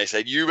 Gene. They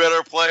said, you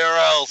better play or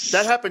else.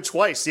 That happened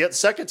twice. The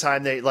second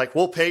time, they, like,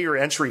 we'll pay your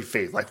entry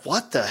fee. Like,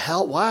 what the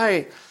hell?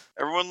 Why?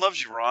 Everyone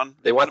loves you, Ron.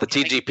 They want the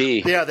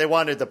TGP. Yeah, they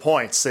wanted the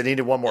points. They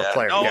needed one more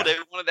player. No, yeah. They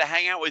wanted to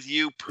hang out with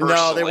you personally.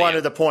 No, they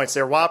wanted the points.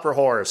 They're whopper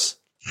whores.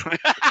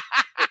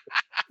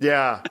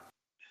 Yeah.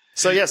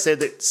 So, yes,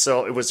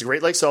 so it was the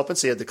Great Lakes Open.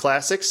 So you had the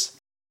Classics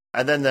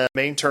and then the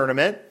main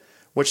tournament,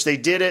 which they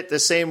did it the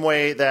same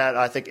way that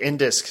I think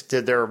Indisc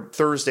did their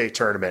Thursday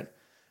tournament,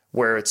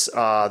 where it's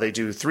they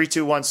do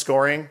 3-2-1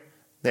 scoring.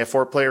 They have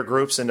 4-player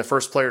groups, and the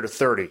first player to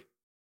 30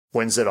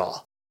 wins it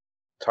all.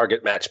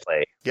 Target match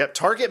play. Yep,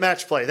 target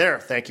match play. There.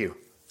 Thank you.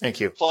 Thank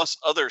you. Plus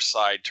other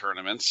side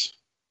tournaments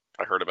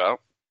I heard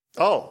about.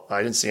 Oh,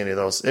 I didn't see any of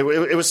those. It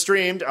was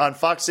streamed on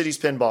Fox Cities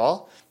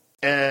Pinball.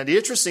 And the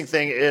interesting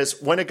thing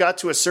is when it got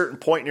to a certain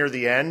point near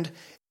the end,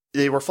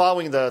 they were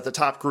following the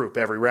top group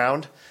every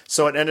round.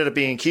 So it ended up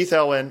being Keith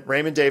Elwin,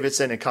 Raymond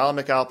Davidson, and Colin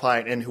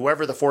McAlpine, and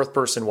whoever the fourth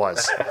person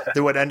was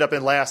that would end up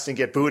in last and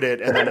get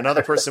booted. And then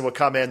another person would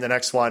come in the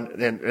next one,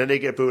 and they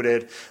get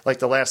booted like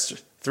the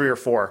last 3 or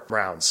 4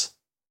 rounds.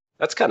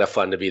 That's kind of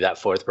fun to be that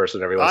fourth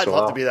person every once I'd in a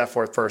while. love to be that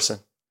fourth person.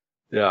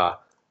 Yeah.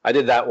 I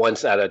did that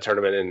once at a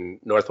tournament in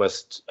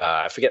Northwest.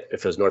 I forget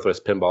if it was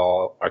Northwest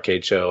Pinball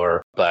Arcade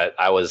Show but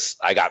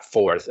I got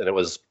fourth, and I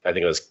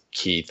think it was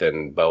Keith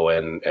and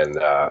Bowen and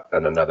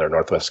another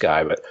Northwest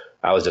guy. But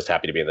I was just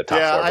happy to be in the top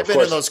 4. Yeah, I've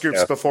been in those groups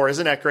yeah. before.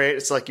 Isn't that great?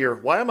 It's like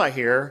why am I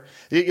here?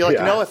 You're like,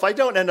 no, if I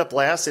don't end up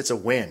last, it's a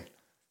win.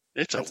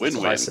 It's That's a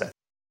win-win. what I said.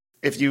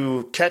 If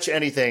you catch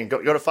anything,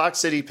 go to Fox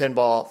City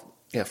Pinball.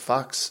 Yeah,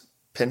 Fox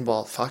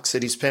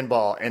Cities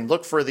Pinball, and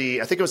look for I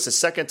think it was the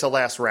second to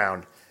last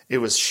round. It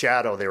was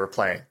Shadow they were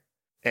playing.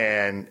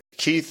 And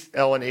Keith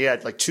Elwin, he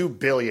had like $2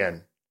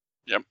 billion.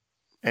 Yep.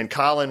 And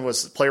Colin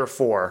was player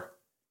 4.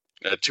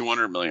 At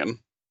 $200 million.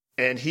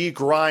 And he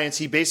grinds,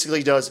 he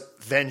basically does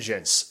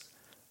vengeance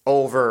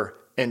over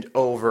and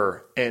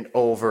over and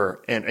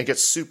over and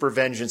gets super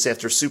vengeance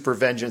after super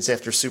vengeance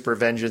after super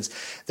vengeance.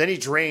 Then he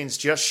drains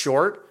just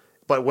short,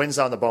 but wins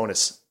on the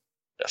bonus.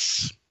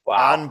 Yes.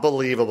 Wow.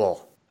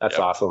 Unbelievable. That's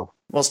awesome.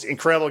 Most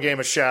incredible game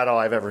of Shadow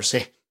I've ever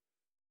seen.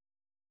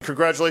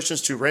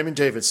 Congratulations to Raymond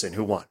Davidson,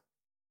 who won.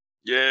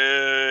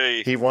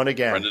 Yay. He won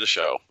again. Friend of the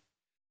show.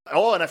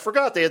 Oh, and I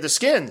forgot they had the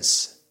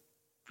skins.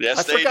 Yes,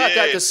 I they forgot did.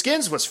 that the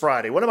skins was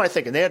Friday. What am I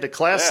thinking? They had the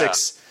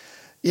Classics.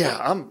 Yeah,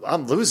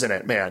 I'm losing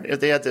it, man.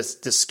 They had the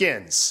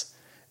skins.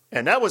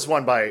 And that was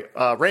won by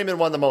Raymond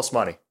won the most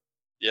money.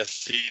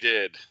 Yes, he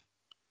did.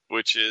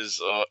 Which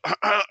is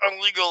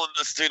illegal in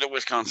the state of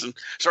Wisconsin.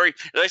 Sorry,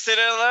 did I say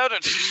that out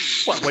loud?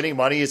 What, winning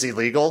money is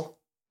illegal?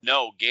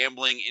 No,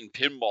 gambling in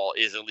pinball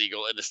is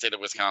illegal in the state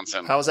of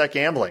Wisconsin. How is that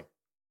gambling?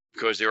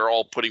 Because they're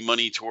all putting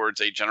money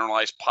towards a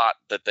generalized pot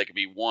that could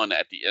be won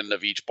at the end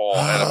of each ball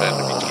at the end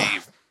of each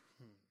game.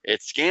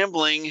 It's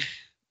gambling.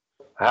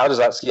 How does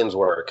that skins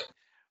work?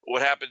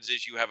 What happens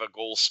is you have a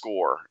goal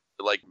score,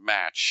 like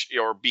match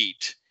or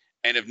beat,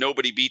 And if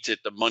nobody beats it,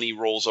 the money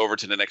rolls over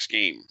to the next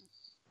game.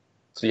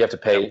 So you have to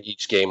pay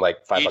each game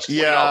like $5.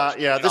 Yeah.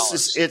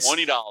 It's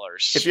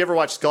 $20. If you ever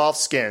watch Golf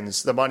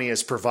Skins, the money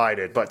is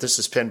provided, but this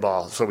is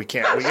pinball, so we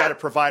got to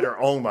provide our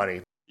own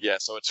money. Yeah,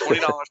 so it's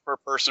 $20 per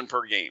person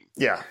per game.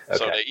 Yeah. Okay.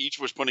 So they each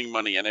was putting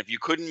money in. If you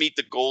couldn't meet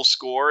the goal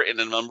score in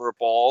a number of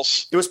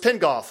balls, It was pin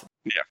golf.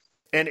 yeah,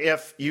 And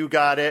if you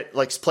got it,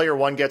 like player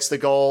one gets the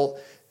goal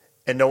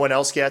and no one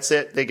else gets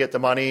it, they get the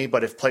money.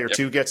 But if player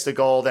two gets the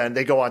goal, then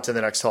they go on to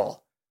the next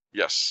hole.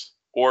 yes.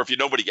 Or if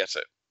nobody gets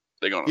it,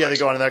 they go on. They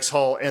go on to the next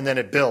hole, and then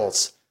it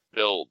builds.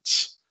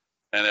 Builds.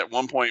 And at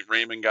one point,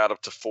 Raymond got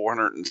up to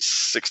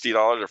 $460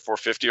 or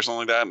 $450 or something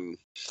like that. And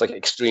It's like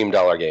extreme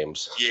dollar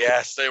games.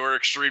 yes, they were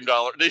extreme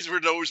dollar. These were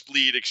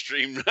nosebleed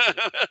extreme.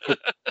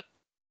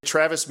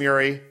 Travis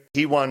Murray,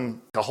 he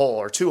won a hole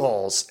or two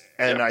holes,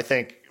 and Yeah. I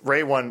think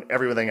Ray won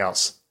everything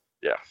else.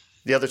 Yeah.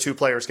 The other two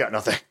players got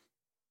nothing.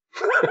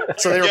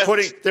 So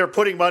they were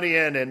putting money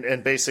in,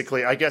 and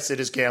basically, I guess it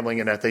is gambling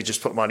in that they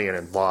just put money in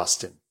and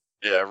lost. And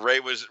Yeah, Ray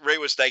was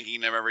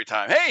thanking them every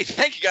time. Hey,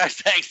 thank you guys.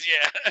 Thanks.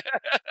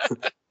 Yeah.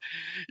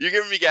 You're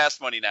giving me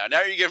gas money now.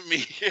 Now you're giving me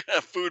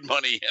food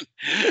money.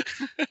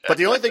 But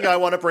the only thing I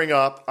want to bring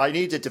up, I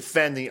need to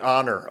defend the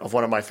honor of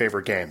one of my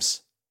favorite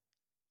games.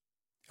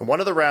 In one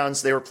of the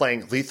rounds, they were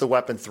playing Lethal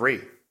Weapon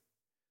 3,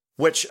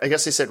 which I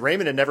guess they said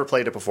Raymond had never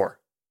played it before.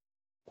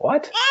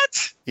 What?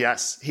 What?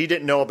 Yes, he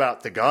didn't know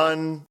about the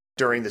gun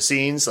during the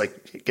scenes,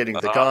 like getting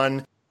the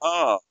gun.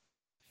 Oh.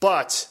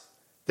 But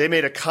they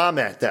made a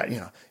comment that,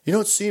 you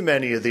don't see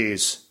many of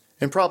these,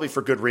 and probably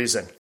for good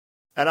reason.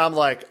 And I'm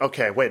like,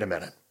 okay, wait a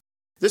minute.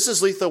 This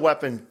is Lethal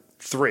Weapon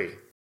 3.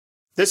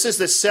 This is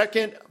the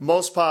second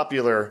most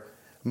popular,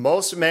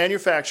 most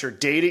manufactured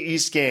Data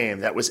East game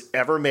that was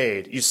ever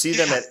made. You see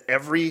them at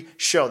every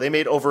show. They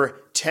made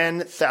over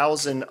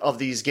 10,000 of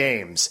these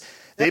games.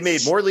 They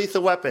made more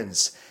Lethal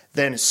Weapons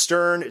than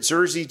Stern,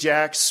 Jersey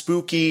Jack,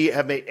 Spooky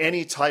have made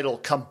any title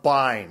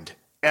combined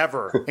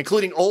ever,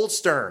 including Old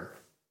Stern.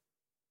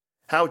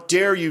 How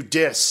dare you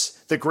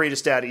diss the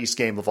greatest Data East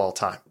game of all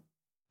time?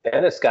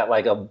 And it's got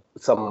like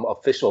some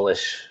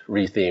official-ish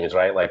re-themes,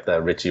 right? Like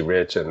the Richie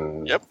Rich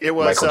and It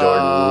was Michael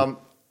Jordan.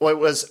 Well, it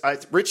was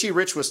Richie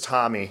Rich was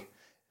Tommy.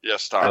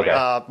 Yes, Tommy.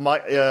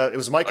 Okay. It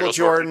was Michael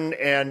Jordan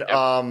and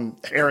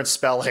Aaron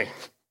Spelling.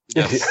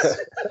 Yes.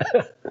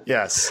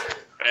 Yes.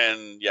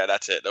 And yeah,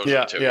 that's it. Those are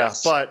the two. Yeah.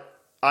 Yes. But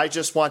I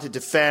just want to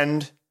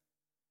defend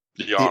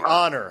the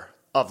honor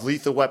of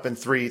Lethal Weapon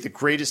 3, the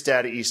greatest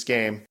Data East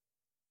game.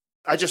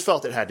 I just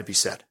felt it had to be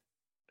said.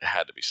 It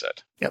had to be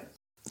said. Yep.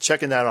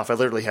 Checking that off. I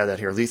literally had that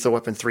here. Lethal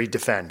Weapon 3,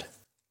 defend.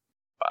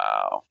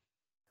 Wow.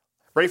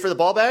 Ready for the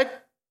ball bag?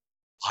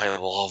 I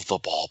love the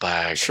ball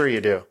bag. Sure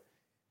you do.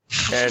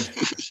 And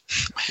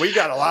we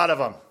got a lot of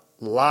them.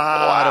 A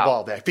lot of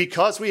ball bag.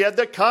 Because we had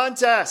the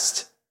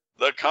contest.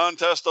 The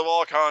contest of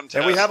all contests.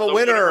 And we have a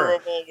winner.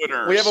 Of all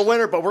winners. We have a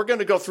winner, but we're going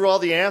to go through all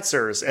the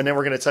answers, and then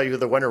we're going to tell you who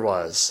the winner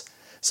was.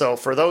 So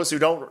for those who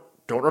don't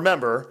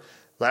remember,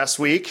 last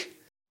week...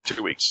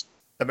 2 weeks.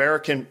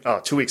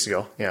 2 weeks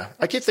ago. Yeah.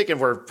 I keep thinking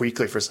we're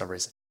weekly for some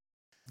reason.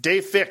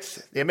 Dave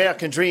Ficht, the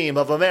American dream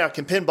of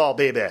American pinball,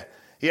 baby.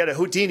 He had a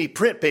Houdini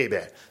print, baby.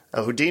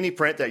 A Houdini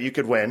print that you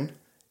could win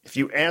if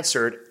you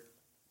answered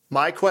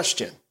my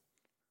question,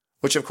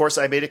 which of course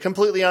I made it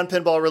completely on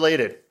pinball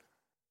related.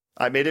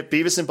 I made it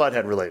Beavis and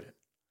Butthead related.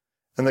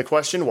 And the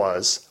question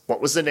was,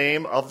 what was the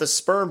name of the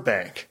sperm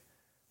bank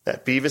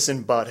that Beavis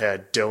and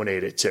Butthead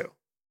donated to?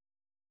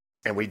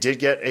 And we did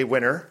get a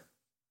winner.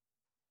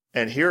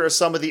 And here are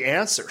some of the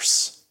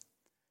answers.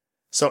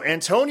 So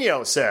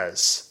Antonio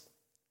says,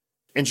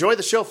 enjoy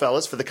the show,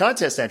 fellas. For the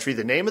contest entry,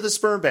 the name of the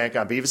sperm bank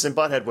on Beavis and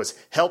Butthead was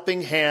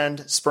Helping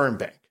Hand Sperm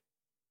Bank.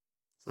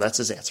 So that's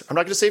his answer. I'm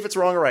not going to say if it's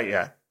wrong or right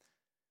yet.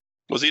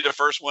 Was he the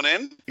first one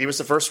in? He was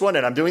the first one,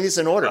 and I'm doing these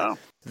in order. Wow.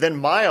 Then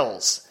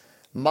Miles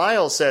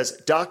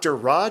says, Dr.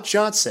 Rod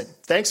Johnson,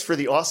 thanks for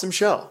the awesome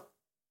show.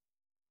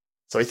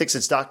 So he thinks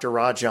it's Dr.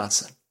 Rod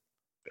Johnson.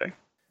 Okay.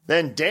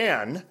 Then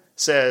Dan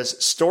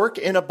says, Stork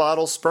in a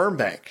Bottle Sperm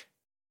Bank.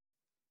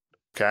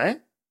 Okay.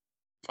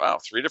 Wow,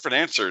 3 different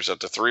answers at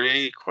the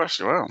 3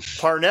 questions. Wow.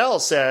 Parnell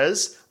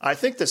says, I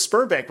think the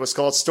sperm bank was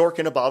called Stork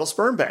in a Bottle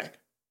Sperm Bank.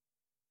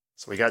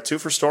 So we got 2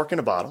 for Stork in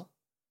a Bottle.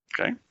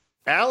 Okay.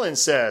 Alan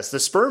says the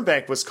sperm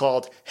bank was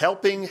called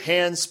Helping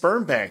Hand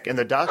Sperm Bank, and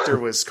the doctor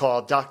was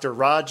called Dr.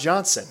 Rod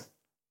Johnson.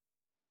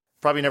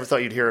 Probably never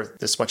thought you'd hear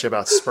this much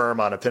about sperm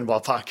on a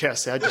pinball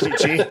podcast, did you,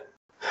 Gene?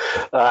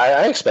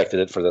 I expected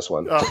it for this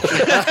one.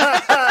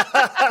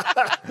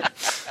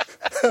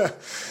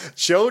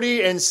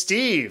 Jody and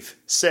Steve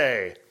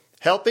say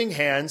Helping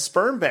Hand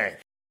Sperm Bank.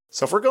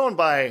 So if we're going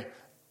by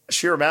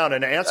sheer amount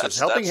and answers,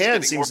 Helping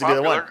Hand seems to be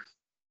the one.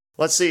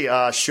 Let's see.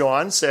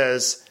 Sean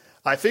says,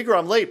 I figure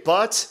I'm late,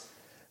 but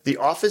the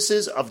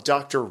offices of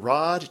Dr.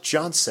 Rod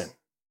Johnson.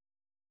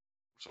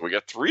 So we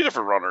got 3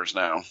 different runners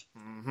now.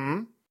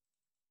 Mm-hmm.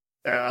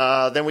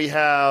 Then we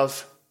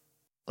have,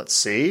 let's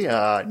see,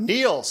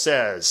 Neil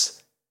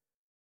says,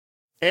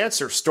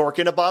 answer, Stork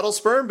in a Bottle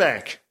Sperm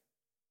Bank.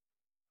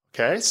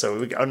 Okay, so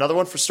we got another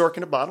one for Stork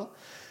in a Bottle.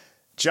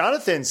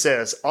 Jonathan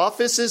says,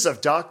 Offices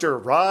of Dr.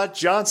 Rod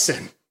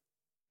Johnson.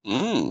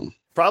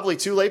 Probably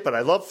too late, but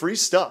I love free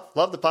stuff.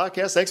 Love the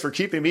podcast. Thanks for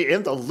keeping me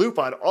in the loop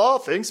on all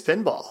things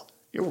pinball.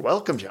 You're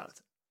welcome,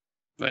 Jonathan.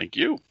 Thank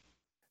you.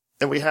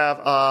 Then we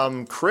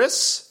have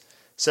Chris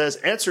says,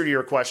 answer to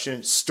your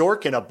question,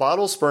 stork in a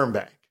bottle sperm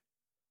bank.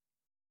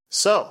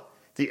 So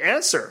the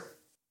answer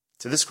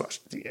to this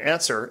question, the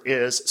answer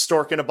is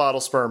stork in a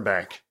bottle sperm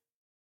bank.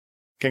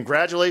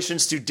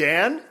 Congratulations to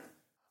Dan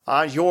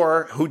on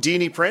your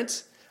Houdini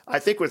print. I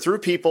think what threw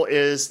people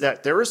is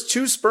that there is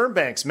 2 sperm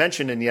banks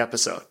mentioned in the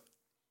episode.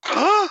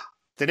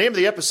 The name of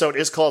the episode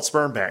is called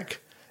Sperm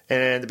Bank.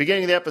 And in the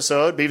beginning of the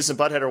episode, Beavis and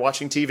Butthead are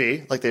watching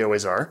TV, like they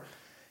always are.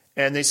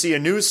 And they see a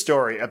news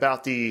story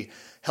about the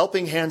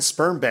Helping Hand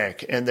Sperm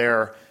Bank and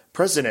their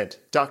president,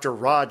 Dr.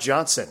 Rod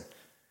Johnson.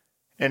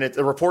 And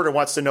the reporter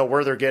wants to know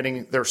where they're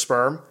getting their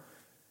sperm.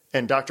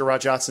 And Dr. Rod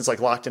Johnson's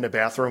like locked in a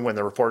bathroom when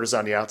the reporter's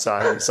on the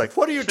outside. And he's like,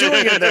 what are you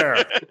doing in there?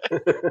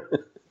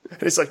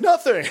 And he's like,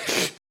 nothing.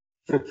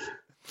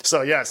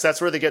 So, yes, that's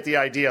where they get the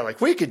idea.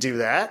 Like, we could do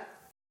that.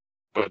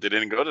 But they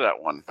didn't go to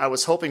that one. I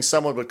was hoping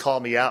someone would call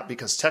me out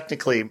because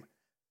technically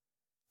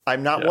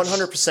I'm not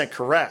 100%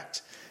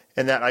 correct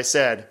in that I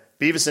said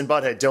Beavis and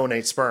Butthead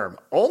donate sperm.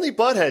 Only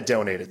Butthead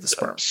donated the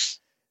sperm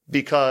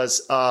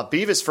because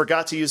Beavis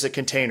forgot to use a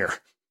container.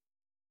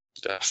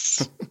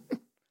 Yes.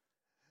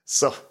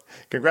 So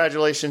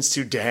congratulations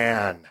to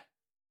Dan.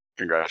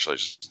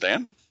 Congratulations,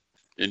 Dan.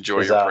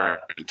 Enjoy your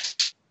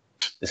print.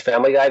 Is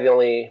Family Guy the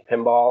only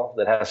pinball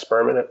that has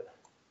sperm in it?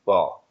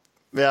 Well...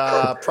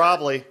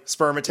 probably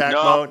sperm attack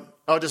mode.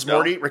 Oh, does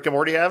Rick and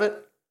Morty have it?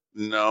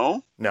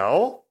 No.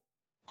 No?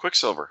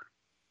 Quicksilver.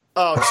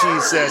 Oh,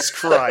 Jesus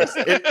Christ.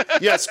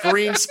 Yes,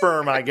 green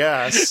sperm, I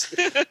guess.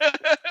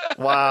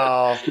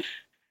 Wow.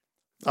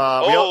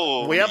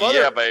 We have other,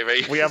 yeah,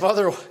 baby. We have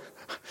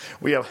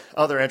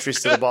other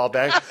entries to the ball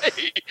bag.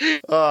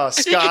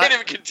 Scott. You can't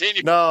even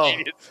continue. No.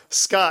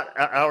 Scott,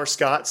 our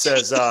Scott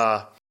says,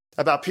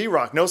 about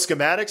P-Rock, no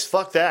schematics?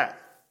 Fuck that.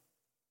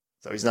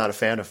 So he's not a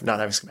fan of not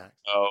having schematics.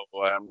 Oh,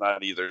 I'm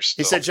not either.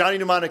 Still. He said Johnny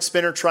Mnemonic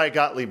spinner, try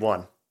Gottlieb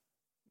one.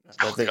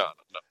 Oh, God,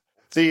 no.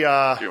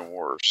 The even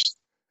worse.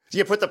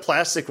 You put the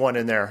plastic one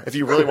in there if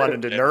you really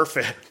wanted to nerf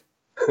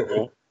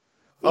it.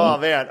 Oh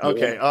man.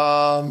 Okay.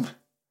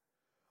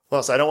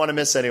 Well, so I don't want to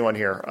miss anyone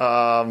here.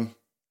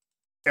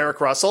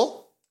 Eric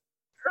Russell.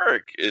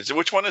 Eric,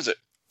 which one is it?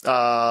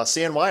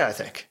 CNY, I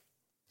think.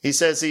 He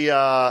says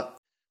I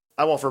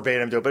won't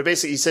verbatim do it, but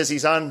basically he says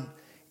he's on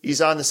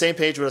the same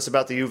page with us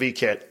about the UV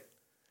kit.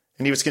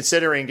 And he was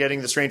considering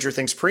getting the Stranger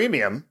Things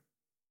Premium.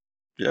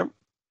 Yep.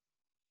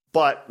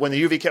 But when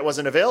the UV kit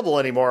wasn't available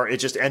anymore, it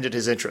just ended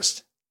his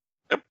interest.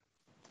 Yep.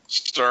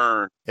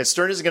 Stern. If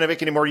Stern isn't going to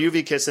make any more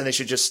UV kits, then they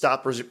should just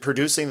stop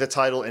producing the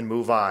title and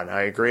move on.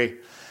 I agree.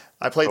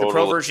 I played the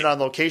Pro version on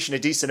location a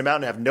decent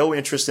amount and have no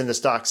interest in the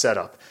stock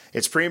setup.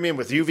 It's premium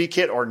with UV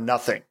kit or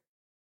nothing.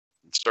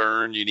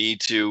 Stern, you need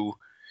to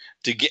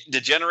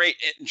generate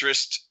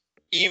interest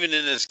even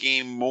in this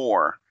game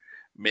more.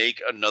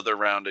 Make another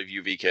round of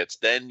UV kits.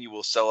 Then you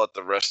will sell out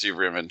the rest of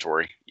your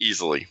inventory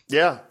easily.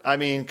 Yeah, I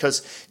mean,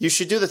 because you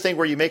should do the thing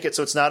where you make it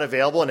so it's not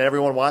available and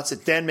everyone wants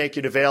it, then make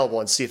it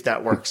available and see if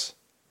that works.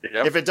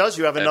 Yep. If it does,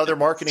 you have another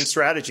marketing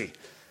strategy.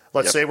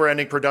 Let's say we're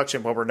ending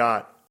production, but we're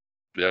not.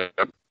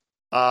 Yep.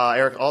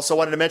 Eric also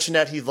wanted to mention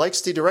that he likes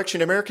the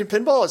direction American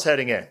Pinball is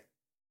heading in.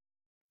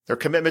 Their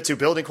commitment to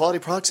building quality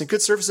products and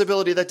good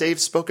serviceability that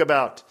Dave spoke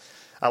about.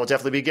 I will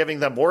definitely be giving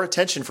them more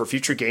attention for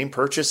future game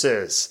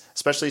purchases,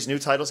 especially as new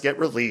titles get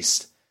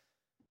released.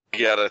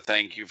 We got a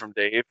thank you from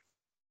Dave.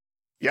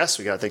 Yes,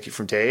 we got a thank you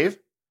from Dave.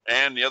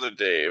 And the other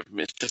Dave,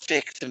 Mr.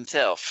 Fix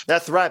himself.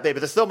 That's right, baby.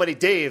 There's so many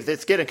Dave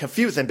that's getting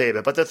confusing,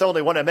 baby. But there's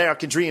only one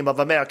American dream of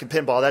American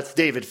Pinball. That's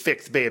David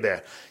Fix,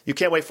 baby. You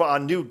can't wait for our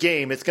new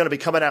game. It's going to be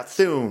coming out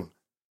soon.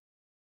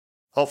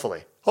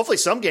 Hopefully. Hopefully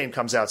some game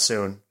comes out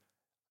soon.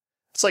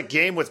 It's like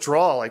game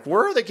withdrawal. Like,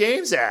 where are the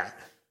games at?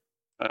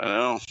 I don't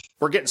know.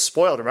 We're getting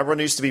spoiled. Remember when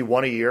it used to be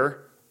one a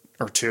year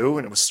or two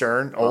and it was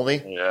Stern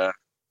only? Yeah.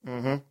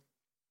 Mm-hmm.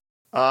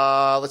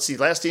 Let's see.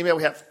 Last email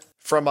we have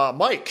from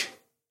Mike.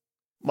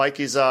 Mike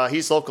is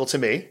he's local to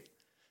me.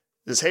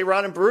 This is, hey,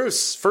 Ron and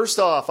Bruce. First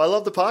off, I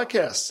love the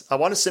podcast. I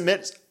want to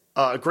submit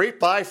a great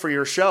buy for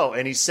your show.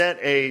 And he sent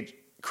a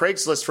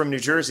Craigslist from New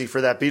Jersey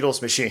for that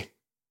Beatles machine.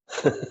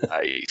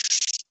 Nice.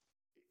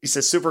 He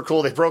says, super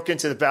cool. They broke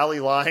into the Bally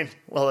line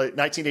while a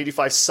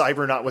 1985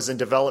 Cybernaut was in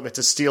development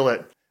to steal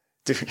it,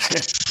 to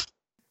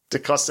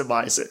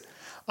customize it.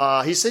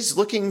 He says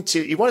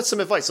he wanted some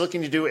advice,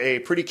 looking to do a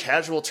pretty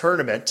casual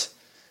tournament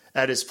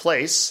at his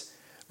place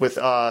with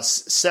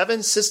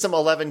 7 System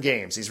 11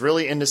 games. He's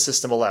really into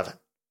System 11.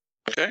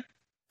 Okay.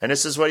 And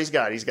this is what he's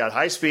got. He's got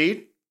High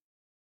Speed.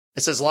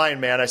 It says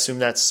Lion Man. I assume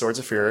that's Swords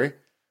of Fury.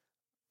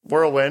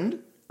 Whirlwind,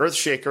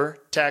 Earthshaker,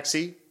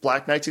 Taxi,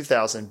 Black Knight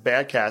 2000,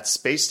 Bad Cats,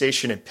 Space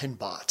Station, and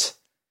Pinbot.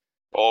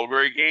 All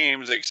great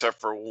games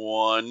except for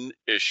one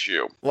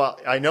issue. Well,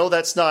 I know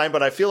that's 9,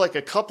 but I feel like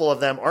a couple of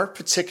them aren't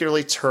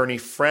particularly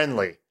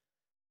tourney-friendly.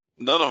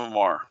 None of them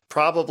are.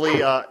 Probably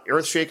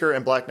Earthshaker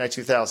and Black Knight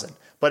 2000.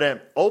 but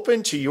I'm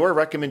open to your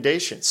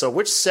recommendation. So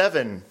which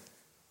 7,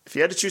 if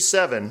you had to choose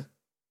 7,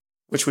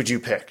 which would you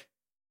pick?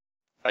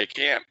 I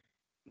can't.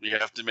 You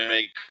have to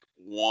make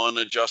one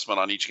adjustment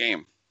on each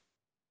game.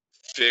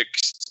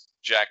 Fixed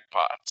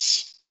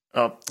jackpots.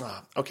 Oh,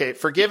 okay.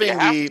 Forgiving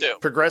the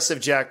progressive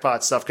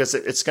jackpot stuff, because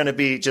it's going to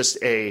be just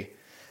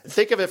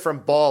think of it from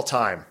ball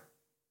time,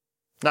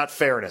 not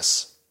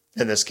fairness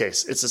in this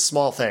case. It's a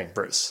small thing,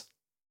 Bruce.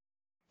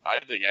 I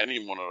think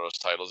any one of those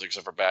titles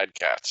except for Bad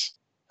Cats.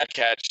 Bad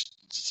Cats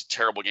is a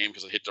terrible game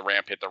because it hit the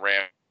ramp.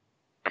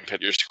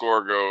 Your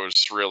score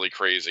goes really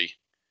crazy.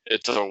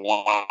 It's a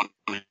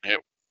one-hit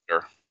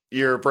wonder.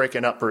 You're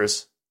breaking up,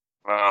 Bruce.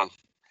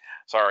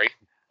 Sorry.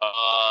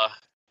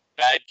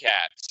 Bad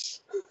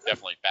Cats.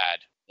 Definitely bad.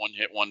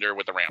 One-hit wonder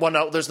with the ramp. Well,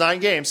 no, there's 9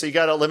 games, so you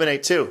got to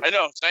eliminate 2. I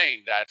know, I'm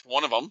saying that's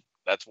one of them.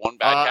 That's one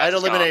Bad Cats. I'd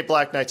eliminate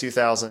Black Knight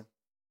 2000.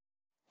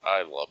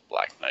 I love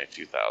Black Knight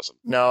 2000.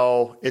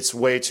 No, it's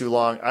way too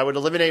long. I would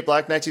eliminate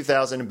Black Knight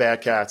 2000 and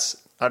Bad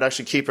Cats. I'd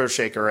actually keep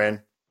Shaker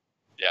in.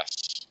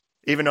 Yes.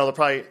 Even though they'll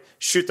probably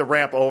shoot the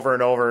ramp over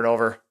and over and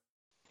over.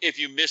 If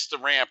you miss the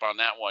ramp on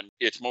that one,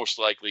 it's most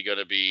likely going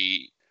to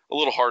be a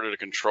little harder to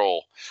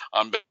control.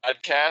 On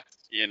Bad Cat,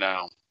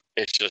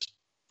 it's just...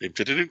 It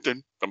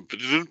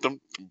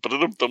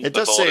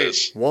does say,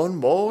 one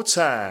more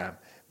time.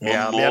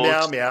 Meow, meow,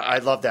 meow, meow. I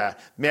love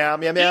that. Meow,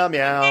 meow, meow,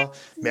 meow.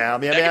 Meow,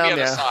 meow, meow,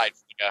 meow.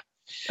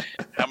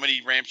 How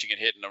many ramps you can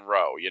hit in a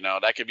row?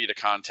 That could be the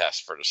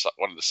contest for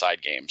one of the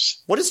side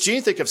games. What does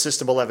Gene think of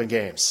System 11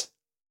 games?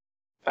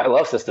 I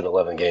love System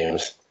 11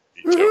 games.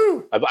 Me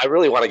too. I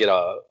really want to get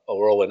a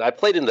whirlwind. I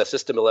played in the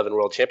System 11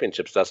 World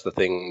Championships. That's the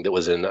thing that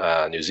was in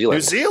New Zealand.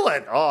 New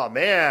Zealand? Oh,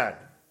 man.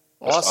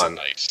 Awesome.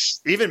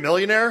 Nice. Even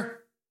Millionaire?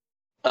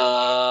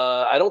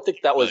 I don't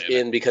think that was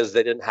in because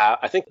they didn't have.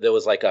 I think there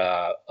was like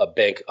a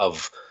bank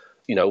of,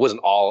 it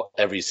wasn't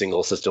every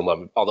single System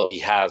 11. Although he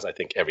has, I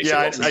think every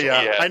single. System.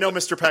 I know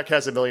Mr. Peck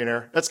has a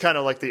Millionaire. That's kind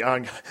of like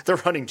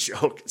the running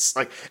joke. It's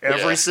like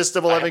every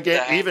System 11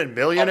 game, even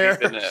Millionaire.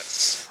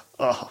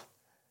 Oh,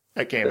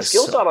 that game. The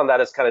skill shot on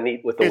that is kind of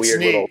neat with the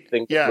weird little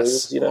thing.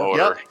 Yes. Moves,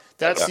 Yep.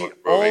 That's the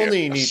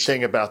only neat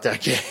thing about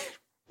that game.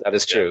 That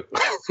is true.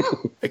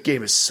 That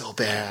game is so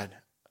bad.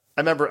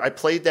 I remember I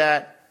played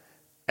that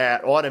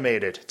at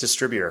Automated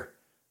Distributor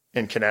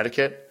in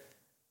Connecticut.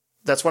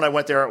 That's when I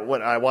went there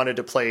when I wanted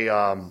to play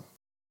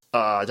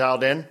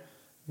Dialed In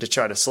to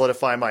try to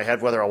solidify in my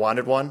head whether I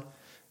wanted one.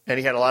 And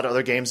he had a lot of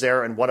other games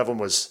there, and one of them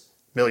was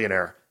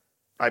Millionaire.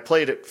 I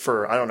played it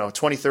for,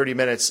 20, 30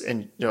 minutes,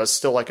 and it's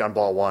still like on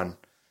ball 1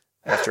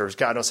 after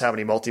God knows how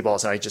many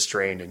multi-balls, and I just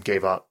drained and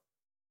gave up.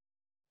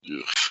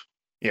 Yuck.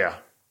 Yeah.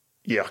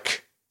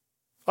 Yuck.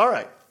 All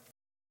right.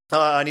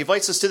 And he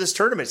invites us to this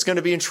tournament. It's going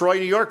to be in Troy,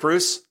 New York,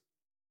 Bruce.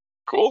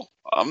 Cool.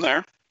 I'm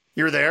there.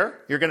 You're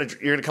there? You're gonna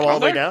come all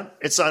the way down?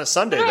 It's on a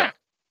Sunday, yeah.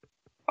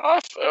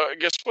 then.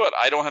 Guess what?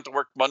 I don't have to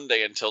work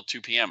Monday until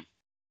 2 p.m.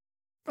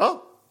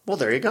 Oh, well,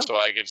 there you go. So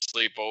I can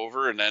sleep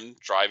over and then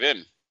drive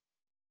in.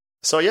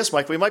 So, yes,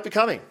 Mike, we might be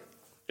coming.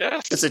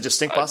 Yes. It's a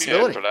distinct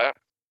possibility. For that.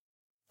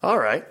 All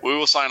right. We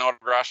will sign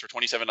autographs for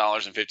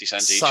 $27.50 each.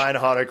 Sign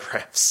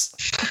autographs.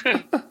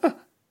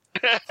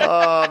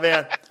 Oh,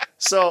 man.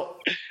 So,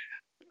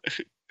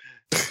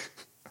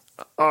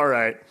 all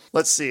right.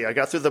 Let's see. I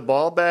got through the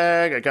ball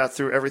bag. I got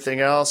through everything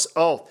else.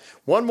 Oh,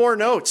 one more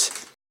note.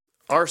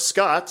 Our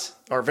Scott,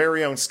 our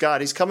very own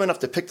Scott, he's coming up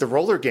to pick the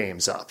roller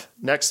games up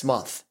next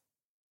month.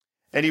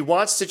 And he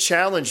wants to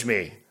challenge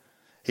me.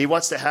 He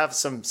wants to have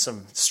some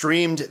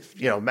streamed,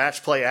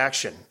 match play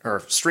action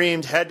or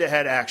streamed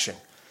head-to-head action.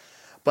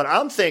 But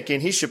I'm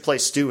thinking he should play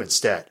Stu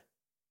instead.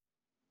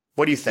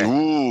 What do you think?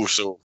 Ooh,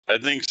 so I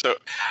think so.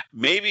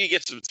 Maybe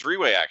get some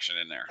three-way action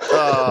in there.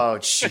 Oh,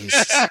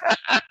 Jesus.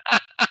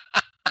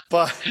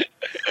 But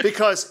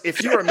because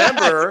if you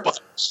remember,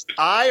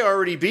 I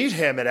already beat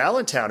him at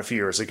Allentown a few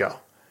years ago.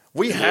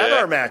 We had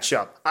our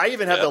matchup. I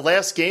even have the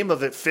last game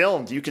of it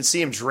filmed. You can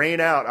see him drain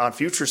out on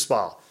Future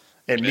Spa.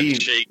 And me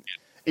shake it.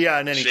 Yeah,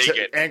 and then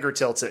anger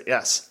tilts it.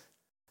 Yes.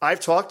 I've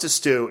talked to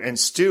Stu, and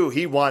Stu,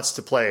 he wants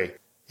to play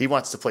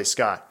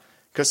Scott.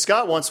 Because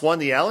Scott once won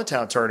the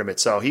Allentown tournament,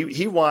 so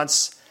he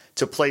wants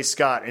to play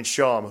Scott and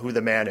show him who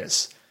the man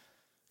is.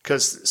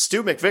 Because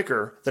Stu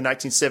McVicker, the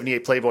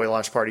 1978 Playboy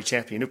Launch Party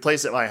champion, who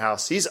plays at my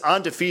house, he's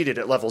undefeated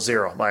at level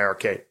 0, my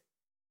arcade.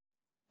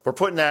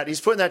 He's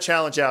putting that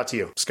challenge out to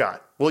you,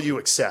 Scott. Will you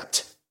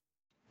accept?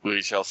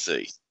 We shall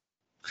see.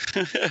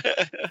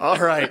 All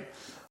right.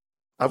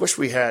 I wish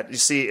we had, you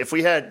see, if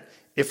we had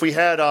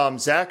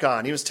Zach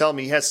on, he was telling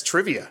me he has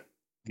trivia.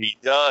 He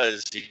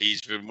does.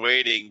 He's been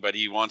waiting, but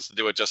he wants to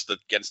do it just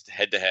against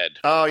head-to-head.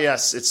 Oh,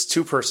 yes. It's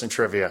 2-person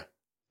trivia.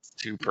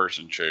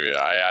 2-person trivia.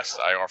 I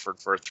offered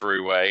for a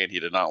 3-way, and he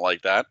did not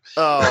like that.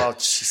 Oh,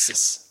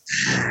 Jesus.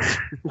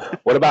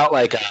 What about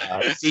like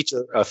a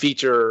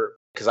feature?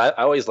 Because I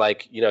always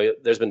like,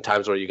 there's been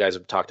times where you guys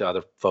have talked to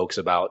other folks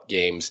about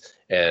games,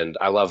 and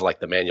I love like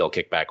the manual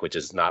kickback, which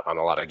is not on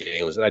a lot of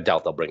games, and I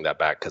doubt they'll bring that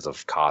back because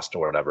of cost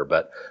or whatever.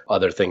 But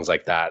other things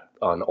like that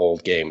on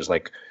old games,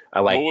 like I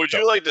like. What would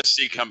you like to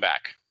see come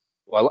back?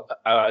 Well,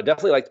 I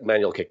definitely like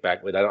manual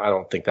kickback, but I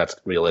don't think that's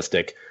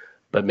realistic.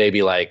 But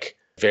maybe like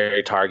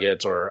very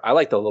targets, or I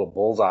like the little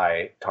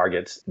bullseye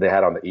targets they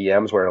had on the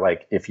EMs, where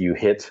like if you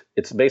hit,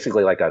 it's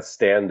basically like a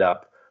stand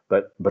up,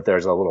 but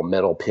there's a little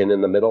metal pin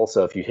in the middle.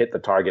 So if you hit the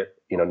target,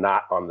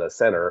 not on the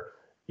center,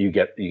 you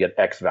get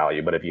X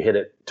value. But if you hit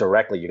it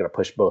directly, you're going to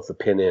push both the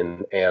pin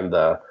in and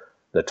the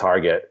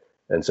target,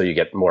 and so you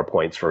get more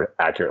points for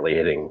accurately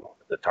hitting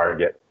the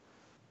target.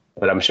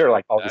 But I'm sure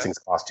like all these things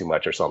cost too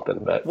much or something.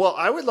 But well,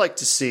 I would like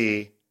to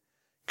see,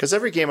 because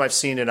every game I've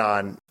seen it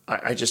on,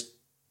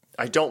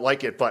 I don't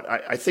like it, but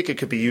I think it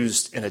could be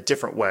used in a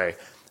different way.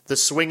 The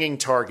swinging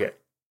target.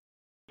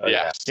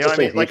 Yeah. You know what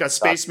I mean? Like on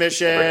Space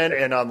Mission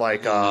and on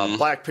like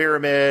Black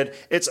Pyramid.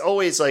 It's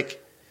always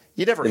like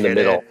you never hit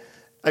it.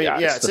 I mean,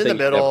 yeah, it's in the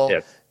middle.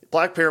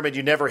 Black Pyramid,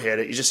 you never hit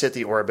it. You just hit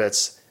the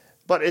orbits.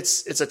 But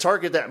it's a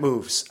target that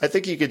moves. I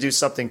think you could do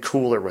something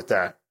cooler with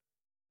that.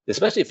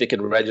 Especially if it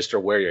can register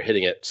where you're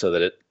hitting it so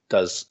that it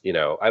does,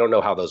 I don't know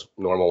how those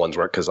normal ones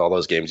work because all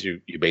those games you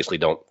basically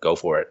don't go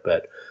for it.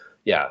 But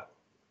yeah,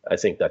 I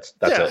think that's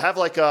yeah, it. have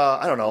like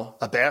I don't know,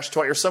 a bash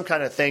toy or some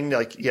kind of thing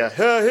like, yeah,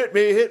 hit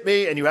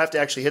me, and you have to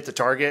actually hit the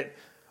target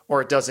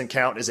or it doesn't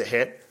count as a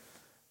hit.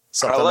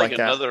 Something I like that.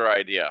 Another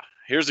idea.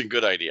 Here's a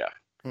good idea.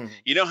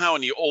 You know how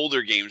in the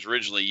older games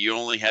originally you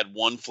only had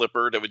one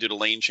flipper that would do the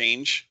lane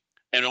change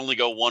and only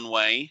go one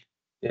way?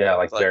 Yeah,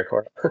 like Bear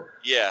Court.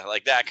 Yeah,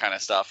 like that kind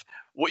of stuff.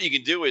 What you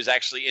can do is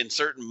actually in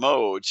certain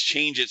modes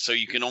change it so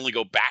you can only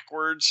go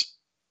backwards.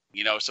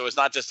 So it's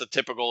not just a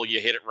typical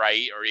you hit it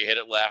right or you hit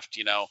it left.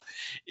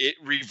 It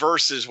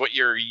reverses what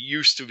you're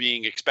used to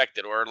being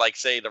expected. Or like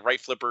say the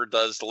right flipper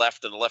does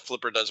left and the left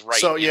flipper does right.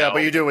 So yeah,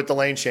 but you do it with the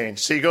lane change.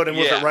 So you go to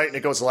move it right and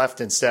it goes left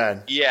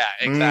instead. Yeah,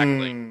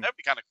 exactly. That'd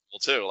be kind of cool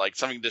too. Like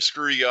something to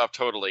screw you up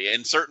totally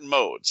in certain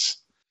modes,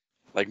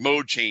 like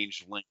mode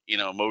change,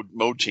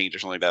 mode change or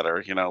something like that,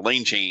 or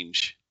lane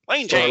change.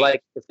 Or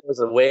like if there was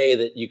a way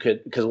that you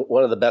could, because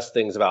one of the best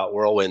things about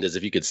Whirlwind is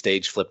if you could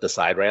stage flip the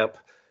side ramp,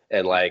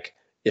 and like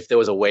if there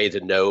was a way to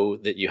know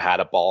that you had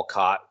a ball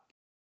caught.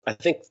 I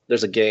think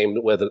there's a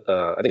game with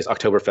I think it's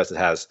Oktoberfest that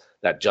has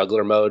that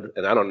juggler mode,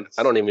 and I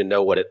don't even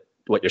know what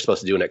you're supposed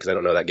to do in it because I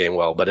don't know that game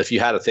well. But if you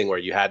had a thing where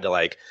you had to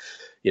like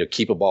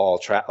keep a ball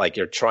trapped, like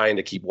you're trying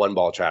to keep one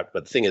ball trapped,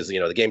 but the thing is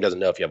the game doesn't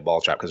know if you have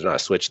ball trapped because there's not a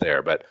switch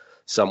there, but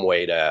some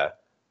way to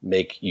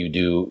make you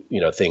do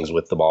things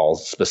with the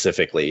balls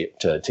specifically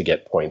to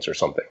get points or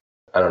something.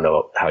 I don't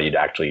know how you'd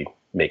actually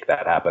make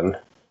that happen.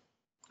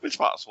 It's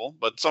possible,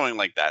 but something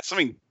like that,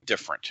 something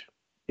different.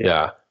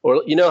 Yeah,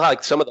 or how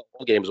like some of the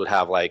old games would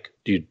have like,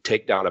 do you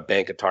take down a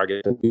bank of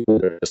targets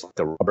or just like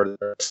the rubber?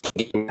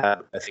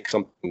 Have, I think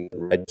something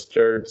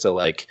registered, so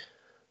like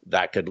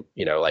that could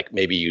like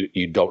maybe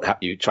you don't have,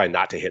 you try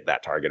not to hit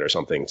that target or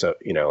something. So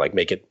like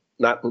make it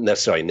not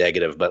necessarily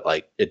negative, but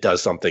like it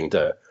does something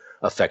to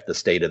affect the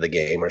state of the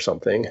game or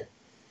something.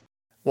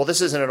 Well, this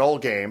isn't an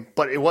old game,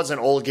 but it was an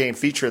old game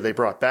feature they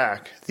brought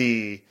back.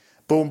 The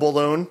boom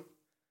balloon.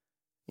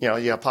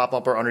 You pop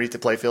up or underneath the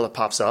playfield, it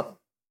pops up.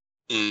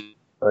 Oh,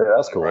 yeah,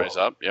 that's cool. Rise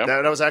up, yep.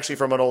 That was actually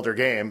from an older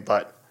game,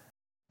 but.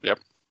 Yep.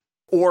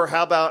 Or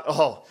how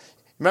about,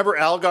 remember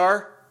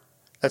Algar?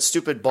 That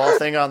stupid ball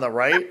thing on the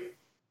right?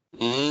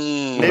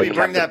 Maybe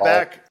bring that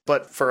back,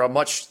 but for a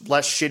much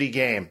less shitty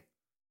game.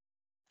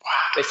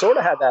 They sort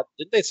of had that.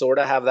 Didn't they sort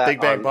of have that? Big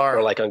Bang Bar.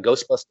 Or like on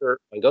Ghostbusters.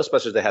 On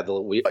Ghostbusters, they had the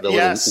little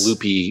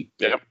loopy.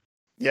 Yep.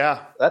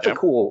 Yeah. That's a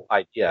cool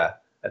idea.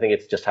 I think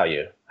it's just how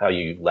you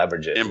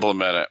leverage it.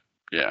 Implement it.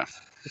 Yeah.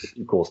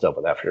 Cool stuff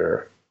with that for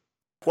sure.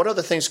 What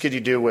other things could you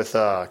do with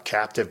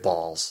captive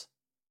balls?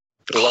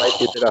 Like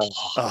you did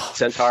a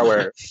Centaur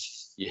where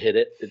you hit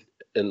it,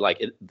 and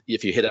like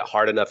if you hit it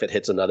hard enough, it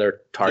hits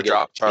another target. The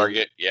drop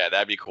target. Yeah,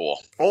 that'd be cool.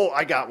 Oh,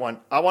 I got one.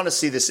 I want to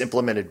see this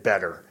implemented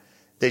better.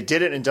 They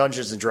did it in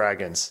Dungeons &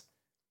 Dragons.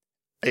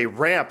 A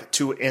ramp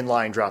to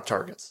inline drop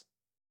targets.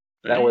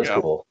 That was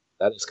cool.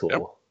 That is cool.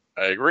 Yep.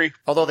 I agree.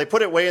 Although they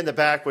put it way in the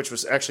back, which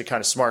was actually kind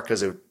of smart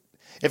because if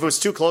it was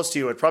too close to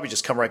you, it'd probably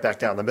just come right back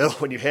down the middle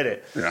when you hit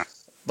it. Yeah.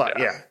 But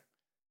yeah.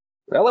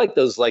 I like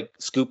those like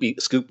scoop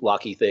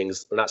locky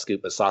things, or not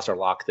scoop, but saucer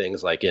lock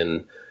things like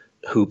in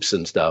hoops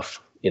and stuff.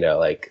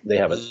 Like they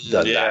haven't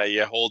done that. Yeah,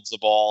 you holds the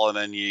ball and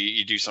then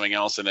you do something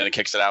else and then it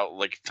kicks it out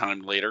like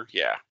time later.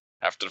 Yeah.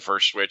 After the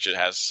first switch, it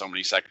has so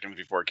many seconds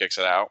before it kicks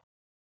it out.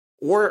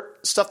 Or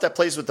stuff that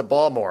plays with the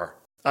ball more.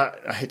 I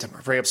hate to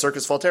bring up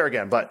Circus Voltaire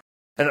again, but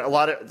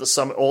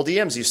some old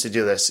EMs used to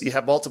do this. You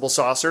have multiple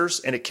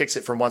saucers and it kicks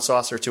it from one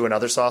saucer to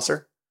another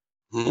saucer.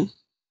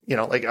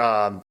 Mm-hmm.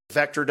 Like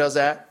Vector does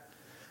that.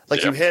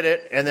 Like you hit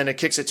it and then it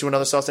kicks it to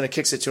another saucer and it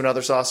kicks it to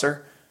another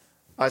saucer.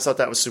 I thought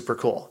that was super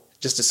cool.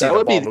 Just to see that the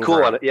would ball be move cool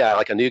around.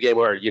 like a new game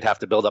where you'd have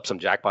to build up some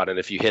jackpot, and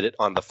if you hit it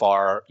on the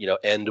far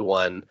end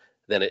one,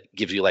 then it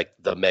gives you like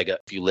the mega.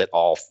 If you lit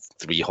all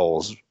 3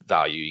 holes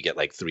value, you get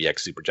like 3x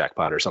super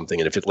jackpot or something,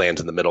 and if it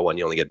lands in the middle one,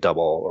 you only get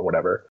double or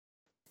whatever.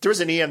 There was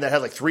an EM that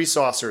had like 3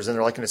 saucers and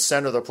they're like in the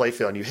center of the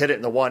playfield, and you hit it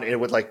in the one and it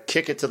would like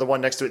kick it to the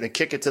one next to it and then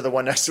kick it to the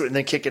one next to it and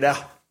then kick it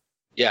out.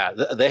 Yeah,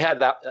 they had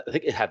that. I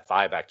think it had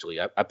 5 actually.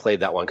 I played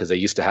that one because they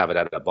used to have it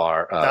at a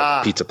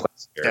bar, pizza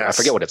place. Here. Yes. I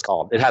forget what it's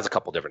called. It has a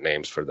couple different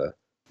names for the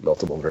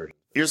multiple version.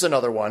 Here's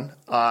another one.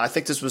 I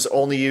think this was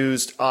only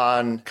used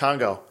on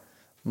Congo.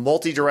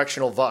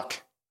 Multi-directional Vuck.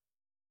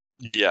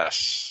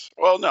 Yes.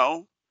 Well,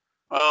 no.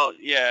 Well,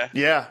 yeah.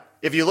 Yeah.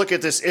 If you look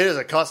at this, it is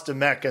a custom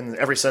mech in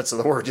every sense of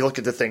the word. You look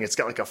at the thing; it's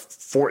got like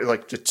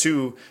the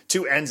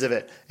two ends of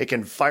it. It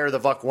can fire the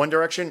Vuck one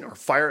direction or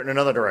fire it in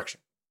another direction.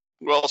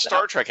 Well,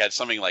 Star Trek had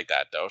something like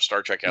that, though.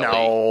 Star Trek LE.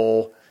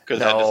 No, because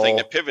it had the thing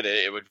to pivot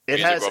it. It would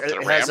either go up to the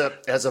ramp.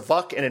 It has a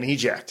Vuck and an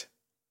eject,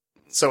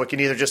 so it can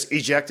either just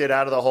eject it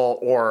out of the hole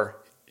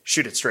or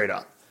shoot it straight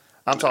up.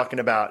 I'm talking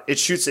about it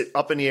shoots it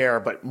up in the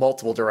air, but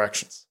multiple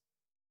directions.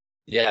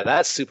 Yeah,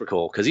 that's super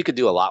cool because you could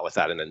do a lot with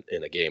that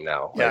in a game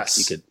now. Yes,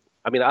 you could.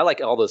 I mean, I like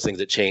all those things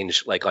that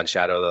change, like on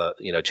Shadow,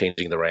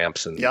 changing the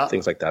ramps and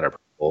things like that are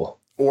pretty cool.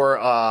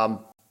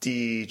 Or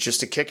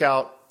just a kick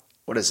out.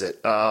 What is it?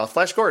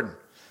 Flash Gordon,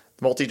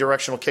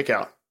 multi-directional kick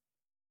out.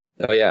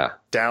 Oh yeah,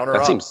 down or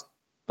that up. Seems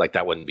like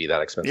that wouldn't be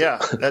that expensive. Yeah,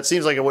 that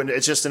seems like it wouldn't.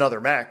 It's just another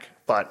mech,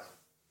 but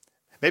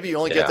maybe you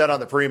only get that on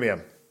the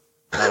premium.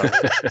 I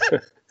don't know.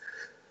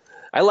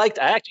 I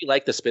actually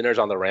like the spinners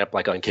on the ramp,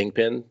 like on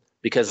Kingpin,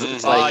 because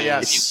it's like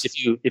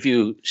if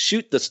you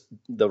shoot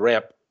the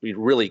ramp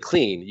really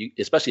clean,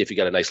 especially if you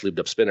got a nice lubed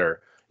up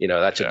spinner,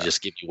 that should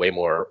just give you way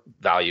more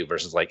value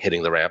versus like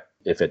hitting the ramp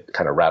if it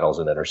kind of rattles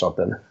in it or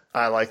something.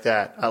 I like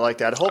that.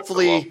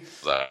 Hopefully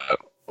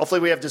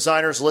we have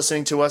designers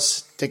listening to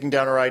us, taking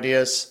down our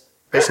ideas,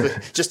 basically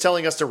just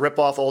telling us to rip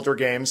off older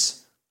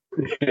games.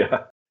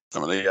 Yeah.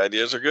 Some of the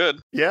ideas are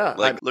good. Yeah.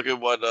 Look at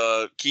what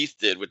Keith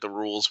did with the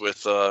rules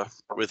with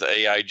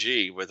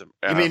AIG. With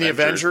you mean the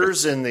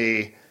Avengers and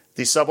the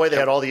subway they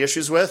had all the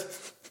issues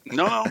with?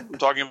 No, I'm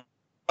talking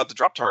about the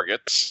drop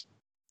targets.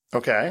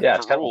 Okay. Yeah,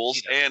 for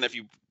rules, and if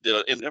you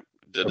did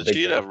a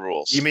cheetah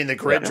rules. You mean the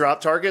grid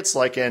drop targets,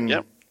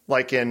 you're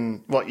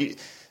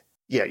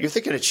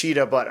thinking of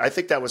cheetah, but I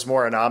think that was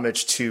more an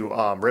homage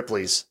to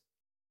Ripley's.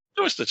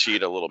 It was the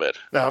cheetah a little bit.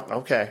 Oh,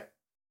 okay.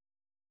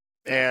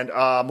 And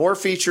more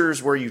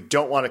features where you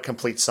don't want to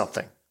complete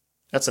something.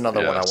 That's another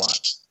one I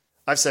want.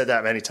 I've said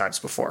that many times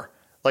before.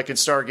 Like in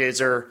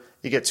Stargazer,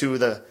 you get two of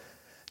the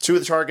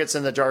targets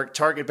and the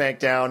target bank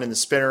down, and the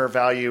spinner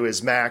value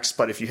is max.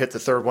 But if you hit the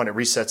third one, it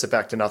resets it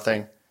back to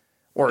nothing.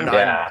 Or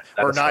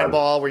nine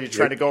ball, where you're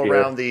trying to go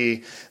around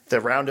the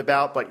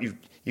roundabout, but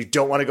you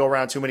don't want to go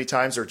around too many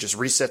times, or it just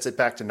resets it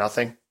back to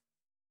nothing.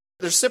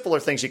 There's simpler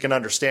things you can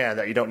understand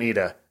that you don't need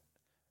a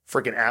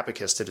freaking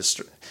abacus to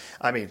destroy.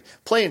 I mean,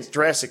 playing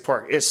Jurassic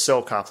Park is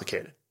so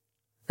complicated.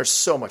 There's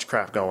so much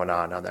crap going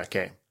on that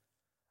game.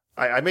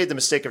 I made the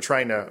mistake of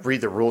trying to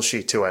read the rule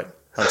sheet to it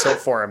on Tilt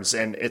Forums,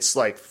 and it's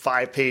like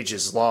 5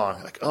 pages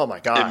long. Like, oh my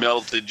God. It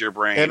melted your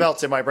brain. It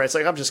melted my brain. It's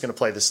like, I'm just going to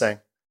play this thing.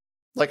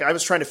 Like, I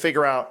was trying to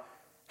figure out,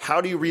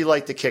 how do you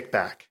relight the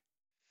kickback?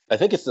 I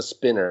think it's the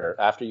spinner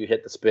after you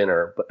hit the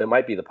spinner, but it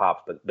might be the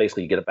pops, but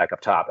basically you get it back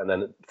up top. And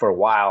then for a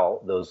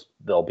while,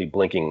 they'll be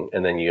blinking,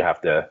 and then you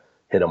have to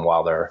hit them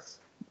while they're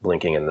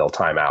blinking and they'll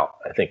time out.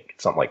 I think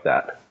something like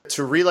that.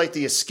 To relight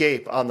the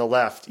escape on the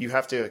left, you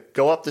have to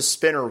go up the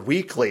spinner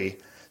weakly.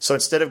 So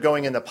instead of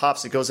going in the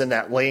pops, it goes in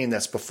that lane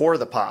that's before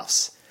the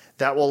pops.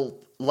 That will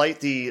light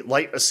the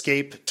light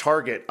escape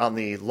target on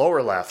the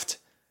lower left,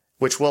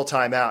 which will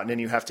time out, and then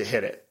you have to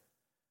hit it.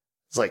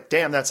 It's like,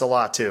 damn, that's a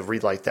lot to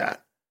relight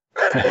that.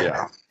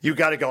 Yeah. You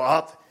got to go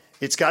up.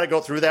 It's got to go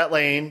through that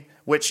lane,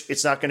 which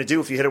it's not going to do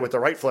if you hit it with the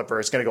right flipper.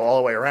 It's going to go all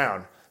the way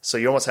around. So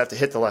you almost have to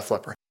hit the left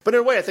flipper. But in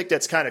a way, I think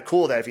that's kind of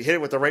cool that if you hit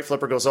it with the right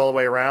flipper, it goes all the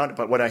way around.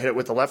 But when I hit it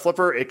with the left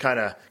flipper, it kind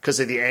of,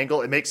 because of the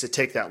angle, it makes it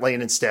take that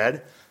lane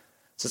instead.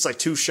 So it's like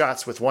 2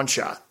 shots with 1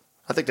 shot.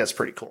 I think that's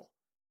pretty cool.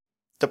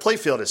 The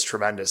playfield is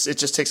tremendous. It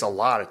just takes a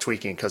lot of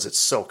tweaking because it's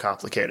so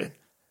complicated.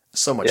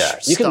 So much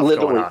stuff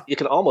going on. You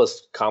can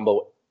almost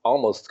combo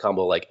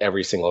like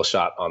every single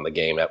shot on the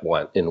game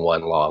in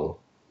one long.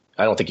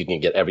 I don't think you can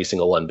get every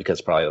single one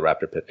because probably the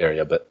Raptor Pit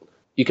area, but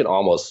you can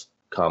almost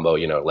combo,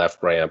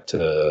 left ramp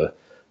to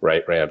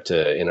right ramp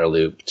to inner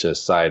loop to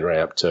side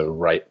ramp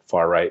to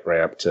far right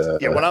ramp to.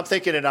 Yeah, when I'm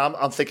thinking it,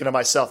 I'm thinking to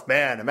myself,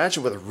 man,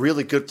 imagine what a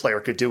really good player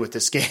could do with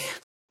this game.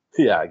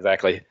 Yeah,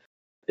 exactly.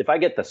 If I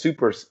get the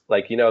supers,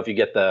 if you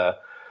get the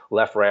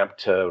left ramp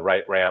to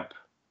right ramp,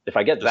 if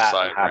I get that,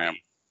 I'm happy. Ramp.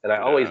 And I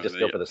always just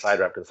go for the side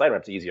ramp because the side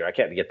ramp's easier. I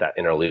can't get that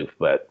inner loop,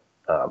 but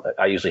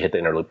I usually hit the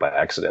inner loop by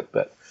accident.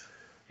 But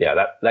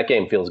yeah, that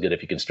game feels good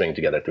if you can string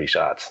together 3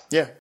 shots.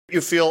 Yeah,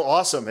 you feel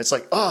awesome. It's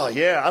like, oh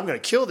yeah, I'm going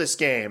to kill this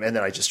game, and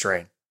then I just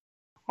drain.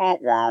 Wah,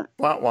 wah.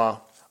 Wah, wah.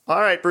 All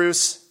right,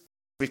 Bruce,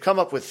 we've come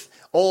up with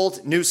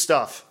old, new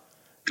stuff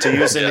to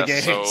use in the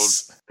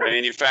games. So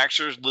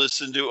manufacturers,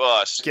 listen to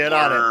us. Get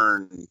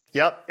on it.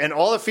 Yep. And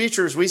all the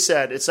features we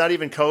said, it's not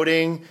even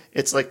coding.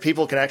 It's like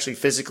people can actually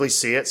physically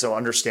see it, so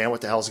understand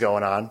what the hell's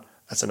going on.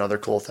 That's another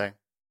cool thing.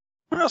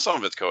 Well, some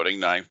of it's coding.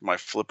 My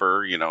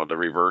flipper, the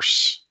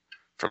reverse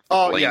from the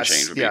lane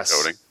change would be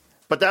coding.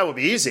 But that would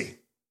be easy.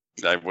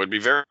 That would be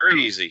very,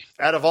 very easy.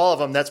 Out of all of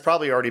them, that's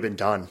probably already been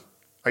done.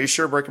 Are you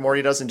sure Rick and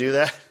Morty doesn't do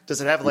that?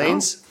 Does it have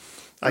lanes?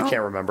 No. I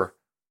can't remember.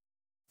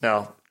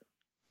 No.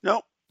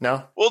 No?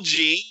 Well,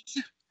 Gene,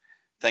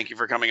 thank you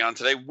for coming on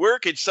today. Where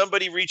could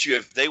somebody reach you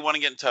if they want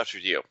to get in touch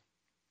with you?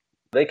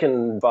 They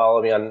can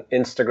follow me on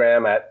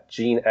Instagram at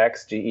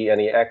GeneX,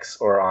 GeneX,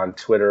 or on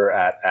Twitter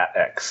at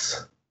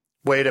 @X.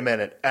 Wait a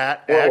minute.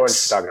 At or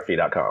X?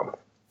 OrangePhotography.com.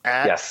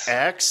 At yes.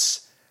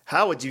 X?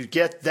 How would you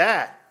get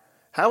that?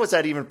 How is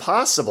that even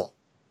possible?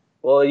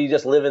 Well, you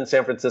just live in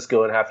San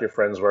Francisco and half your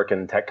friends work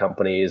in tech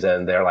companies,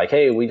 and they're like,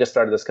 hey, we just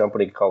started this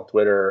company called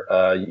Twitter.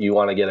 You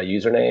want to get a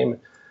username?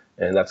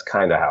 And that's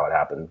kind of how it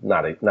happened.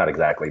 Not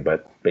exactly,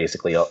 but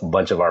basically a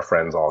bunch of our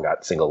friends all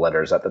got single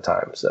letters at the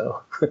time.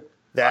 So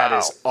that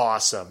is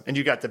awesome. And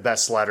you got the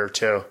best letter,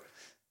 too.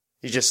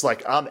 You're just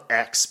like, I'm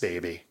X,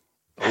 baby.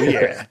 Oh,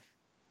 yeah.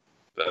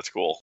 That's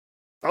cool.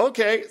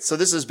 Okay, so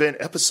this has been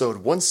episode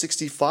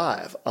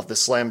 165 of the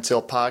Slam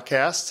Tilt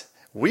Podcast.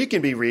 We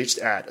can be reached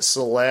at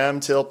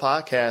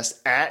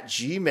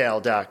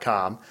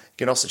slamtiltpodcast@gmail.com. You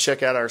can also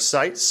check out our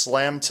site,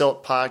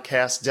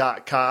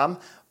 slamtiltpodcast.com.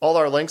 All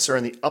our links are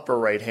in the upper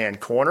right-hand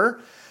corner.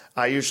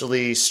 I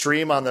usually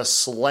stream on the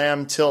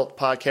Slam Tilt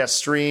Podcast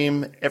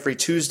stream every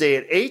Tuesday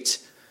at 8.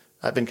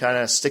 I've been kind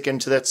of sticking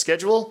to that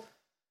schedule.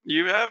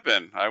 You have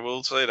been. I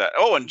will say that.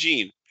 Oh, and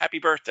Gene, happy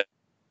birthday.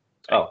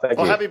 Oh, thank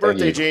you. Happy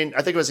birthday, Gene.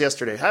 I think it was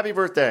yesterday. Happy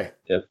birthday.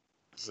 Yep.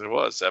 It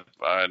was. I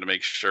had to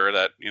make sure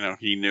that,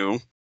 he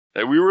knew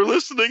that we were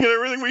listening and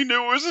everything we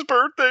knew was his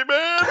birthday,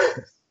 man.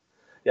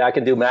 Yeah, I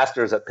can do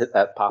masters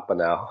at Papa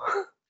now.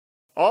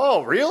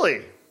 Oh,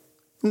 really?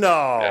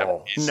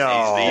 No. He's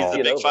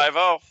the big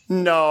 5-0.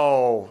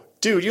 No.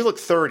 Dude, you look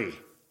 30.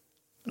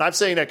 And I'm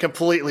saying that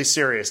completely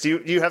serious.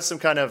 Do you have some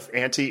kind of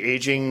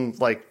anti-aging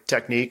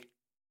technique?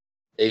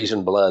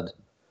 Asian blood.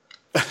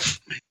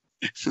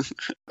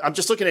 I'm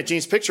just looking at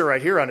Gene's picture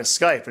right here on his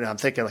Skype, and I'm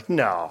thinking,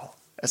 no,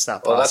 that's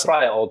not possible. Well, that's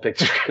probably an old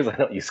picture because I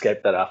don't use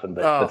Skype that often,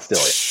 but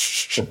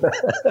still.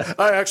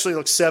 I actually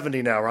look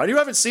 70 now, Ron. You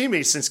haven't seen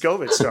me since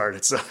COVID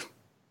started. So.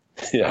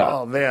 Yeah.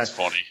 Oh, man. That's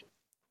funny.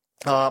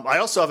 I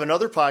also have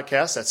another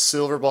podcast that's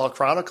Silverball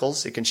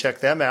Chronicles. You can check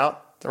them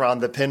out. They're on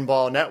the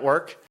Pinball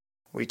Network.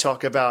 We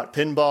talk about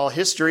pinball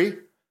history.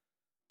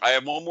 I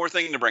have one more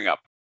thing to bring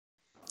up.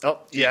 Oh,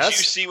 yes? Did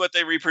you see what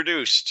they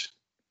reproduced?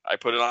 I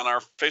put it on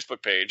our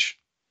Facebook page.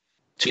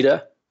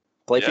 Cheetah?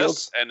 Playfields?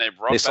 Yes, and they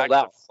sold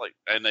out.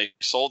 And they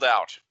sold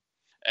out.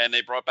 And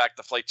they brought back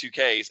the Flight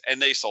 2Ks,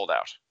 and they sold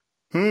out.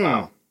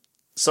 Wow.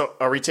 So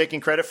are we taking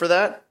credit for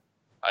that?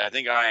 I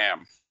think I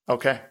am.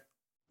 Okay.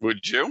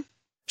 Would you?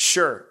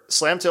 Sure.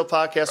 Slam Tilt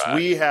Podcast, Right.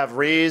 We have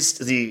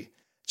raised the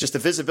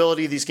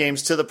visibility of these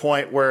games to the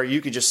point where you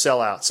can just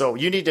sell out. So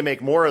you need to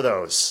make more of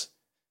those.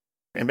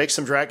 And make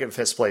some Dragon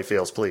Fist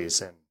playfields,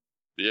 please. And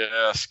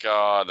Yes,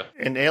 God.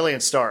 Alien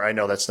Star, I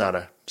know that's not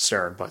a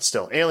CERN, but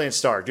still. Alien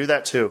Star, do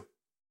that too.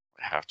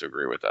 I have to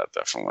agree with that,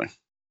 definitely.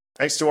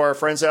 Thanks to our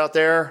friends out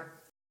there.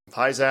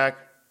 Hi, Zach.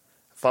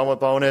 Fun with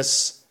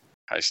Bonus.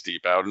 Hi,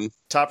 Steve Bowden.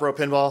 Top Row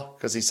Pinball,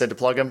 because he said to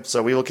plug him.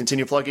 So we will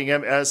continue plugging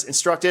him as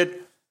instructed.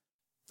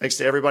 Thanks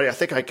to everybody. I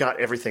think I got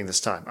everything this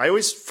time. I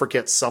always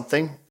forget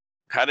something.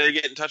 How did they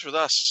get in touch with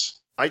us?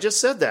 I just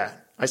said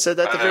that. I said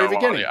that at the very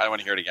beginning. I want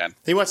to hear it again.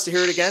 He wants to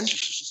hear it again?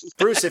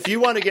 Bruce, if you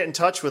want to get in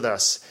touch with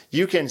us,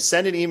 you can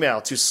send an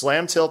email to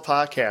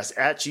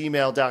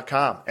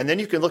slamtiltpodcast@gmail.com. And then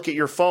you can look at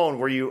your phone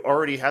where you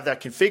already have that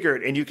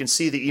configured and you can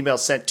see the email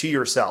sent to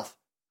yourself.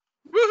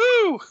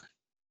 Woohoo!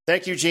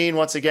 Thank you, Gene,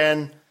 once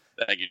again.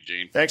 Thank you,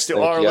 Gene. Thanks to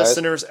all our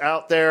listeners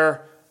out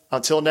there.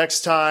 Until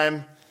next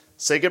time,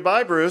 say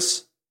goodbye,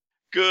 Bruce.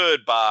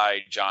 Goodbye,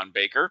 John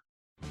Baker.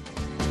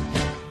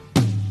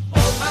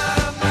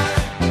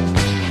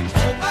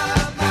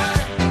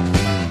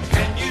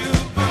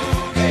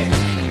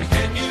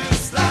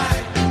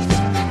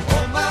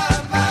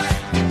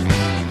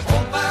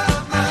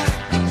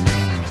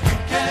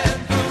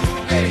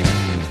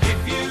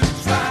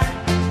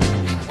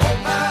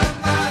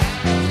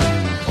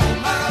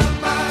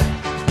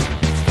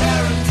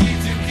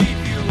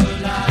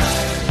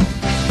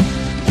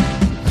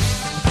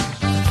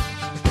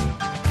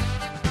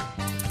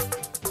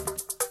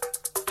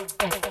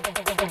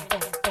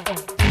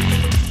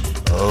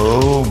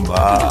 Oh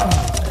my.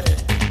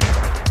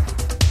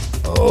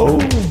 Oh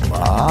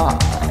my.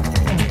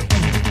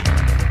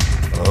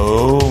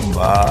 Oh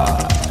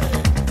my.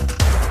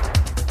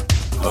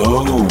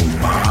 Oh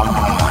my.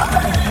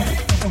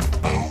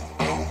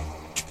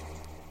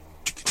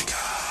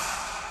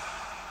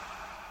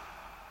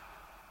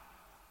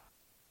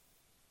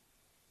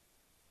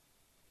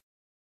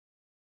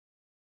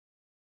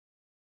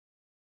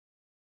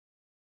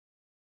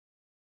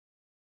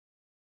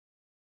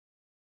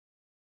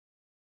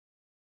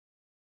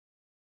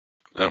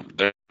 Oh,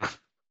 there.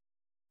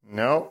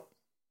 No.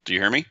 Do you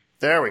hear me?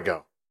 There we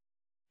go.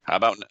 How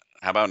about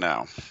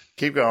now?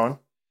 Keep going.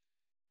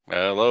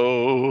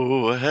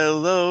 Hello,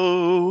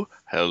 hello,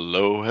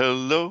 hello,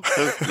 hello,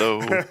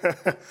 hello.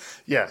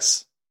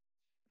 Yes.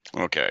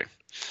 Okay.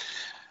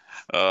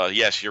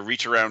 Yes, your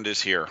reach around is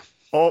here.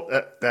 Oh,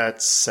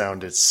 that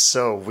sounded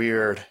so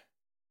weird.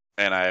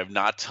 and I have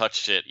not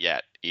touched it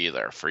yet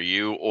either for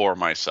you or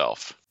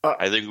myself.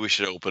 I think we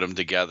should open them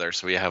together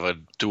so we have a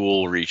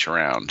dual reach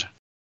around.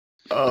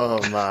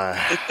 Oh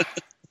my.